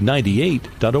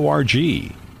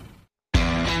ibew98.org.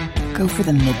 Go for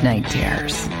the midnight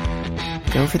dares.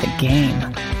 Go for the game.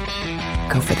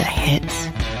 Go for the hits.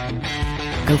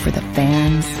 Go for the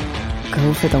fans.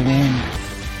 Go for the win.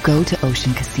 Go to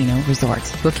Ocean Casino Resort.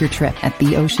 Book your trip at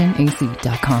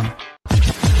theoceanac.com.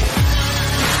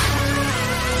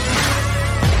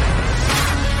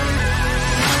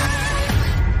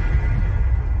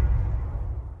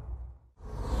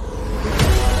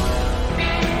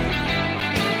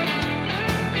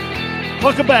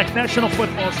 Welcome back, National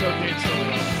Football Showcase.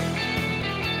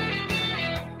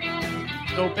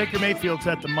 So Baker Mayfield's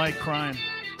at the mic crying.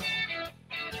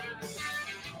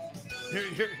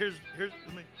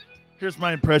 Here's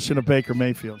my impression of Baker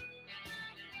Mayfield.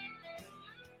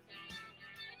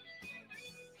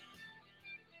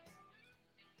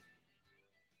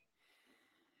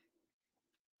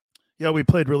 Yeah, we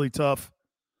played really tough.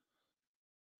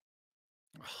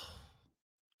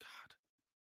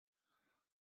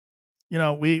 You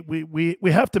know, we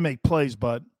have to make plays,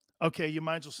 but okay, you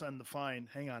might as well send the fine.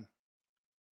 Hang on.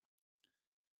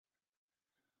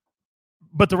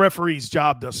 But the referees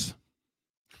jobbed us.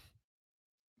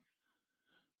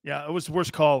 Yeah, it was the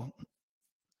worst call in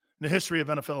the history of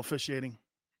NFL officiating.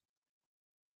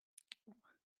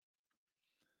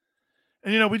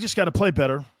 And, you know, we just got to play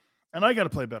better. And I got to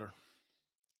play better.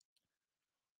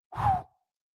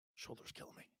 Shoulder's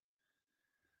killing me.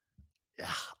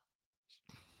 Yeah.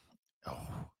 Oh.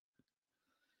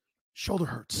 Shoulder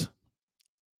hurts.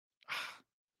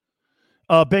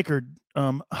 Baker,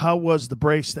 how was the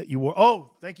brace that you wore?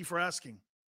 Oh, thank you for asking.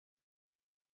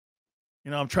 You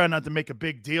know, I'm trying not to make a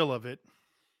big deal of it.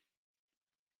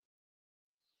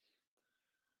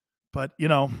 But, you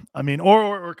know, I mean,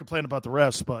 or complain about the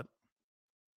refs, but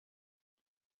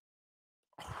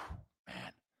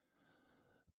man.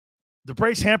 The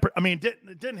brace hampered, I mean,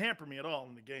 it didn't hamper me at all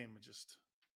in the game. It just,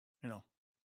 you know.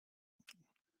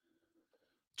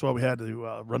 That's why we had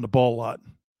to run the ball a lot.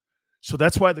 So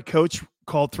that's why the coach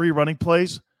called 3 running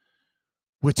plays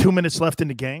with 2 minutes left in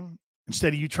the game.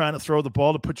 Instead of you trying to throw the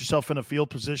ball to put yourself in a field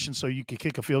position so you could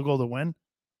kick a field goal to win,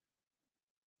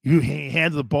 you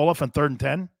handed the ball off on 3rd and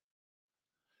 10.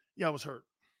 Yeah, I was hurt.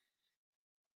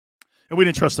 And we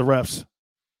didn't trust the refs.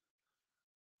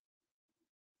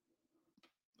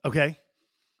 Okay.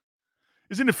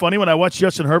 Isn't it funny when I watch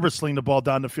Justin Herbert sling the ball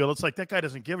down the field? It's like that guy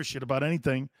doesn't give a shit about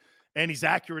anything. And he's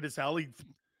accurate as hell.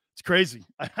 It's crazy.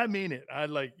 I mean it. I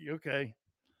like, okay.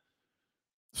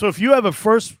 So if you have a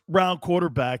first-round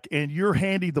quarterback and you're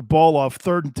handing the ball off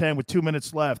 3rd and 10 with 2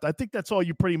 minutes left, I think that's all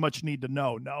you pretty much need to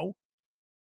know, no?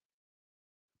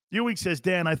 Ewing says,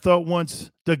 Dan, I thought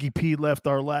once Dougie P left,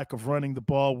 our lack of running the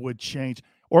ball would change.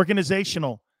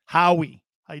 Organizational. Howie.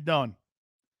 How you doing?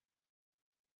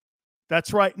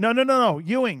 That's right. No.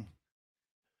 Ewing,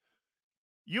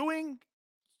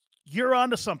 you're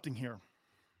onto something here.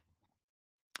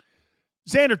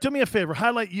 Xander, do me a favor.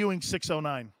 Highlight Ewing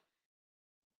 609.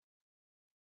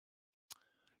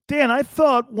 Dan, I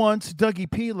thought once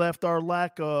Dougie P left, our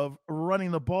lack of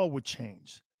running the ball would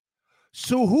change.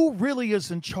 So who really is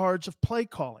in charge of play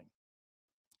calling?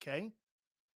 Okay.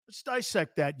 Let's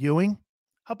dissect that, Ewing.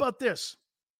 How about this?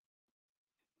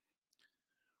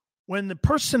 When the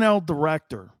personnel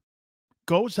director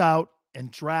goes out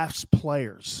and drafts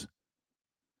players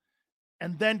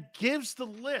and then gives the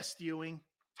list, Ewing,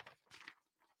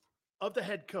 of the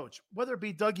head coach, whether it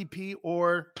be Dougie P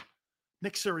or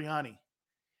Nick Sirianni.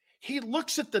 He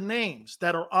looks at the names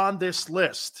that are on this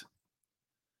list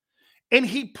and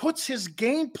he puts his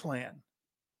game plan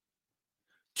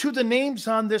to the names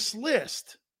on this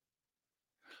list.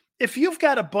 If you've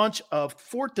got a bunch of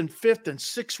 4th and 5th and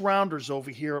 6th rounders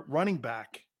over here at running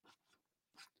back,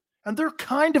 and they're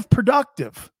kind of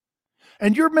productive,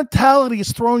 and your mentality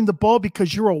is throwing the ball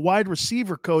because you're a wide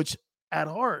receiver coach at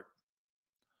heart,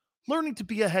 learning to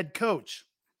be a head coach.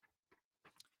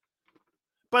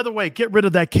 By the way, get rid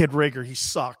of that kid Rager. He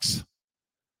sucks.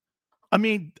 I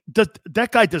mean,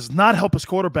 that guy does not help his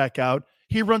quarterback out.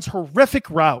 He runs horrific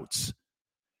routes.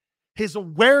 His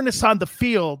awareness on the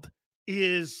field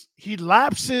is he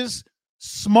lapses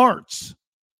smarts.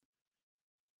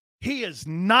 He is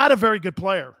not a very good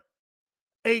player.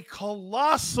 A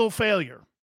colossal failure.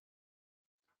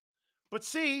 But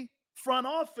see, front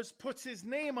office puts his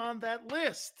name on that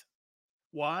list.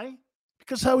 Why?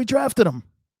 Because how he drafted him.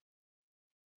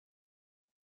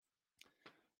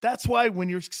 That's why when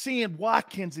you're seeing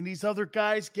Watkins and these other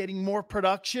guys getting more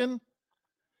production,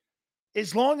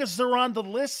 as long as they're on the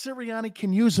list, Sirianni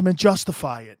can use them and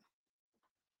justify it.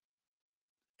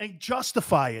 And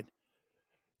justify it.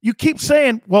 You keep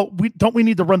saying, well, we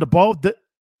need to run the ball?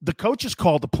 The coaches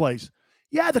call the plays.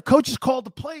 Yeah, the coaches call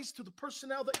the plays to the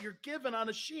personnel that you're given on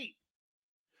a sheet.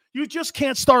 You just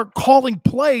can't start calling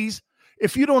plays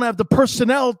if you don't have the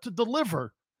personnel to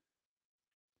deliver.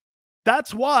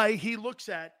 That's why he looks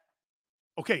at,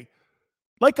 okay,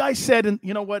 like I said, and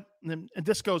you know what, and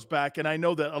this goes back, and I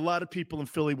know that a lot of people in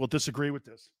Philly will disagree with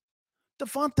this.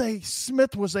 Devontae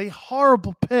Smith was a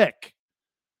horrible pick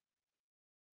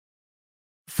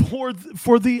for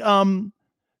the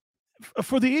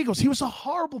Eagles. He was a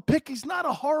horrible pick. He's not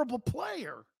a horrible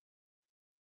player.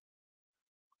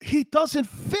 He doesn't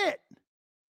fit.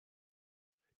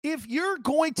 If you're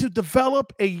going to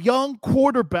develop a young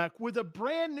quarterback with a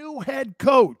brand new head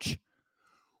coach,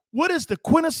 what is the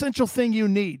quintessential thing you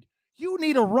need? You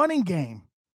need a running game.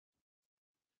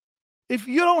 If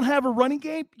you don't have a running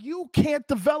game, you can't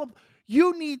develop.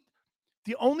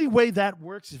 The only way that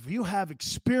works is if you have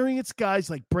experienced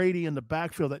guys like Brady in the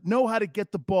backfield that know how to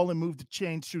get the ball and move the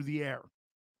chains through the air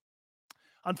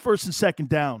on 1st and 2nd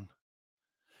down.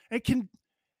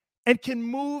 And can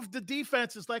move the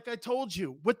defenses, like I told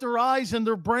you, with their eyes and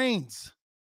their brains.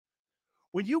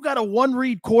 When you got a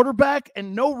one-read quarterback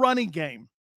and no running game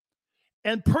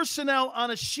and personnel on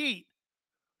a sheet,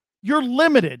 you're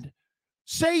limited.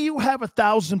 Say you have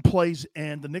 1,000 plays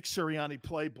in the Nick Sirianni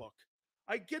playbook.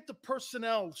 I get the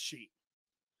personnel sheet.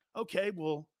 Okay,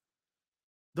 well,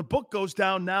 the book goes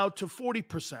down now to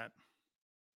 40%.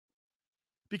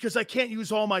 Because I can't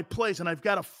use all my plays, and I've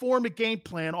got to form a game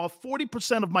plan off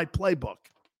 40% of my playbook.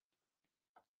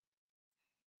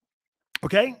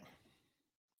 Okay?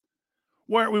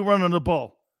 Why aren't we running the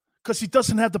ball? Because he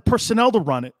doesn't have the personnel to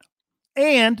run it.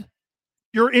 And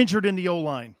you're injured in the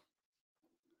O-line.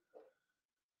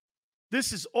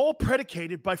 This is all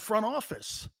predicated by front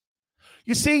office.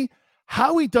 You see,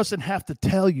 Howie doesn't have to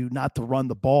tell you not to run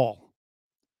the ball.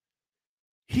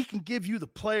 He can give you the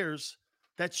players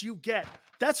that you get.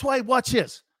 That's why, watch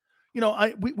this. You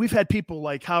know, we've had people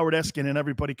like Howard Eskin and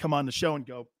everybody come on the show and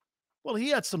go, well, he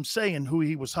had some say in who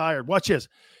he was hired. Watch this.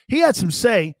 He had some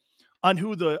say on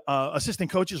who the assistant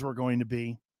coaches were going to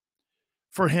be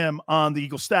for him on the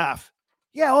Eagle staff.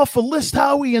 Yeah, off a list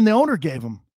Howie and the owner gave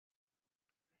him.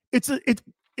 It's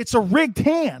a rigged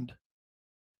hand.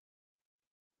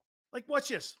 Like, watch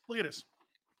this. Look at this.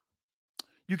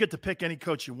 You get to pick any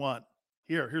coach you want.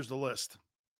 Here's the list.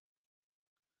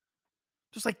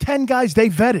 Just like 10 guys they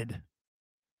vetted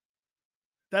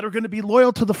that are going to be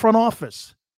loyal to the front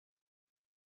office.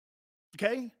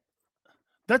 Okay?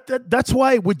 That's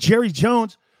why with Jerry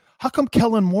Jones, how come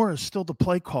Kellen Moore is still the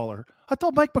play caller? I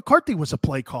thought Mike McCarthy was a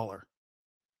play caller.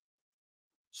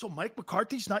 So Mike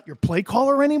McCarthy's not your play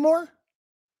caller anymore?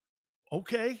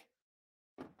 Okay.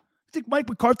 You think Mike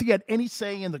McCarthy had any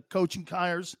say in the coaching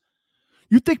hires?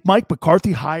 You think Mike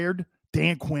McCarthy hired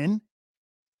Dan Quinn?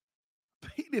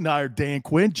 He didn't hire Dan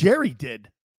Quinn. Jerry did.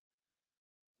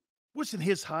 Wasn't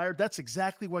his hire. That's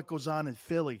exactly what goes on in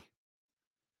Philly.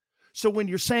 So when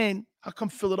you're saying, how come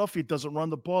Philadelphia doesn't run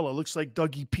the ball? It looks like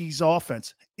Dougie P's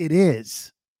offense. It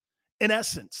is, in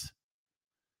essence.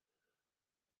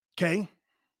 Okay?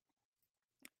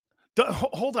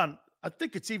 Hold on. I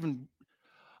think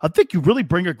you really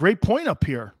bring a great point up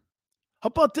here. How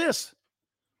about this?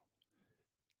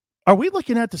 Are we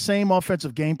looking at the same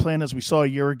offensive game plan as we saw a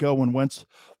year ago when Wentz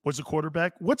was a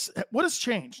quarterback? What has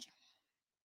changed?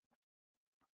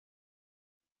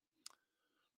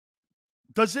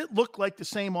 Does it look like the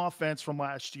same offense from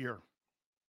last year?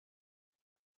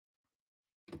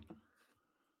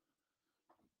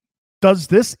 Does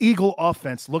this Eagle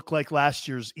offense look like last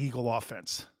year's Eagle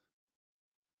offense?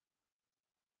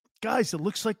 Guys, it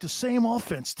looks like the same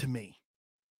offense to me.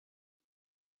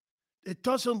 It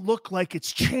doesn't look like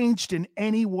it's changed in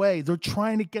any way. They're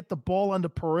trying to get the ball on the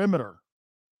perimeter.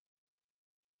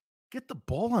 Get the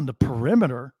ball on the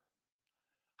perimeter?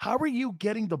 How are you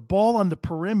getting the ball on the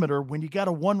perimeter when you got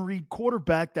a one-read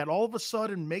quarterback that all of a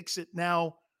sudden makes it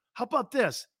now, how about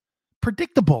this?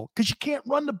 Predictable, because you can't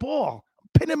run the ball. I'm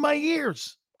pinning my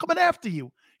ears, coming after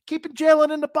you, keeping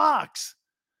Jalen in the box.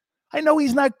 I know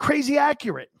he's not crazy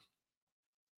accurate.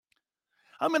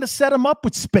 I'm going to set him up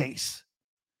with space.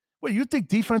 Well, you think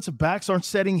defensive backs aren't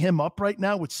setting him up right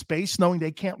now with space, knowing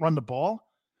they can't run the ball?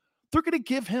 They're going to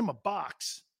give him a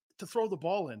box to throw the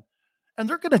ball in, and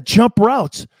they're going to jump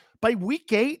routes. By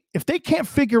week 8, if they can't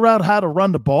figure out how to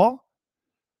run the ball,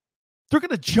 they're going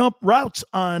to jump routes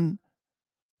on,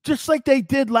 just like they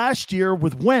did last year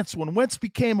with Wentz. When Wentz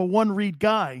became a one-read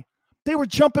guy, they were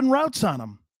jumping routes on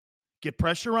him. Get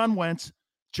pressure on Wentz,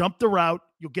 jump the route,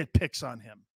 you'll get picks on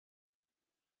him.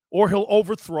 Or he'll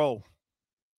overthrow.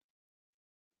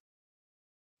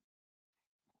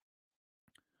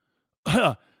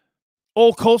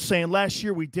 Old Cole saying last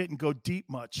year we didn't go deep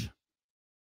much.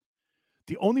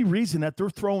 The only reason that they're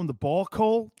throwing the ball,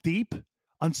 Cole, deep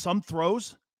on some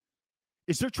throws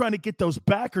is they're trying to get those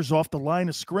backers off the line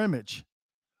of scrimmage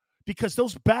because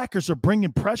those backers are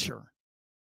bringing pressure.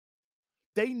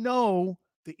 They know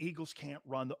the Eagles can't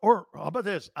run or how about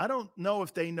this? I don't know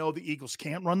if they know the Eagles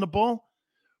can't run the ball,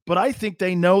 but I think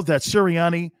they know that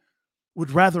Sirianni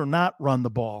would rather not run the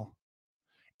ball.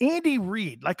 Andy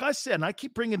Reid, like I said, and I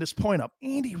keep bringing this point up,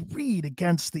 Andy Reid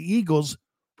against the Eagles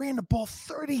ran the ball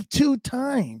 32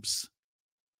 times.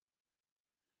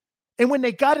 And when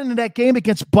they got into that game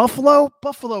against Buffalo,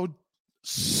 Buffalo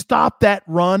stopped that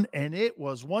run, and it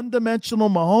was one-dimensional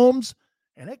Mahomes,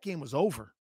 and that game was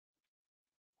over.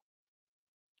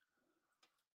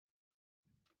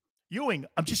 Ewing,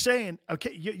 I'm just saying,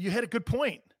 okay, you had a good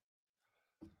point.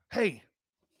 Hey,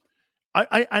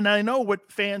 I know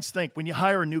what fans think. When you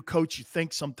hire a new coach, you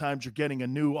think sometimes you're getting a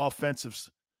new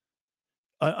offensive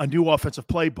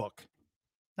playbook.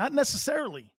 Not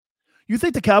necessarily. You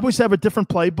think the Cowboys have a different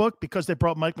playbook because they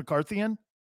brought Mike McCarthy in?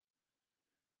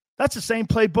 That's the same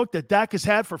playbook that Dak has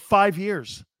had for 5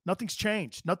 years. Nothing's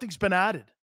changed. Nothing's been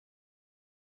added.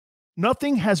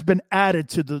 Nothing has been added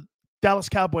to the Dallas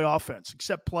Cowboy offense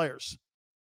except players.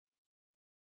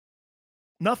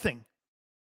 Nothing.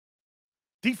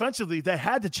 Defensively, they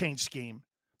had to change scheme.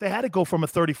 They had to go from a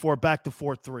 34 back to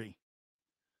 4-3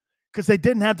 because they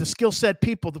didn't have the skill set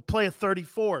people to play a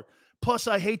 34. Plus,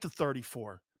 I hate the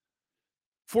 34.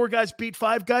 4 guys beat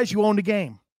 5 guys, you own the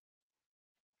game.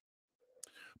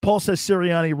 Paul says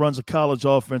Sirianni runs a college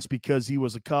offense because he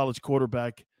was a college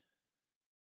quarterback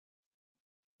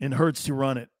and Hurts to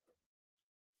run it.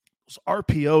 Those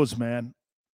RPOs, man.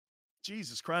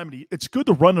 Jesus Christ. It's good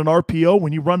to run an RPO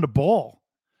when you run the ball.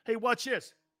 Hey, watch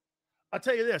this. I'll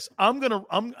tell you this. I'm going to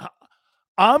run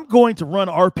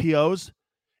RPOs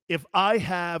if I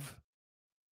have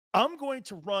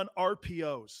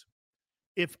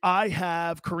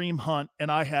Kareem Hunt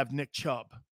and I have Nick Chubb.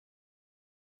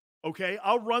 Okay,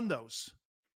 I'll run those.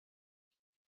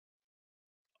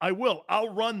 I will. I'll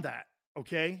run that.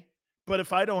 Okay, but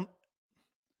if I don't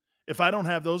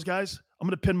have those guys, I'm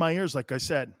going to pin my ears. Like I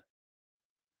said,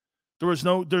 there's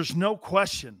no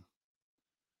question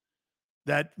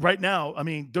that right now, I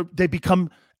mean, they become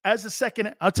as a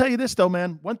second. I'll tell you this though,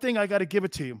 man. One thing I got to give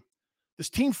it to you. This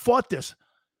team fought this.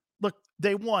 Look,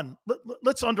 they won.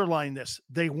 Let's underline this.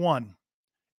 They won.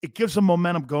 It gives them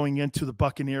momentum going into the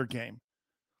Buccaneer game.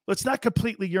 Let's not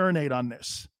completely urinate on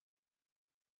this.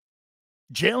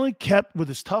 Jalen kept with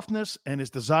his toughness and his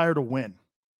desire to win.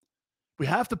 We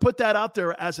have to put that out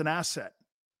there as an asset.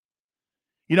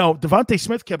 You know, Devontae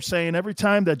Smith kept saying every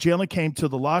time that Jalen came to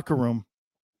the locker room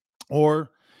or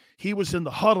he was in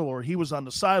the huddle or he was on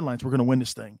the sidelines, we're going to win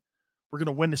this thing. We're going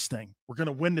to win this thing. We're going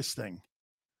to win this thing.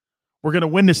 We're going to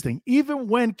win this thing. Even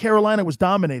when Carolina was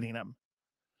dominating them,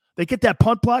 they get that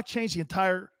punt block, change the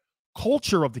entire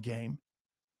culture of the game.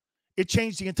 It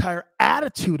changed the entire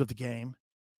attitude of the game.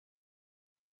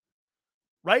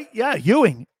 Right? Yeah,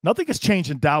 Ewing. Nothing has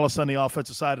changed in Dallas on the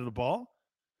offensive side of the ball.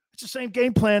 It's the same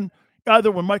game plan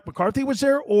either when Mike McCarthy was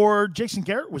there or Jason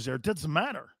Garrett was there. It doesn't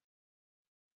matter.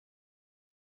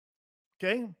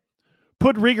 Okay?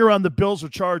 put Rieger on the Bills or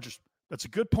Chargers. That's a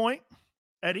good point,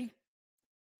 Eddie.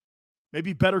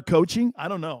 Maybe better coaching. I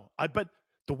don't know. I bet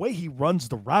the way he runs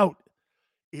the route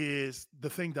is the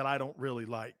thing that I don't really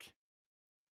like.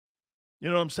 You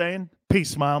know what I'm saying?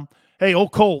 Peace, Mom. Hey,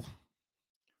 old Cole.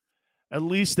 At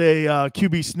least a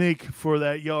QB sneak for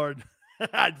that yard.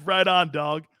 Right on,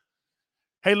 dog.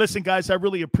 Hey, listen, guys, I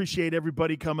really appreciate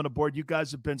everybody coming aboard. You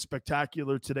guys have been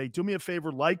spectacular today. Do me a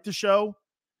favor, like the show.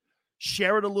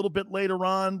 Share it a little bit later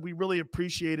on. We really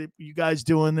appreciate it, you guys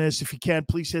doing this. If you can,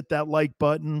 please hit that like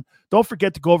button. Don't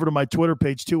forget to go over to my Twitter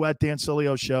page, too, at Dan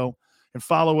Sileo Show, and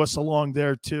follow us along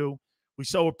there, too. We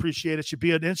so appreciate it. Should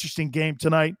be an interesting game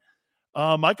tonight.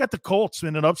 I got the Colts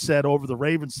in an upset over the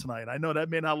Ravens tonight. I know that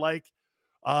may not like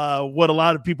what a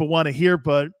lot of people want to hear,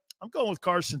 but I'm going with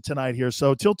Carson tonight here.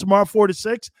 So till tomorrow, 4 to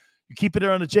 6, you keep it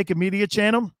there on the Jacob Media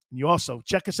channel. And you also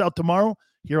check us out tomorrow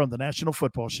here on the National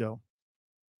Football Show.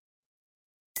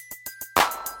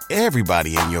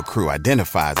 Everybody in your crew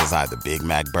identifies as either Big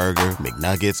Mac Burger,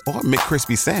 McNuggets, or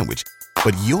McCrispy Sandwich.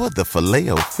 But you're the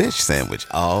Filet-O-Fish Sandwich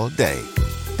all day.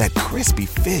 That crispy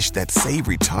fish, that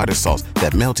savory tartar sauce,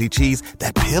 that melty cheese,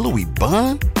 that pillowy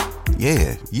bun.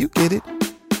 Yeah, you get it.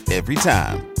 Every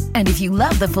time. And if you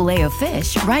love the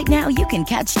Filet-O-Fish, right now you can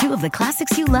catch 2 of the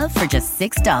classics you love for just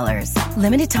 $6.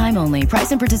 Limited time only.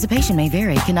 Price and participation may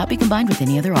vary. Cannot be combined with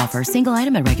any other offer. Single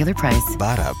item at regular price.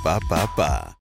 Ba-da-ba-ba-ba.